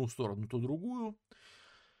 принимать то одну сторону, то другую.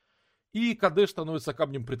 И Кадеш становится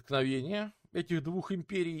камнем преткновения этих двух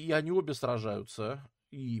империй, и они обе сражаются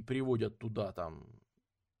и приводят туда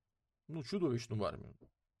чудовищную армию.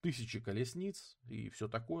 1000 колесниц и все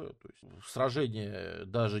такое. То есть сражение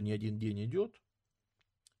даже не один день идет.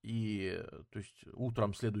 И, то есть,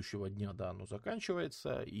 утром следующего дня, да, оно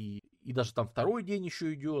заканчивается, и даже там второй день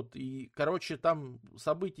еще идет, и, короче, там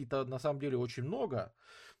событий-то на самом деле очень много,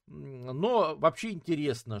 но вообще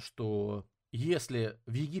интересно, что если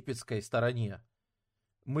в египетской стороне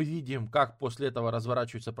мы видим, как после этого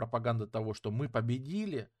разворачивается пропаганда того, что мы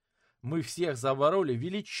победили, мы всех завороли,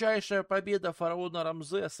 величайшая победа фараона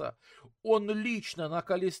Рамзеса, он лично на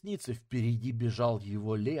колеснице, впереди бежал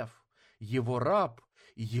его лев, его раб,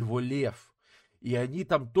 его лев. И они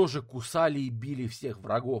там тоже кусали и били всех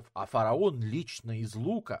врагов. А фараон лично из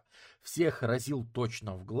лука всех разил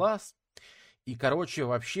точно в глаз. И, короче,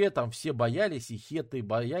 вообще там все боялись, и хетты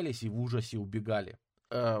боялись, и в ужасе убегали.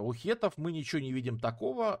 У хеттов мы ничего не видим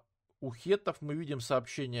такого. У хеттов мы видим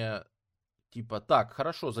сообщение Типа, так,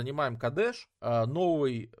 хорошо, занимаем Кадеш,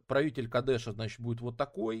 новый правитель Кадеша, значит, будет вот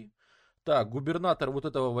такой. Так, губернатор вот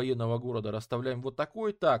этого военного города расставляем вот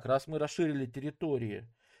такой. Так, раз мы расширили территории,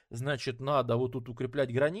 значит, надо вот тут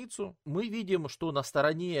укреплять границу. Мы видим, что на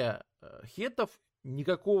стороне хеттов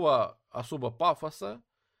никакого особо пафоса,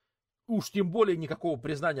 уж тем более никакого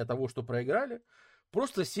признания того, что проиграли.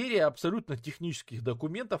 Просто серия абсолютно технических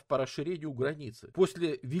документов по расширению границы.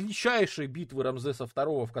 После величайшей битвы Рамзеса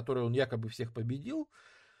II, в которой он якобы всех победил,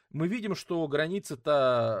 мы видим, что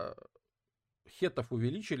границы-то хеттов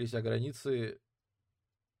увеличились, а границы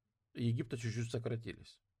Египта чуть-чуть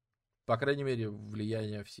сократились. По крайней мере,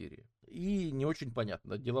 влияние в Сирии. И не очень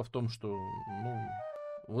понятно. Дело в том, что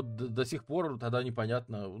вот до сих пор тогда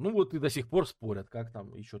непонятно. Вот и до сих пор спорят, как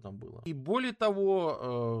там и что там было. И более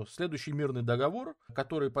того, следующий мирный договор,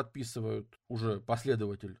 который подписывают уже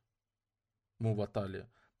последователь Муватали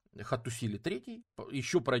Хаттусили III,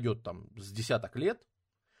 еще пройдет там с десяток лет,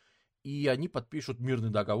 и они подпишут мирный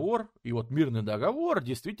договор, и вот мирный договор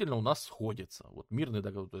действительно у нас сходится. Вот мирный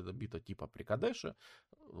договор, это битва типа при Кадеше,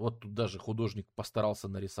 вот тут даже художник постарался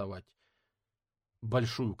нарисовать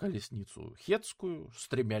большую колесницу хеттскую с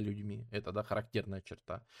 3 людьми, это, да, характерная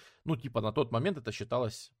черта. Типа на тот момент это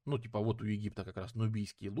считалось, вот у Египта как раз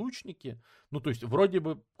нубийские лучники, то есть вроде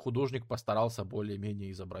бы художник постарался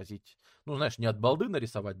более-менее изобразить, не от балды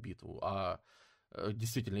нарисовать битву, а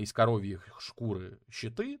действительно из коровьих шкуры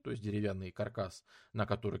щиты, то есть деревянный каркас, на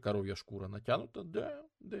который коровья шкура натянута,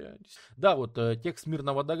 да, вот текст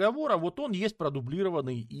мирного договора, вот он есть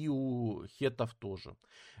продублированный и у хеттов тоже.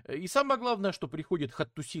 И самое главное, что приходит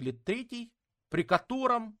Хаттусили III, при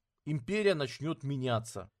котором империя начнет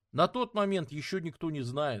меняться. На тот момент еще никто не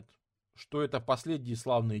знает, что это последние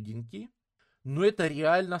славные деньки, но это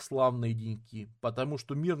реально славные деньки, потому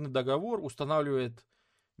что мирный договор устанавливает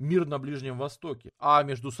мир на Ближнем Востоке, а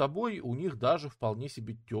между собой у них даже вполне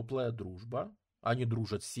себе теплая дружба. Они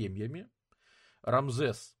дружат с семьями.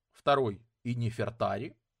 Рамзес II и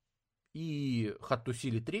Нефертари, и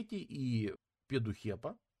Хаттусили III, и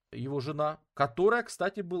Педухепа, его жена, которая,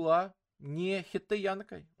 кстати, была не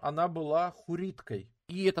хеттеянкой, она была хуриткой.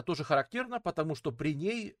 И это тоже характерно, потому что при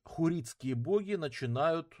ней хуритские боги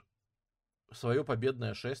начинают свое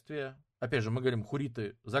победное шествие. Опять же, мы говорим,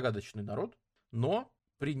 хуриты загадочный народ, но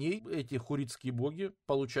при ней эти хуритские боги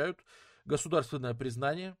получают государственное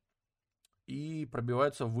признание и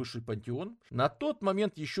пробиваются в высший пантеон. На тот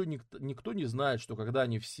момент еще никто не знает, что когда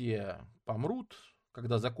они все помрут,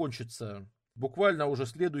 когда закончится буквально уже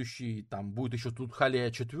следующий, там будет еще тут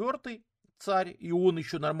Халия IV царь, и он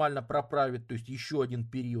еще нормально проправит, то есть еще один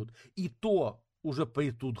период. И то уже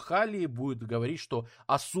при Тутхалии будет говорить, что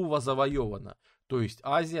Асува завоевана. То есть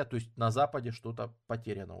Азия, то есть на Западе что-то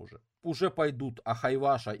потеряно уже. Уже пойдут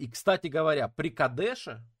Ахайваша. И, кстати говоря, при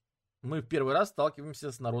Кадеше мы в первый раз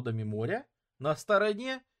сталкиваемся с народами моря на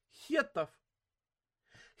стороне хеттов.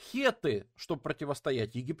 Хетты, чтобы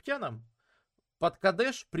противостоять египтянам, под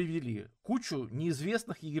Кадеш привели кучу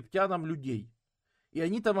неизвестных египтянам людей. И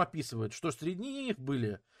они там описывают, что среди них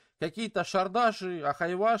были какие-то шардаши,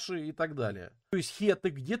 ахайваши и так далее. То есть хетты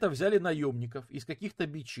где-то взяли наемников из каких-то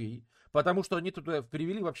бичей, потому что они туда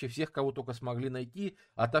привели вообще всех, кого только смогли найти,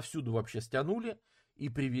 отовсюду вообще стянули и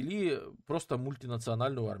привели просто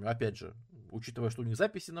мультинациональную армию. Опять же, учитывая, что у них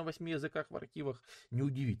записи на 8 языках в архивах,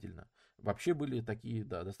 неудивительно. Вообще были такие,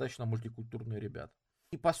 да, достаточно мультикультурные ребята.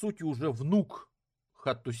 И по сути уже внук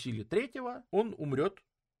Хаттусили III, он умрет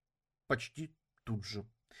почти тут же.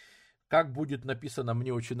 Как будет написано,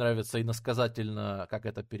 мне очень нравится иносказательно, как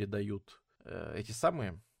это передают эти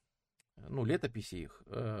самые, летописи их.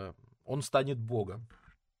 Он станет богом.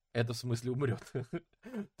 Это в смысле умрет.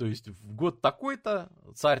 То есть в год такой-то,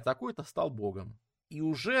 царь такой-то стал богом. И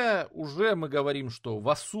уже мы говорим, что в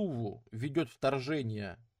Асуву ведет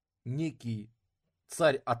вторжение некий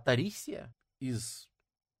царь Атарисия из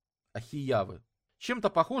Ахиявы. Чем-то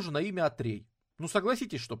похоже на имя Атрей.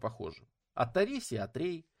 Согласитесь, что похоже. Атарисий,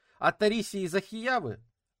 Атрей. Атарисий из Ахиявы,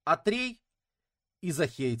 Атрей из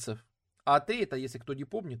ахейцев. А Атрей, это, если кто не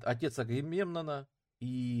помнит, отец Агамемнона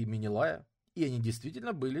и Менелая. И они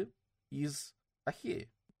действительно были из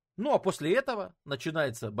Ахеи. А после этого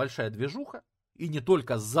начинается большая движуха. И не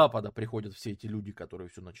только с запада приходят все эти люди, которые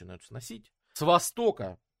все начинают сносить. С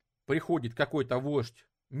востока приходит какой-то вождь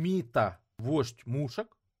Мита, вождь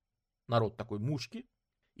мушек. Народ такой мушки.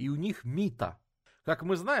 И у них Мита. Как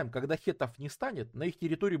мы знаем, когда хеттов не станет, на их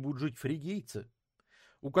территории будут жить фригийцы,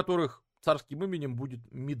 у которых царским именем будет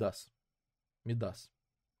Мидас.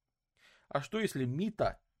 А что если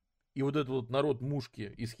Мита И вот этот вот народ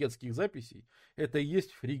Мушки из хетских записей, это и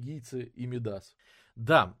есть фригийцы и Мидас.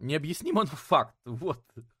 Да, необъяснимо, но факт. Вот.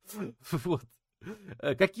 Вот.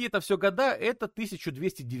 Какие это все года? Это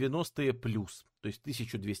 1290-е плюс. То есть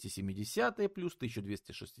 1270-е плюс,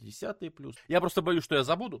 1260-е плюс. Я просто боюсь, что я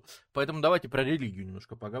забуду. Поэтому давайте про религию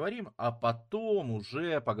немножко поговорим. А потом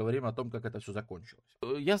уже поговорим о том, как это все закончилось.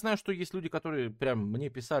 Я знаю, что есть люди, которые прям мне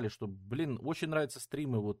писали, что, блин, очень нравятся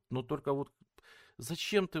стримы, вот, но только вот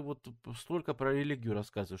зачем ты вот столько про религию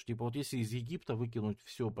рассказываешь? Типа вот если из Египта выкинуть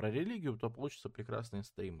все про религию, то получится прекрасный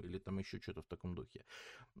стрим или там еще что-то в таком духе.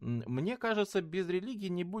 Мне кажется, без религии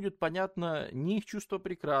не будет понятно ни их чувство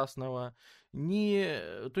прекрасного, ни...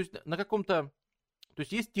 То есть на каком-то... То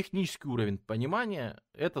есть есть технический уровень понимания,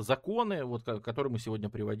 это законы, вот, которые мы сегодня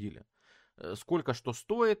приводили. Сколько что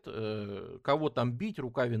стоит, кого там бить,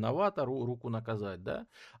 рука виновата, руку наказать, да?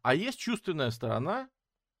 А есть чувственная сторона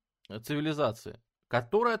цивилизации,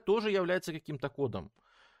 которая тоже является каким-то кодом.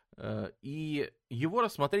 И его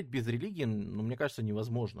рассмотреть без религии, ну, мне кажется,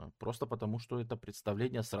 невозможно. Просто потому, что это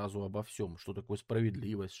представление сразу обо всем. Что такое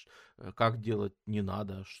справедливость, как делать не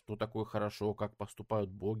надо, что такое хорошо, как поступают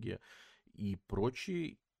боги и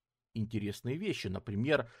прочие интересные вещи.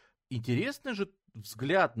 Например, интересный же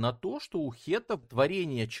взгляд на то, что у хеттов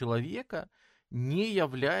творение человека не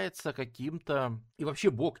является каким-то... И вообще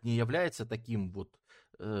Бог не является таким вот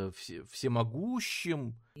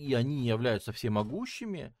всемогущим, и они не являются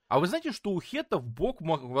всемогущими. А вы знаете, что у хеттов Бог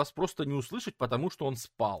мог вас просто не услышать, потому что он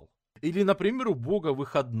спал? Или, например, у Бога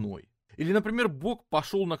выходной. Или, например, Бог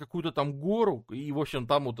пошел на какую-то там гору, и, в общем,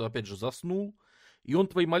 там вот опять же заснул, и он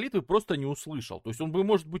твои молитвы просто не услышал. То есть он бы,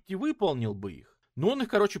 может быть, и выполнил бы их, но он их,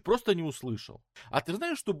 короче, просто не услышал. А ты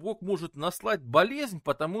знаешь, что Бог может наслать болезнь,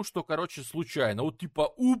 потому что, короче, случайно. Вот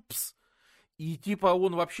типа, упс. И типа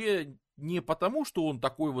он вообще не потому, что он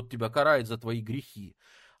такой вот тебя карает за твои грехи,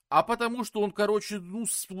 а потому что он, короче, ну,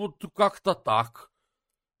 вот как-то так.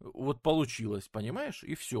 Вот получилось, понимаешь?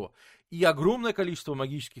 И все. И огромное количество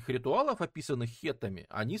магических ритуалов, описанных хеттами,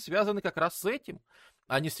 они связаны как раз с этим.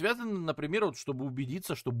 Они связаны, например, вот, чтобы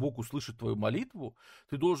убедиться, что Бог услышит твою молитву,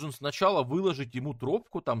 ты должен сначала выложить ему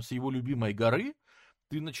тропку там с его любимой горы,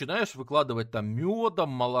 ты начинаешь выкладывать там медом,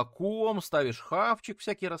 молоком, ставишь хавчик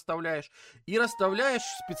всякий расставляешь, и расставляешь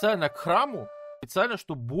специально к храму, специально,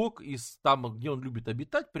 чтобы Бог из там, где он любит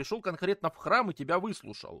обитать, пришел конкретно в храм и тебя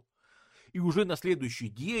выслушал. И уже на следующий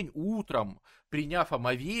день, утром, приняв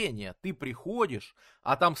омовение, ты приходишь,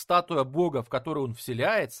 а там статуя Бога, в которую он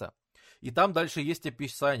вселяется, и там дальше есть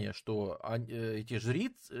описание, что эти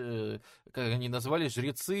жрецы, как они назвались,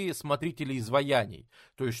 жрецы, смотрители изваяний.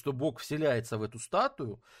 То есть, что Бог вселяется в эту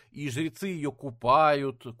статую, и жрецы ее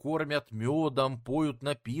купают, кормят медом, поют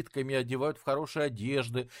напитками, одевают в хорошие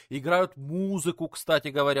одежды, играют музыку, кстати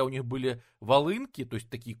говоря, у них были волынки, то есть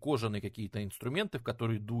такие кожаные какие-то инструменты, в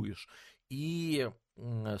которые дуешь, и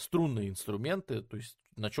струнные инструменты, то есть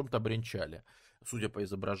на чем-то бренчали. Судя по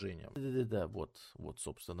изображениям. Да, вот,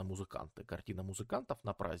 собственно, музыканты. Картина музыкантов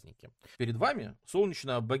на празднике. Перед вами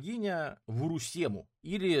солнечная богиня Вурусему.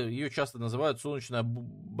 Или ее часто называют солнечная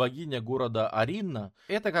богиня города Аринна.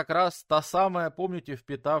 Это как раз та самая, помните,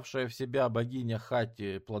 впитавшая в себя богиня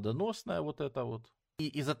Хетты, плодоносная вот эта вот. И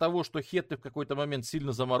из-за того, что хетты в какой-то момент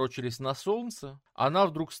сильно заморочились на солнце, она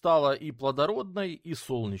вдруг стала и плодородной, и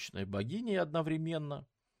солнечной богиней одновременно.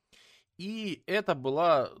 И это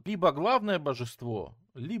было либо главное божество,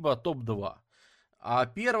 либо топ-2. А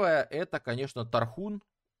первое, это, конечно, Тархун,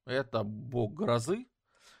 это бог грозы.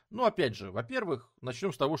 Ну, опять же, во-первых,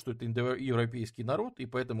 начнем с того, что это индоевропейский народ, и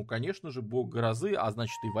поэтому, конечно же, бог грозы, а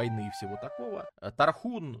значит и войны и всего такого.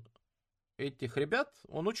 Тархун этих ребят,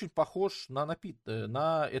 он очень похож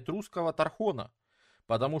на этрусского Тархона,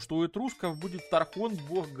 потому что у этрусков будет Тархон,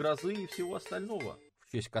 бог грозы и всего остального,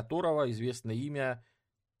 в честь которого известное имя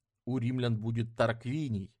у римлян будет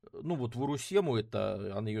Тарквиний. Ну вот в Урусему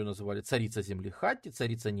это, они ее называли царица земли Хетты,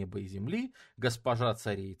 царица неба и земли, госпожа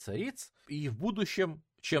царей и цариц. И в будущем,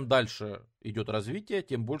 чем дальше идет развитие,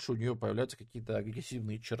 тем больше у нее появляются какие-то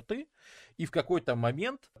агрессивные черты. И в какой-то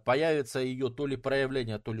момент появится ее то ли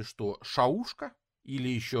проявление, то ли что, шаушка, или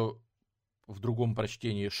еще в другом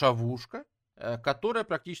прочтении шавушка, которая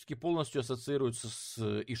практически полностью ассоциируется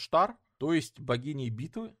с Иштар, то есть богиней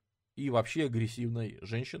битвы, и вообще агрессивной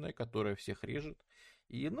женщиной, которая всех режет.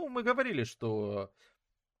 И, ну, мы говорили, что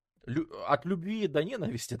от любви до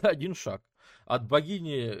ненависти, да, один шаг. От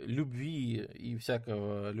богини любви и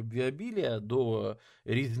всякого любвеобилия до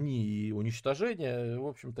резни и уничтожения, в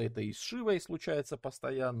общем-то, это и с Шивой случается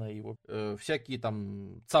постоянно, и всякие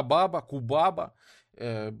там Цабаба, Кубаба,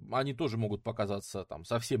 Они тоже могут показаться там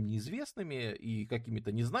совсем неизвестными и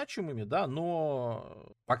какими-то незначимыми, да,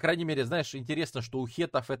 но, по крайней мере, знаешь, интересно, что у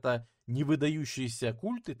хеттов это не выдающиеся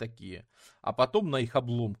культы такие, а потом на их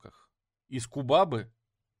обломках из Кубабы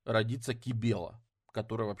родится Кибела,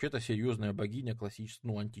 которая вообще-то серьезная богиня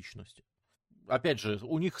классической, античности. Опять же,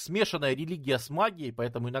 у них смешанная религия с магией,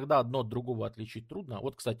 поэтому иногда одно от другого отличить трудно.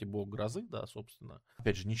 Вот, кстати, бог грозы, да, собственно,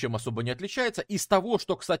 опять же, ничем особо не отличается. Из того,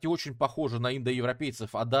 что, кстати, очень похоже на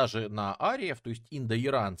индоевропейцев, а даже на ариев, то есть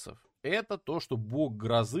индоиранцев, это то, что бог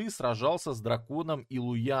грозы сражался с драконом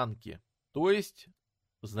Илуянки. То есть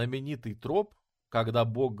знаменитый троп, когда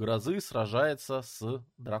бог грозы сражается с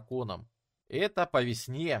драконом. Это по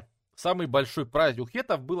весне. Самый большой праздник у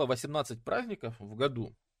хеттов было 18 праздников в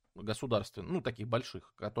году. Государственных, таких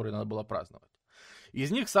больших, которые надо было праздновать.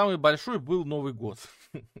 Из них самый большой был Новый год,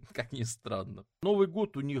 как ни странно. Новый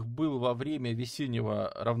год у них был во время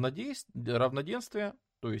весеннего равноденствия,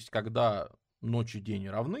 то есть когда ночь и день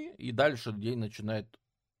равны, и дальше день начинает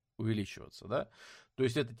увеличиваться, да. То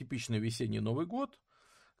есть это типичный весенний Новый год,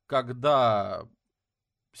 когда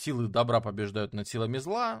силы добра побеждают над силами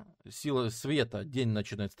зла, силы света, день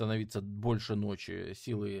начинает становиться больше ночи,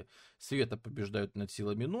 силы света побеждают над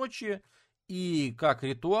силами ночи, и как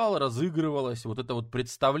ритуал разыгрывалось вот это вот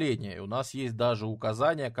представление. И у нас есть даже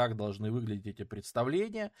указания, как должны выглядеть эти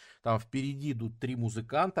представления. Там впереди идут 3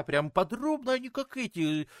 музыканта, прям подробно они как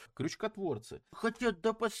эти крючкотворцы. Хотят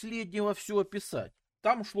до последнего все описать.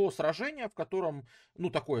 Там шло сражение, в котором,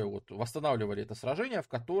 такое вот, восстанавливали это сражение, в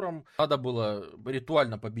котором надо было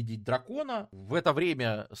ритуально победить дракона. В это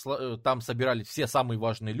время там собирались все самые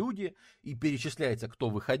важные люди, и перечисляется, кто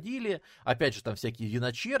выходили. Опять же, там всякие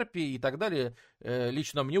виночерпи и так далее.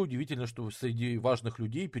 Лично мне удивительно, что среди важных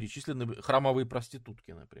людей перечислены храмовые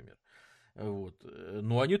проститутки, например. Вот.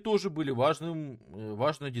 Но они тоже были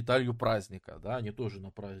важной деталью праздника, да, они тоже на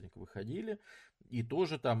праздник выходили, и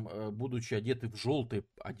тоже там, будучи одеты в желтые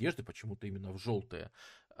одежды, почему-то именно в желтые,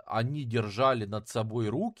 они держали над собой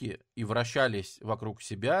руки и вращались вокруг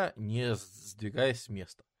себя, не сдвигаясь с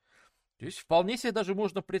места. То есть вполне себе даже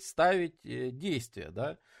можно представить действие,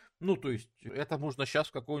 да. То есть, это можно сейчас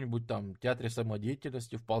в каком-нибудь там театре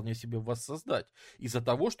самодеятельности вполне себе воссоздать. Из-за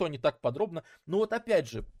того, что они так подробно... опять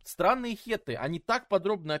же, странные хетты, они так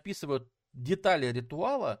подробно описывают детали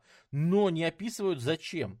ритуала, но не описывают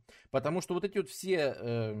зачем. Потому что вот эти вот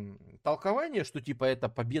все толкования, что типа это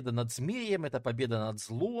победа над змеем, это победа над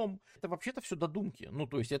злом, это вообще-то все додумки.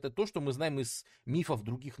 То есть это то, что мы знаем из мифов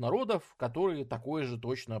других народов, которые такое же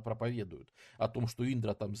точно проповедуют. О том, что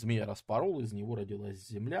Индра там змея распорол, из него родилась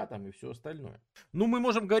земля там и все остальное. Мы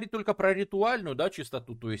можем говорить только про ритуальную, да,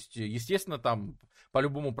 чистоту. То есть, естественно, там по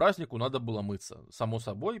любому празднику надо было мыться, само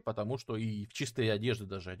собой, потому что и в чистые одежды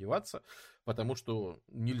даже одеваться, потому что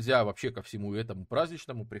нельзя вообще ко всему этому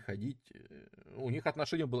праздничному приходить. У них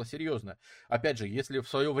отношение было серьезное. Опять же, если в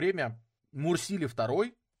свое время Мурсили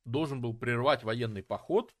II должен был прервать военный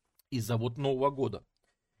поход из-за Нового года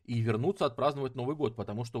и вернуться отпраздновать Новый год,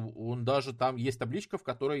 потому что он даже там есть табличка, в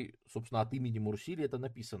которой, собственно, от имени Мурсили это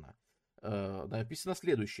написано. Написано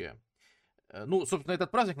следующее. Собственно,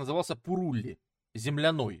 этот праздник назывался Пурулли,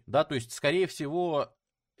 земляной, да, то есть, скорее всего,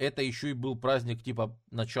 это еще и был праздник типа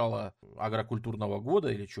начала агрокультурного года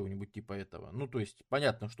или чего-нибудь типа этого. То есть,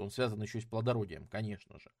 понятно, что он связан еще и с плодородием,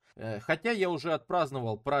 конечно же. Хотя я уже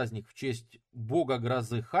отпраздновал праздник в честь бога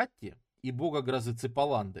грозы Хетты и бога грозы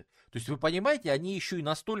Ципаланды. То есть, вы понимаете, они еще и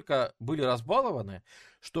настолько были разбалованы,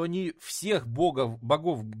 что они всех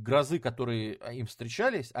богов грозы, которые им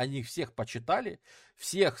встречались, они их всех почитали,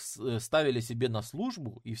 всех ставили себе на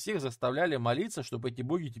службу и всех заставляли молиться, чтобы эти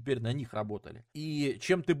боги теперь на них работали. И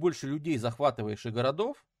чем ты больше людей захватываешь и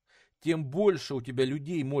городов, тем больше у тебя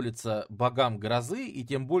людей молится богам грозы, и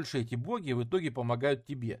тем больше эти боги в итоге помогают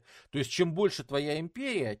тебе. То есть, чем больше твоя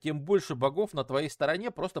империя, тем больше богов на твоей стороне,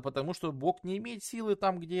 просто потому что бог не имеет силы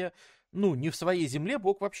там, где... не в своей земле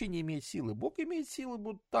бог вообще не имеет силы. Бог имеет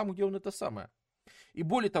силы там, где он это самое. И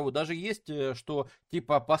более того, даже есть, что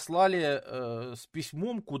типа послали с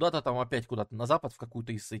письмом куда-то там опять куда-то на запад, в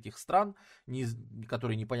какую-то из этих стран,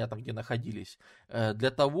 которые непонятно где находились, для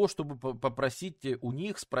того, чтобы попросить у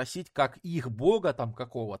них, спросить, как их бога там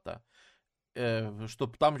какого-то,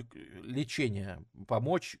 чтобы там лечение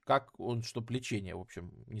помочь, как он, чтобы лечение, в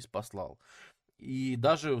общем, не спаслал. И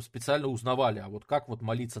даже специально узнавали, а вот как вот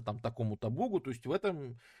молиться там такому-то богу, то есть в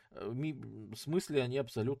этом смысле они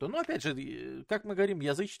абсолютно... опять же, как мы говорим,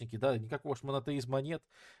 язычники, да, никакого ж монотеизма нет.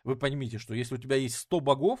 Вы поймите, что если у тебя есть 100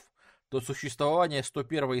 богов, то существование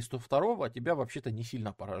 101 и 102 тебя вообще-то не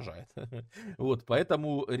сильно поражает. Вот,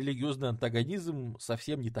 поэтому религиозный антагонизм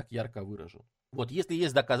совсем не так ярко выражен. Вот если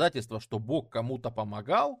есть доказательства, что Бог кому-то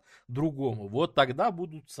помогал, другому, вот тогда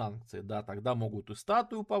будут санкции, да, тогда могут и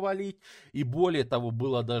статую повалить, и более того,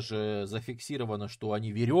 было даже зафиксировано, что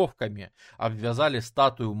они веревками обвязали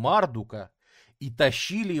статую Мардука и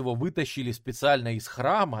тащили его, вытащили специально из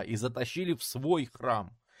храма и затащили в свой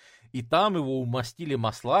храм. И там его умастили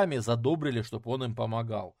маслами, задобрили, чтобы он им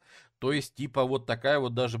помогал. То есть, типа, вот такая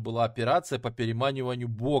вот даже была операция по переманиванию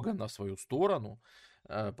Бога на свою сторону.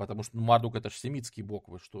 Потому что Мардук это же семитский бог,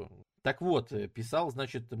 вы что. Так вот, писал,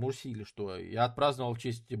 значит, Мурсили, что я отпраздновал в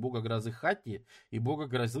честь бога грозы Хетты и бога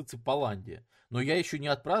грозы Ципаланди. Но я еще не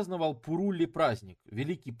отпраздновал Пурулли праздник,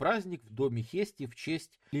 великий праздник в доме Хести в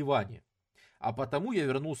честь Ливани. А потому я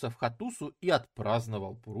вернулся в Хаттусу и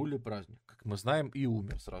отпраздновал Пурулли праздник. Как мы знаем, и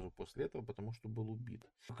умер сразу после этого, потому что был убит.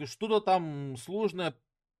 Что-то там сложное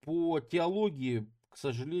по теологии, к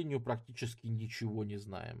сожалению, практически ничего не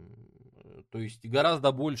знаем. То есть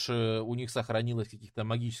гораздо больше у них сохранилось каких-то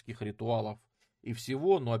магических ритуалов и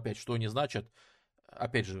всего. Но опять, что они значат?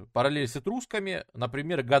 Опять же, параллель с этрусками,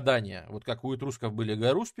 например, гадания. Вот как у этрусков были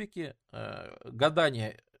гаруспики,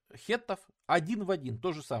 гадания хеттов один в один,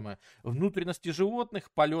 то же самое. Внутренности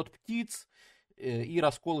животных, полет птиц и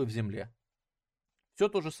расколы в земле. Все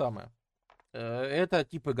то же самое. Это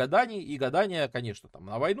типы гаданий, и гадания, конечно, там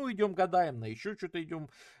на войну идем гадаем, на еще что-то идем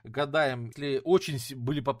гадаем. Если очень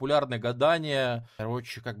были популярны гадания,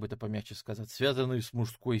 короче, как бы это помягче сказать, связанные с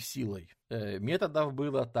мужской силой. Методов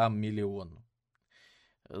было там миллион.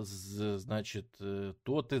 Значит,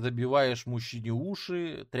 то ты забиваешь мужчине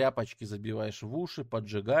уши, тряпочки забиваешь в уши,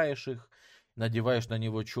 поджигаешь их, надеваешь на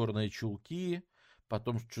него черные чулки,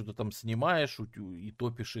 потом что-то там снимаешь и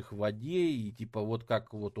топишь их в воде, и типа вот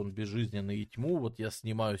как вот он безжизненный и тьму, вот я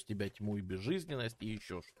снимаю с тебя тьму и безжизненность, и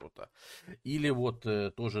еще что-то. Или вот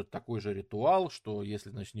тоже такой же ритуал, что если,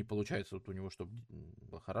 значит, не получается вот у него, чтобы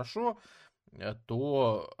было хорошо,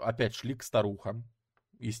 то опять шли к старухам,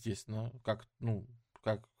 естественно,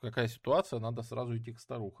 какая ситуация, надо сразу идти к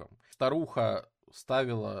старухам. Старуха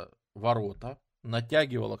ставила ворота,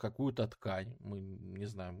 натягивала какую-то ткань, мы не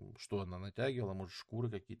знаем, что она натягивала, может, шкуры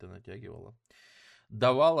какие-то натягивала,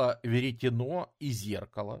 давала веретено и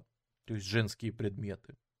зеркало, то есть женские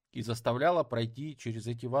предметы, и заставляла пройти через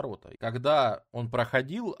эти ворота. Когда он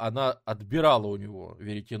проходил, она отбирала у него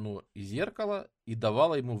веретено и зеркало и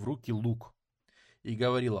давала ему в руки лук. И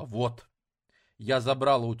говорила: вот, я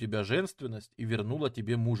забрала у тебя женственность и вернула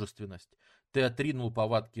тебе мужественность. Ты отринул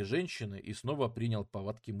повадки женщины и снова принял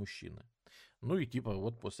повадки мужчины. Ну и типа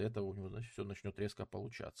вот после этого у него, значит, все начнет резко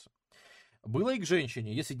получаться. Было и к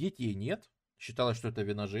женщине. Если детей нет, считалось, что это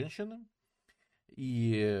вина женщины.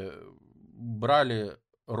 И брали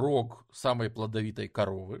рог самой плодовитой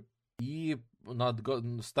коровы и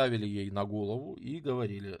ставили ей на голову и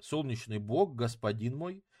говорили: солнечный бог, господин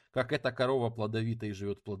мой, как эта корова плодовита и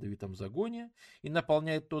живет в плодовитом загоне, и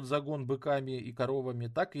наполняет тот загон быками и коровами,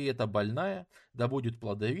 так и эта больная, да будет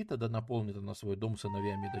плодовита, да наполнит она свой дом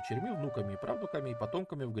сыновьями и дочерьми, внуками и правнуками и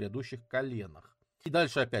потомками в грядущих коленах. И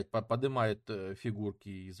дальше опять поднимает фигурки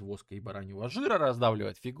из воска и бараньего жира,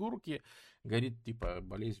 раздавливает фигурки, говорит, типа,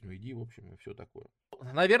 болезнью иди, в общем, и все такое.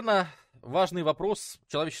 Наверное, важный вопрос —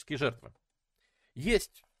 человеческие жертвы.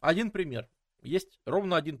 Есть один пример. Есть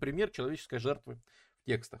ровно один пример человеческой жертвы в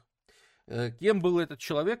текстах. Кем был этот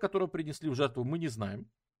человек, которого принесли в жертву, мы не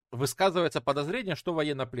знаем. Высказывается подозрение, что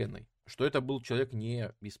военнопленный, что это был человек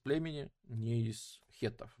не из племени, не из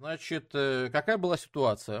хеттов. Значит, какая была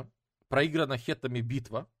ситуация? Проиграна хеттами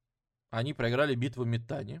битва. Они проиграли битву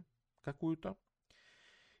Миттани какую-то.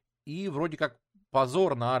 И вроде как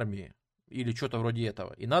позор на армии. Или что-то вроде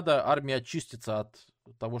этого. И надо армии очиститься от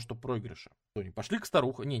того, что проигрыша. Они пошли к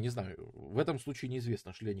старухам. Не знаю. В этом случае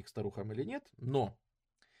неизвестно, шли они к старухам или нет. Но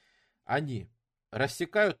они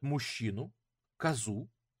рассекают мужчину, козу,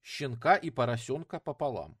 щенка и поросенка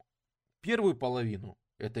пополам. Первую половину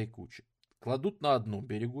этой кучи кладут на одном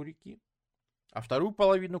берегу реки, а вторую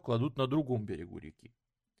половину кладут на другом берегу реки.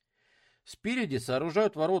 Спереди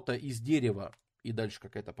сооружают ворота из дерева, и дальше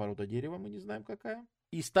какая-то порода дерева, мы не знаем какая,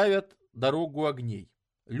 и ставят дорогу огней.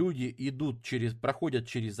 Люди проходят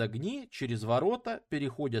через огни, через ворота,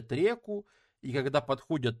 переходят реку, и когда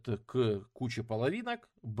подходят к куче половинок,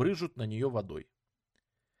 брызжут на нее водой.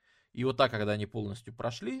 И вот так, когда они полностью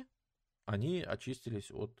прошли, они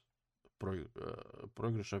очистились от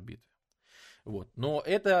проигрыша в битве. Вот. Но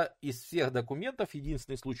это из всех документов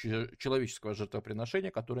единственный случай человеческого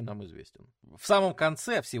жертвоприношения, который нам известен. В самом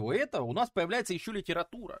конце всего этого у нас появляется еще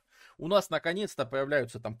литература. У нас наконец-то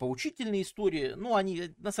появляются там поучительные истории. Ну,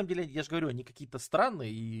 они, на самом деле, я же говорю, они какие-то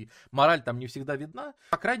странные, и мораль там не всегда видна.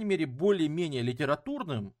 По крайней мере, более-менее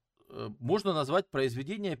литературным можно назвать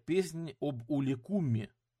произведение «Песнь об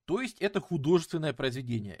Уликумме». То есть это художественное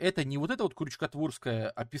произведение. Это не вот это вот крючкотворское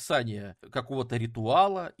описание какого-то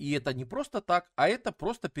ритуала, и это не просто так, а это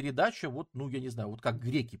просто передача, вот, ну, я не знаю, вот как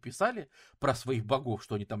греки писали про своих богов,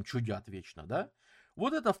 что они там чудят вечно, да?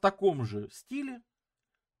 Вот это в таком же стиле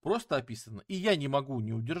просто описано. И я не могу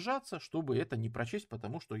не удержаться, чтобы это не прочесть,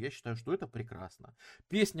 потому что я считаю, что это прекрасно.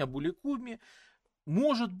 Песня об Уликумме.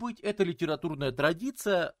 Может быть, это литературная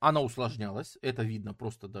традиция, она усложнялась, это видно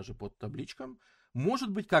просто даже под табличкам.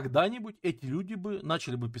 Может быть, когда-нибудь эти люди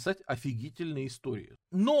начали бы писать офигительные истории.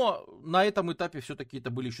 Но на этом этапе все-таки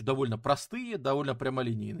это были еще довольно простые, довольно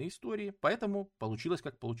прямолинейные истории, поэтому получилось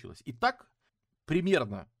как получилось. Итак,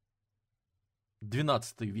 примерно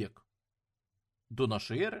 12 век до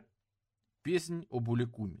нашей эры, песнь об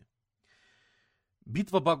Уликумме.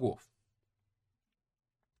 Битва богов.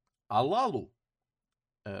 Алалу,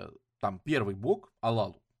 там первый бог,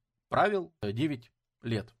 Алалу, правил 9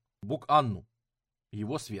 лет. Бог Анну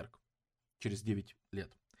его сверг через 9 лет.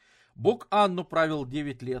 Бог Анну правил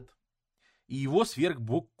 9 лет, и его сверг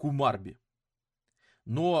бог Кумарби.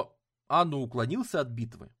 Но Анну уклонился от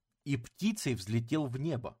битвы, и птицей взлетел в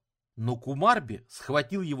небо. Но Кумарби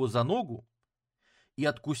схватил его за ногу и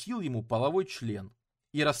откусил ему половой член,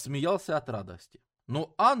 и рассмеялся от радости.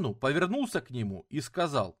 Но Анну повернулся к нему и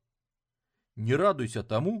сказал: «Не радуйся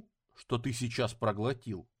тому, что ты сейчас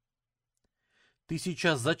проглотил. Ты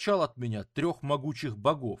сейчас зачал от меня 3 могучих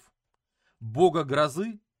богов: бога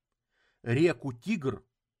грозы, реку Тигр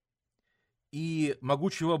и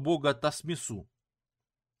могучего бога Тасмису».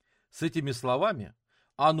 С этими словами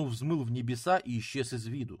Анну взмыл в небеса и исчез из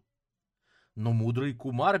виду. Но мудрый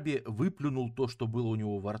Кумарби выплюнул то, что было у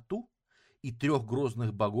него во рту, и 3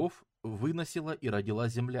 грозных богов выносила и родила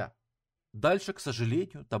земля. Дальше, к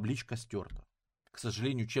сожалению, табличка стерта. К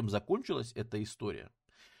сожалению, чем закончилась эта история,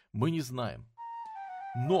 мы не знаем.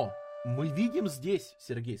 Но мы видим здесь,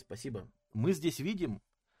 Сергей, спасибо, мы здесь видим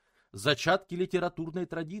зачатки литературной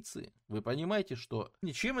традиции. Вы понимаете, что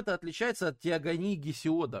чем это отличается от теогонии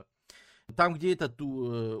Гесиода? Там, где этот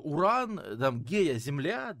Уран, там Гея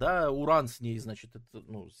земля, да, Уран с ней, значит, это,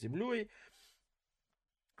 ну, с землей.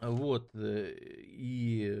 Вот,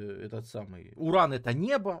 и этот самый Уран это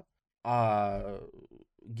небо, а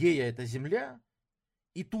Гея это земля.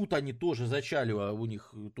 И тут они тоже зачали, а у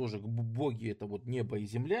них тоже боги это вот небо и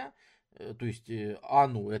земля. То есть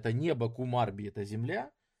Ану это небо, Кумарби это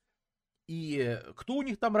земля. И кто у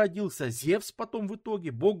них там родился? Зевс потом в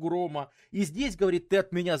итоге, бог грома. И здесь, говорит, ты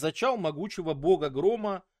от меня зачал могучего бога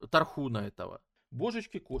грома Тархуна этого.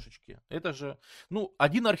 Божечки-кошечки. Это же, ну,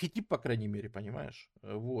 один архетип, по крайней мере, понимаешь?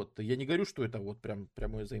 Вот. Я не говорю, что это вот прям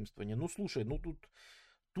прямое заимствование. Ну, слушай, ну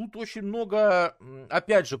тут очень много,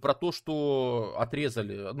 опять же, про то, что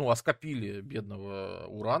отрезали, ну, оскопили бедного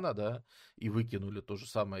Урана, да, и выкинули то же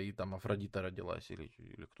самое, и там Афродита родилась, или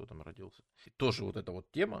кто там родился. Тоже вот эта вот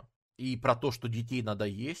тема. И про то, что детей надо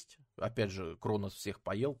есть. Опять же, Кронос всех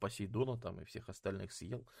поел, Посейдона там и всех остальных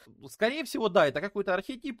съел. Скорее всего, да, это какой-то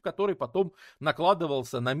архетип, который потом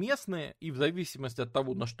накладывался на местные, и в зависимости от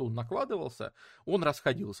того, на что он накладывался, он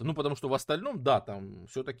расходился. Ну, потому что в остальном, да, там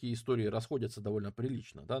все-таки истории расходятся довольно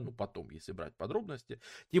прилично, да, ну, потом, если брать подробности.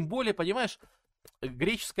 Тем более, понимаешь,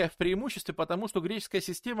 греческая в преимуществе, потому что греческая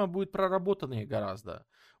система будет проработаннее гораздо.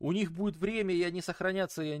 У них будет время, и они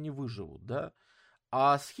сохранятся, и они выживут, да.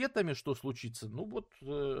 А с хеттами что случится? Ну вот,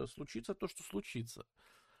 случится то, что случится.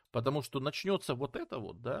 Потому что начнется вот это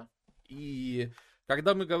вот, да. И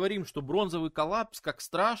когда мы говорим, что бронзовый коллапс, как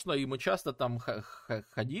страшно, и мы часто там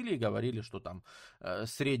ходили и говорили, что там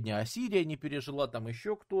Средняя Ассирия не пережила, там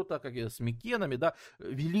еще кто-то, как с Микенами, да.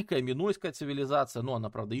 Великая Минойская цивилизация, ну она,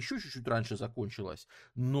 правда, еще чуть-чуть раньше закончилась,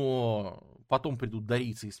 но потом придут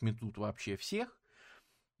дарийцы и сметут вообще всех.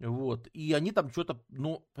 Вот, и они там что-то,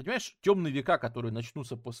 ну, понимаешь, темные века, которые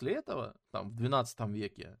начнутся после этого, там, в 12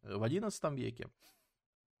 веке, в 11 веке,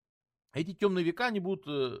 эти темные века, они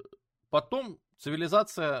будут, потом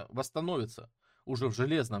цивилизация восстановится, уже в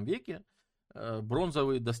железном веке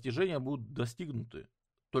бронзовые достижения будут достигнуты,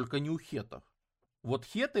 только не у хеттов. Вот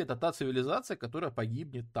хетты это та цивилизация, которая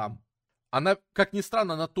погибнет там. Она, как ни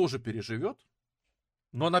странно, она тоже переживет.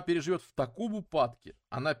 Но она переживет в таком упадке,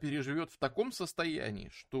 она переживет в таком состоянии,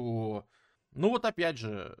 что, ну вот опять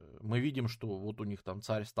же, мы видим, что вот у них там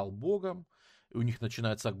царь стал богом, и у них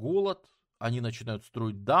начинается голод, они начинают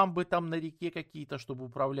строить дамбы там на реке какие-то, чтобы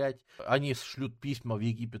управлять. Они шлют письма в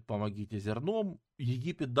Египет: помогите зерном.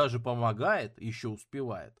 Египет даже помогает, еще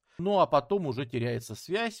успевает. Ну а потом уже теряется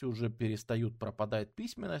связь, уже пропадает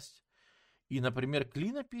письменность. И, например,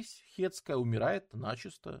 клинопись хеттская умирает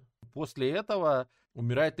начисто. После этого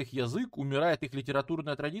умирает их язык, умирает их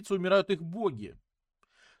литературная традиция, умирают их боги.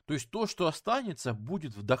 То есть то, что останется,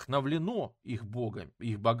 будет вдохновлено их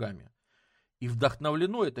богами. И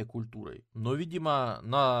вдохновлено этой культурой. Но, видимо,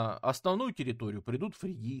 на основную территорию придут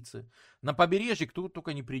фригийцы. На побережье кто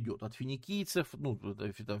только не придет. От финикийцев,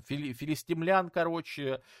 филистимлян,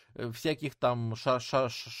 всяких там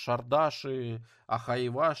шардаши,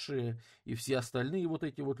 ахаеваши и все остальные вот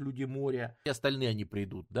эти вот люди моря. И остальные они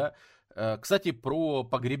придут, да. Кстати, про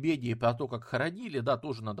погребение, про то, как хоронили, да,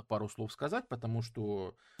 тоже надо пару слов сказать, потому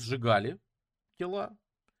что сжигали тела,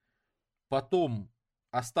 потом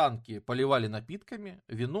останки поливали напитками,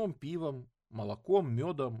 вином, пивом, молоком,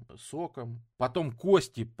 медом, соком. Потом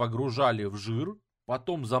кости погружали в жир,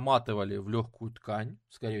 потом заматывали в легкую ткань,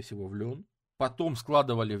 скорее всего в лен. Потом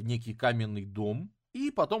складывали в некий каменный дом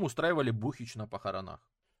и потом устраивали бухич на похоронах.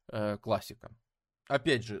 Классика.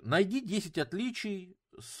 Опять же, найди 10 отличий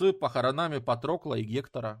с похоронами Патрокла и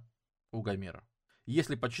Гектора у Гомера.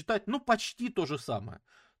 Если почитать, почти то же самое.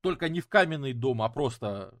 Только не в каменный дом, а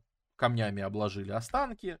просто камнями обложили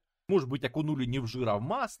останки, может быть, окунули не в жир, а в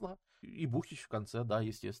масло, и бухич в конце, да,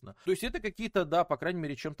 естественно. То есть это какие-то, да, по крайней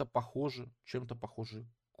мере, чем-то похожи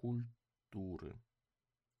культуры.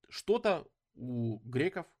 Что-то у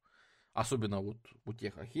греков, особенно вот у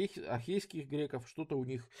тех ахейских греков, что-то у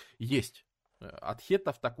них есть. От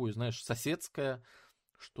хеттов такое, знаешь, соседское,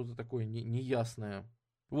 что-то такое неясное.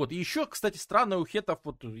 Вот, и еще, кстати, странно у хеттов,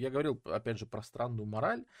 вот я говорил, опять же, про странную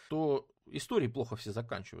мораль, то истории плохо все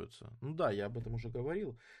заканчиваются. Ну да, я об этом уже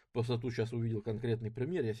говорил, просто тут сейчас увидел конкретный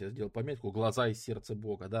пример, я себе сделал пометку «Глаза и сердце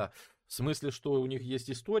Бога», да. В смысле, что у них есть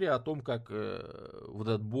история о том, как вот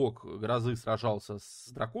этот бог грозы сражался с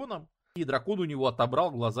драконом, и дракон у него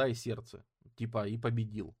отобрал глаза и сердце, типа, и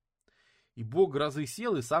победил. И бог грозы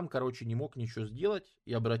сел и сам, не мог ничего сделать,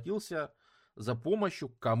 и обратился за помощью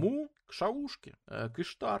к кому? К Шаушке, к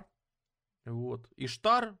Иштар. Вот.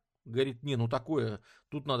 Иштар говорит: такое,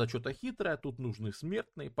 тут надо что-то хитрое, тут нужны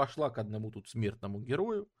смертные. Пошла к одному тут смертному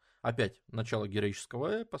герою. Опять начало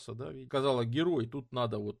героического эпоса, да. Сказала: герой, тут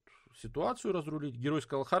надо вот ситуацию разрулить. Герой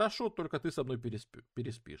сказал: хорошо, только ты со мной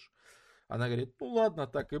переспишь. Она говорит: ну ладно,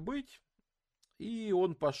 так и быть. И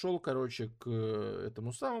он пошел, к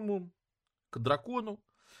этому самому, к дракону.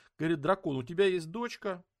 Говорит: дракон, у тебя есть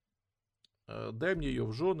дочка, дай мне ее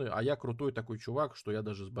в жены, а я крутой такой чувак, что я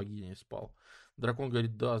даже с богиней спал. Дракон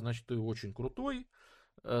говорит: да, значит, ты очень крутой.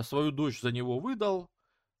 Свою дочь за него выдал.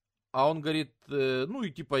 А он говорит: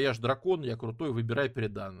 я ж дракон, я крутой, выбирай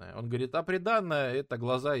приданное. Он говорит: а приданное — это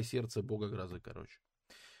глаза и сердце бога грозы,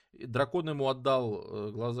 И дракон ему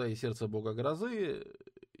отдал глаза и сердце бога грозы,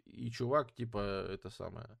 и чувак,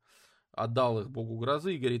 отдал их богу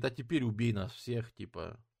грозы и говорит: а теперь убей нас всех,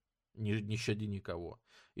 не щади никого.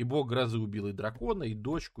 И бог грозы убил и дракона, и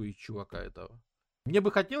дочку, и чувака этого. Мне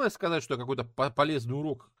бы хотелось сказать, что я какой-то полезный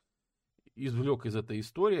урок извлек из этой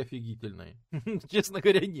истории офигительной. Честно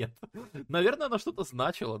говоря, нет. Наверное, она что-то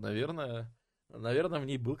значила, наверное, в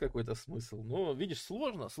ней был какой-то смысл. Но, видишь,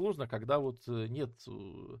 сложно, когда вот нет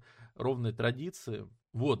ровной традиции.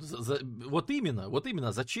 Вот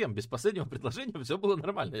именно, зачем? Без последнего предложения все было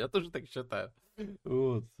нормально, я тоже так считаю.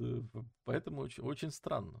 Вот, поэтому очень, очень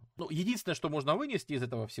странно. Единственное, что можно вынести из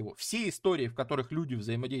этого всего, все истории, в которых люди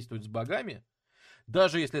взаимодействуют с богами,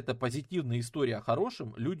 даже если это позитивная история о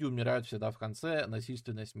хорошем, люди умирают всегда в конце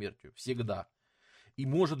насильственной смертью. Всегда. И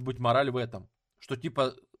может быть мораль в этом, что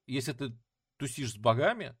если ты тусишь с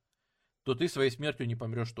богами, то ты своей смертью не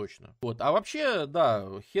помрешь точно. Вот. А вообще,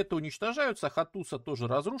 да, хетты уничтожаются, Хаттуса тоже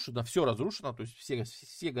разрушена, все разрушено, то есть все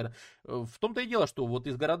города. В том-то и дело, что вот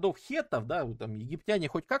из городов хеттов, да, там египтяне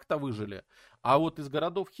хоть как-то выжили, а вот из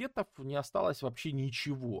городов хеттов не осталось вообще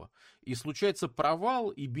ничего. И случается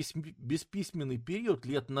провал и бесписьменный период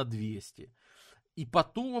лет на 200. И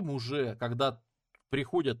потом уже, когда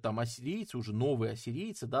приходят там ассирийцы, уже новые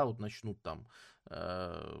ассирийцы, да, вот начнут там,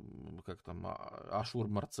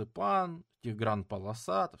 Ашур-Марципан,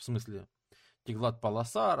 Тигран-Паласар, в смысле,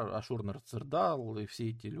 Тиглат-Паласар, Ашур-Нарцердал, и все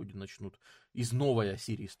эти люди начнут из новой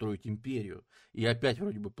Ассирии строить империю и опять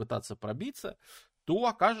вроде бы пытаться пробиться, то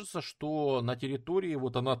окажется, что на территории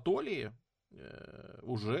вот Анатолии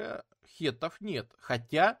уже хеттов нет,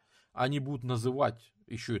 хотя они будут называть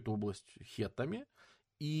еще эту область хеттами,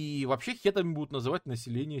 и вообще хеттами будут называть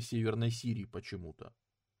население Северной Сирии почему-то.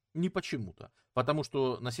 Не почему-то. Потому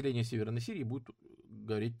что население Северной Сирии будет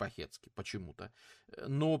говорить по-хетски почему-то.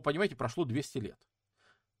 Но, понимаете, прошло 200 лет.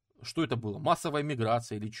 Что это было? Массовая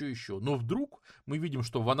миграция или что еще? Но вдруг мы видим,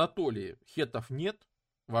 что в Анатолии хеттов нет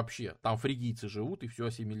вообще. Там фригийцы живут и все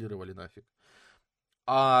ассимилировали нафиг.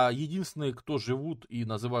 А единственные, кто живут и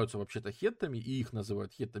называются вообще-то хеттами, и их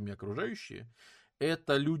называют хеттами окружающие,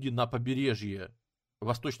 это люди на побережье,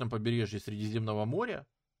 восточном побережье Средиземного моря,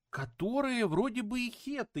 которые вроде бы и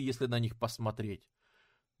хетты, если на них посмотреть.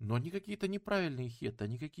 Но они какие-то неправильные хетты,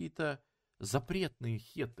 они какие-то запретные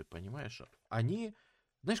хетты, понимаешь? Они,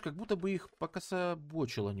 знаешь, как будто бы их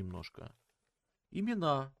покособочило немножко.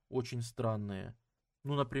 Имена очень странные.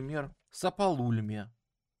 Ну, например, Сапалульме,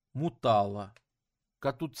 Мутала,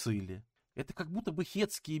 Катуцили. Это как будто бы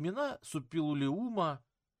хетские имена, Супилулиума,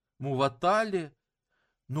 Муватали,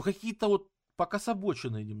 но какие-то вот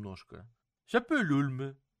покособоченные немножко.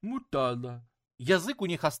 Сапалульме, Мутала. Язык у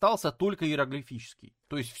них остался только иероглифический.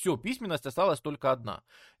 То есть все, письменность осталась только одна.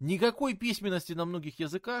 Никакой письменности на многих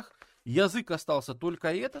языках. Язык остался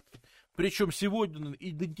только этот. Причем сегодня он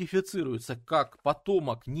идентифицируется как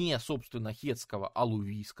потомок не, собственно, хетского, а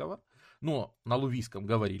лувийского. Но на лувийском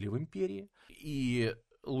говорили в империи. И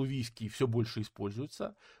лувийский все больше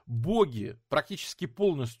используется. Боги практически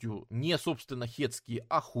полностью не, собственно, хетские,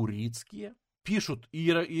 а хуритские. Пишут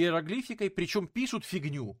иероглификой, причем пишут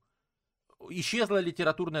фигню. Исчезла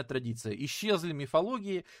литературная традиция, исчезли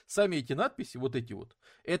мифологии, сами эти надписи, вот эти вот,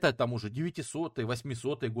 это там уже 900-е,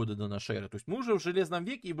 800-е годы до нашей эры. То есть мы уже в Железном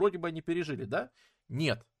веке и вроде бы они пережили, да?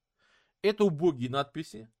 Нет. Это убогие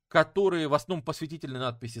надписи, которые в основном посвятительные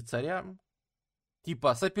надписи царям,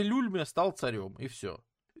 типа Сапелюльме стал царем, и все.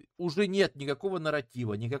 Уже нет никакого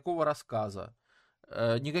нарратива, никакого рассказа,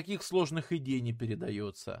 никаких сложных идей не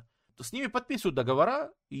передается. С ними подписывают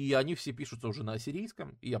договора, и они все пишутся уже на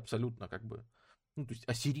ассирийском, и абсолютно как бы, ну, то есть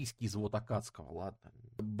ассирийский извод аккадского, ладно.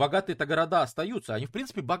 Богатые-то города остаются, они, в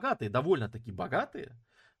принципе, богатые, довольно-таки богатые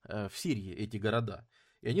в Сирии, эти города.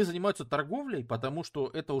 И они занимаются торговлей, потому что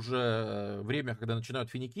это уже время, когда начинают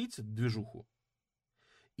финикийцы движуху.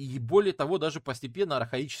 И более того, даже постепенно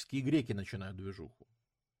архаические греки начинают движуху.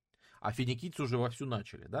 А финикийцы уже вовсю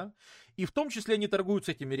начали, да? И в том числе они торгуют с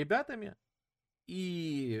этими ребятами,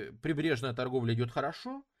 и прибрежная торговля идет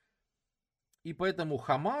хорошо, и поэтому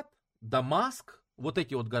Хамат, Дамаск, вот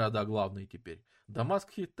эти вот города главные теперь.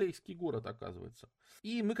 Дамаск хеттейский город, оказывается.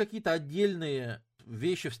 И мы какие-то отдельные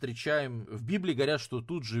вещи встречаем. В Библии говорят, что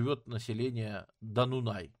тут живет население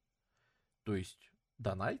Данунай. То есть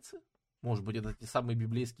данайцы? Может быть, это те самые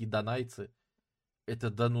библейские данайцы. Это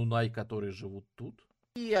Данунай, которые живут тут.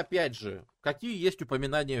 И опять же, какие есть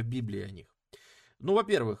упоминания в Библии о них? Ну,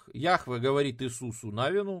 во-первых, Яхве говорит Иисусу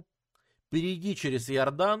Навину: перейди через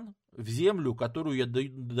Иордан в землю, которую я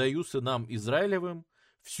даю сынам Израилевым,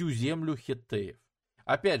 всю землю хеттеев.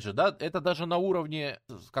 Опять же, да, это даже на уровне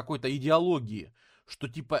какой-то идеологии, что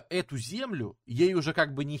типа эту землю, ей уже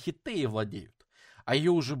как бы не хеттеи владеют, а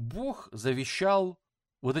ее уже Бог завещал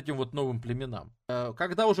вот этим вот новым племенам.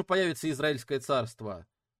 Когда уже появится Израильское царство,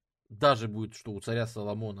 даже будет, что у царя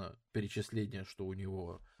Соломона перечисление, что у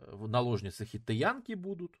него наложницы хиттеянки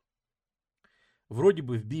будут. Вроде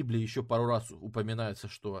бы в Библии еще пару раз упоминается,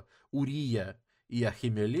 что Урия и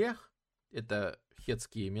Ахимелех — это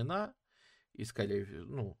хетские имена. Искали,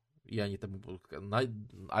 ну, и они там,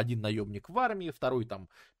 один наемник в армии, второй там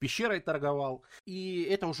пещерой торговал. И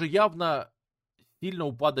это уже явно сильно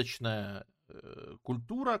упадочная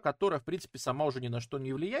культура, которая, в принципе, сама уже ни на что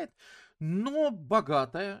не влияет, но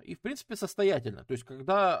богатая и, в принципе, состоятельная. То есть,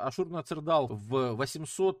 когда Ашурнацирдал в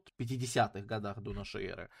 850-х годах до нашей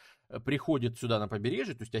эры приходит сюда на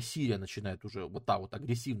побережье, то есть Ассирия начинает уже, вот та вот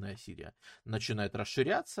агрессивная Ассирия, начинает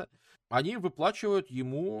расширяться, они выплачивают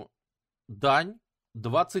ему дань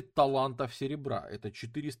 20 талантов серебра. Это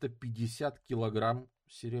 450 килограмм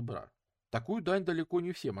серебра. Такую дань далеко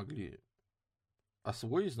не все могли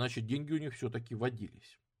освоить, значит, деньги у них все-таки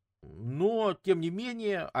водились. Но, тем не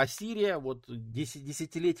менее, Ассирия вот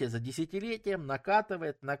десятилетие за десятилетием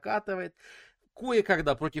накатывает.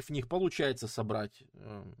 Кое-когда против них получается собрать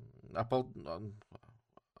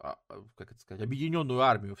объединенную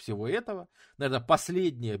армию всего этого. Наверное,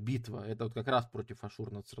 последняя битва, это вот как раз против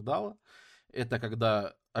Ашурнацирдала. Это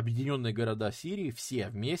когда объединенные города Сирии, все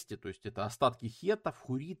вместе, то есть это остатки хеттов,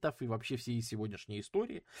 хуритов и вообще всей сегодняшней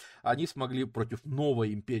истории, они смогли против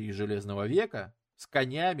новой империи Железного века с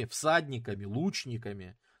конями, всадниками,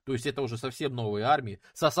 лучниками, то есть это уже совсем новые армии,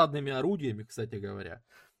 с осадными орудиями, кстати говоря,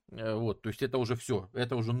 Вот, то есть это уже все,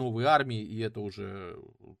 это уже новые армии, и это уже,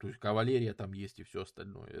 то есть кавалерия там есть и все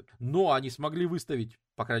остальное. Но они смогли выставить,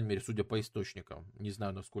 по крайней мере, судя по источникам, не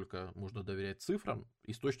знаю, насколько можно доверять цифрам,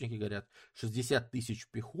 источники говорят, 60 тысяч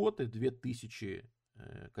пехоты, 2000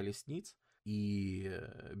 колесниц и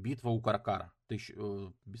битва у Каркара,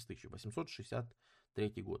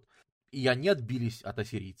 1863 год. И они отбились от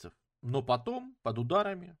ассирийцев. Но потом, под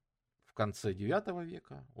ударами, в конце 9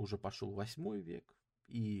 века, уже пошел 8 век,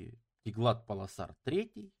 и Тиглат-Паласар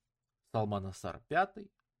III, Салман-Асар V,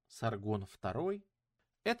 Саргон II.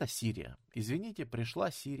 Это Сирия. Извините,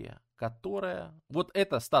 пришла Сирия, которая... Вот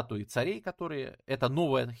это статуи царей, которые... Это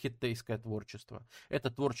новое хеттейское творчество.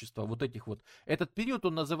 Это творчество вот этих вот... Этот период,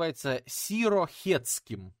 он называется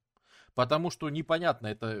сиро-хетским. Потому что непонятно,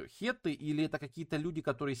 это хетты или это какие-то люди,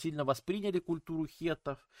 которые сильно восприняли культуру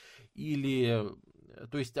хеттов, или...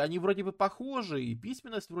 То есть они вроде бы похожи, и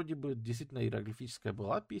письменность вроде бы действительно иероглифическая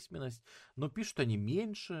была письменность, но пишут они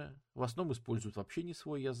меньше, в основном используют вообще не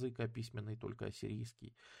свой язык, а письменный, только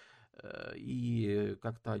ассирийский. И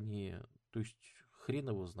как-то они... То есть хрен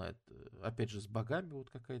его знает. Опять же, с богами вот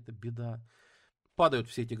какая-то беда. Падают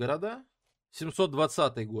все эти города.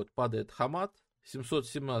 720 год падает Хамат.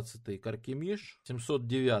 717 Каркемиш,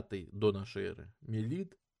 709 до нашей эры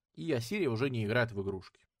Мелид, и Ассирия уже не играет в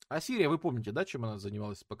игрушки. Ассирия, вы помните, да, чем она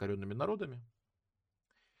занималась с покоренными народами?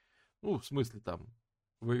 Ну, в смысле, там,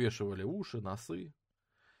 вывешивали уши, носы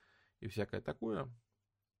и всякое такое.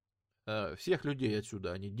 Всех людей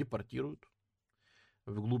отсюда они депортируют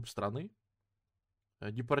вглубь страны.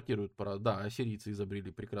 Депортируют, да, ассирийцы изобрели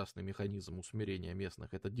прекрасный механизм усмирения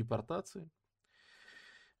местных, это депортации.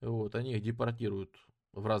 Вот, они их депортируют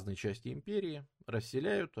в разные части империи,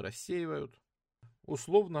 расселяют, рассеивают.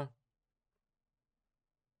 Условно,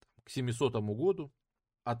 к 700 году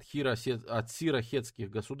от сиро-хетских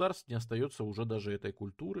государств не остается уже даже этой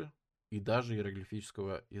культуры и даже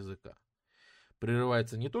иероглифического языка.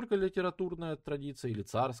 Прерывается не только литературная традиция, или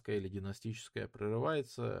царская, или династическая,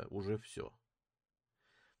 прерывается уже все.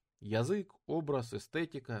 Язык, образ,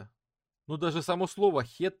 эстетика. Ну, даже само слово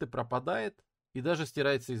 «хетты» пропадает, и даже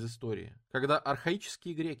стирается из истории. Когда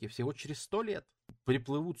архаические греки всего через 100 лет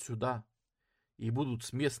приплывут сюда и будут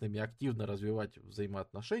с местными активно развивать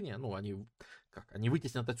взаимоотношения, ну, они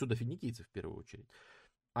вытеснят отсюда финикийцев в первую очередь,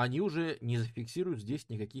 они уже не зафиксируют здесь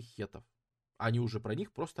никаких хеттов. Они уже про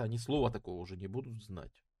них просто, они слова такого уже не будут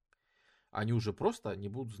знать. Они уже просто не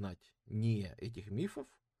будут знать ни этих мифов,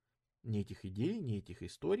 ни этих идей, ни этих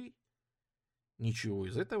историй. Ничего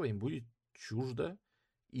из этого им будет чуждо.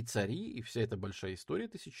 И цари, и вся эта большая история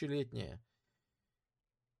тысячелетняя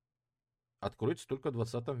откроется только в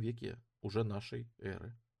 20 веке уже нашей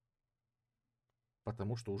эры.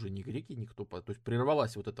 Потому что уже ни греки, никто... То есть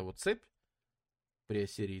прервалась вот эта вот цепь при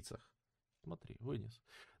ассирийцах. Смотри, вынес.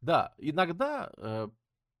 Да, иногда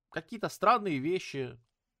какие-то странные вещи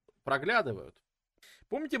проглядывают.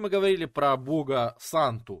 Помните, мы говорили про бога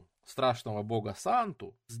Санту, страшного бога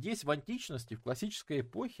Санту? Здесь в античности, в классической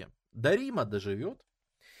эпохе, до Рима доживет.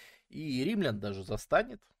 И римлян даже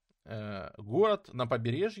застанет город на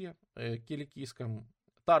побережье киликийском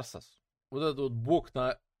Тарсос. Вот этот вот бог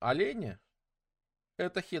на олене,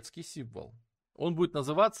 это хетский символ. Он будет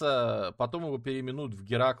называться, потом его переименуют в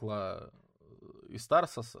Геракла из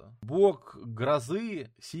Тарсоса. Бог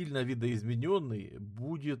грозы, сильно видоизмененный,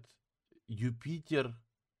 будет Юпитер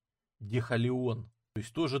Дехалион. То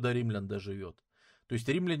есть тоже до римлян доживет. То есть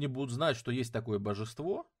римляне будут знать, что есть такое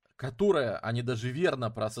божество, которое они даже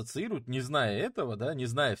верно проассоциируют, не зная этого, да, не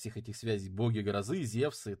зная всех этих связей, боги грозы,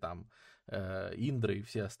 Зевсы, там, Индры и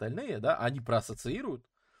все остальные, да, они проассоциируют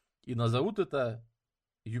и назовут это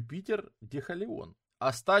Юпитер Дехалион.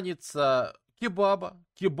 Останется Кебаба.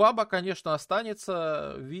 Кебаба, конечно,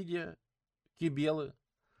 останется в виде Кибелы,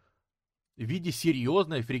 в виде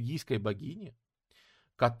серьезной фригийской богини,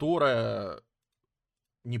 которая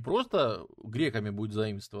не просто греками будет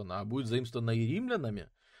заимствована, а будет заимствована и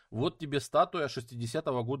римлянами. Вот тебе статуя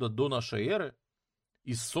 60-го года до нашей эры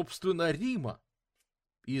из, собственно, Рима.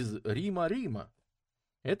 Из Рима.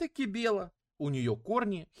 Это Кибела. У нее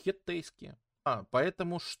корни хеттейские.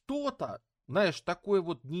 Поэтому что-то, знаешь, такое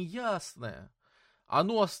вот неясное,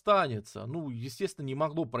 оно останется. Ну, естественно, не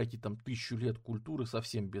могло пройти там 1000 лет культуры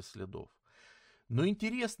совсем без следов. Но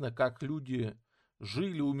интересно, как люди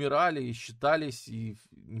жили, умирали и считались, и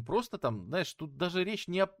не просто там, знаешь, тут даже речь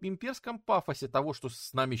не об имперском пафосе того, что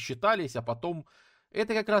с нами считались, а потом,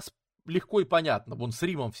 это как раз легко и понятно, вон с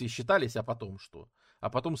Римом все считались, а потом что?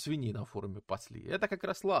 А потом свиней на форуме пасли. Это как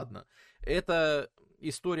раз ладно, эта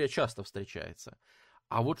история часто встречается.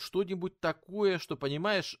 А вот что-нибудь такое, что,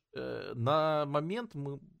 понимаешь, на момент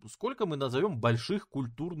сколько мы назовем больших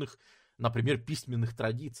культурных, например, письменных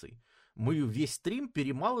традиций? Мы весь стрим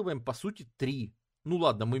перемалываем, по сути, 3. Ну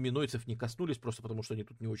ладно, мы минойцев не коснулись, просто потому что они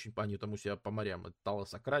тут не очень, они там у себя по морям, это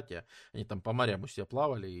Таласократия, они там по морям у себя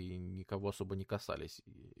плавали и никого особо не касались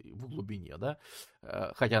в глубине, да?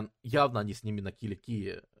 Хотя явно они с ними на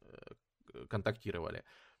килике контактировали.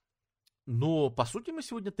 Но, по сути, мы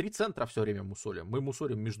сегодня 3 центра все время мусолим. Мы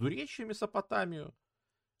мусолим Междуречье, Месопотамию,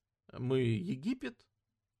 мы Египет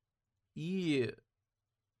и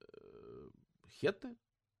Хетты.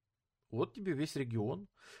 Вот тебе весь регион.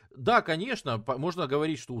 Да, конечно, можно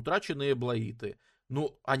говорить, что утраченные Эблаиты,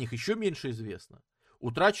 но о них еще меньше известно.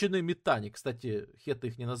 Утраченные Митани. Кстати, хетты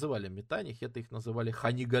их не называли Митани, хетты их называли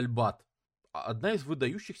Ханигальбат. Одна из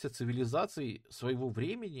выдающихся цивилизаций своего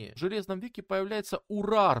времени в Железном веке появляется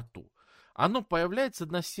Урарту. Оно появляется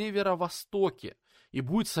на северо-востоке и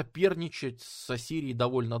будет соперничать с Ассирией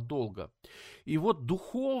довольно долго. И вот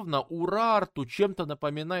духовно Урарту чем-то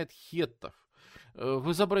напоминает хеттов.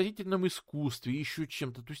 В изобразительном искусстве, еще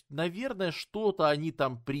чем-то. То есть, наверное, что-то они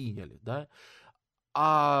там приняли, да.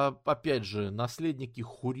 А, опять же, наследники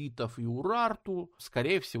хуритов и Урарту,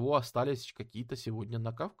 скорее всего, остались какие-то сегодня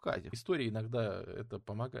на Кавказе. История иногда это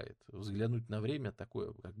помогает. Взглянуть на время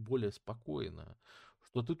такое, как более спокойно.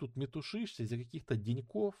 Что ты тут метушишься из-за каких-то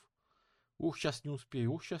деньков. Ух, сейчас не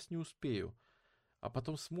успею, ух, сейчас не успею. А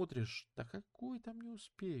потом смотришь, да какой там не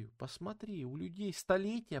успею. Посмотри, у людей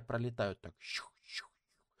столетия пролетают так.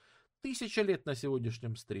 1000 лет на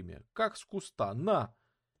сегодняшнем стриме. Как с куста. На!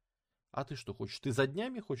 А ты что хочешь? Ты за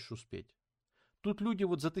днями хочешь успеть? Тут люди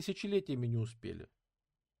вот за тысячелетиями не успели.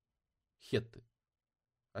 Хетты.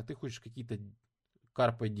 А ты хочешь какие-то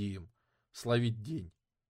карпе дием словить день.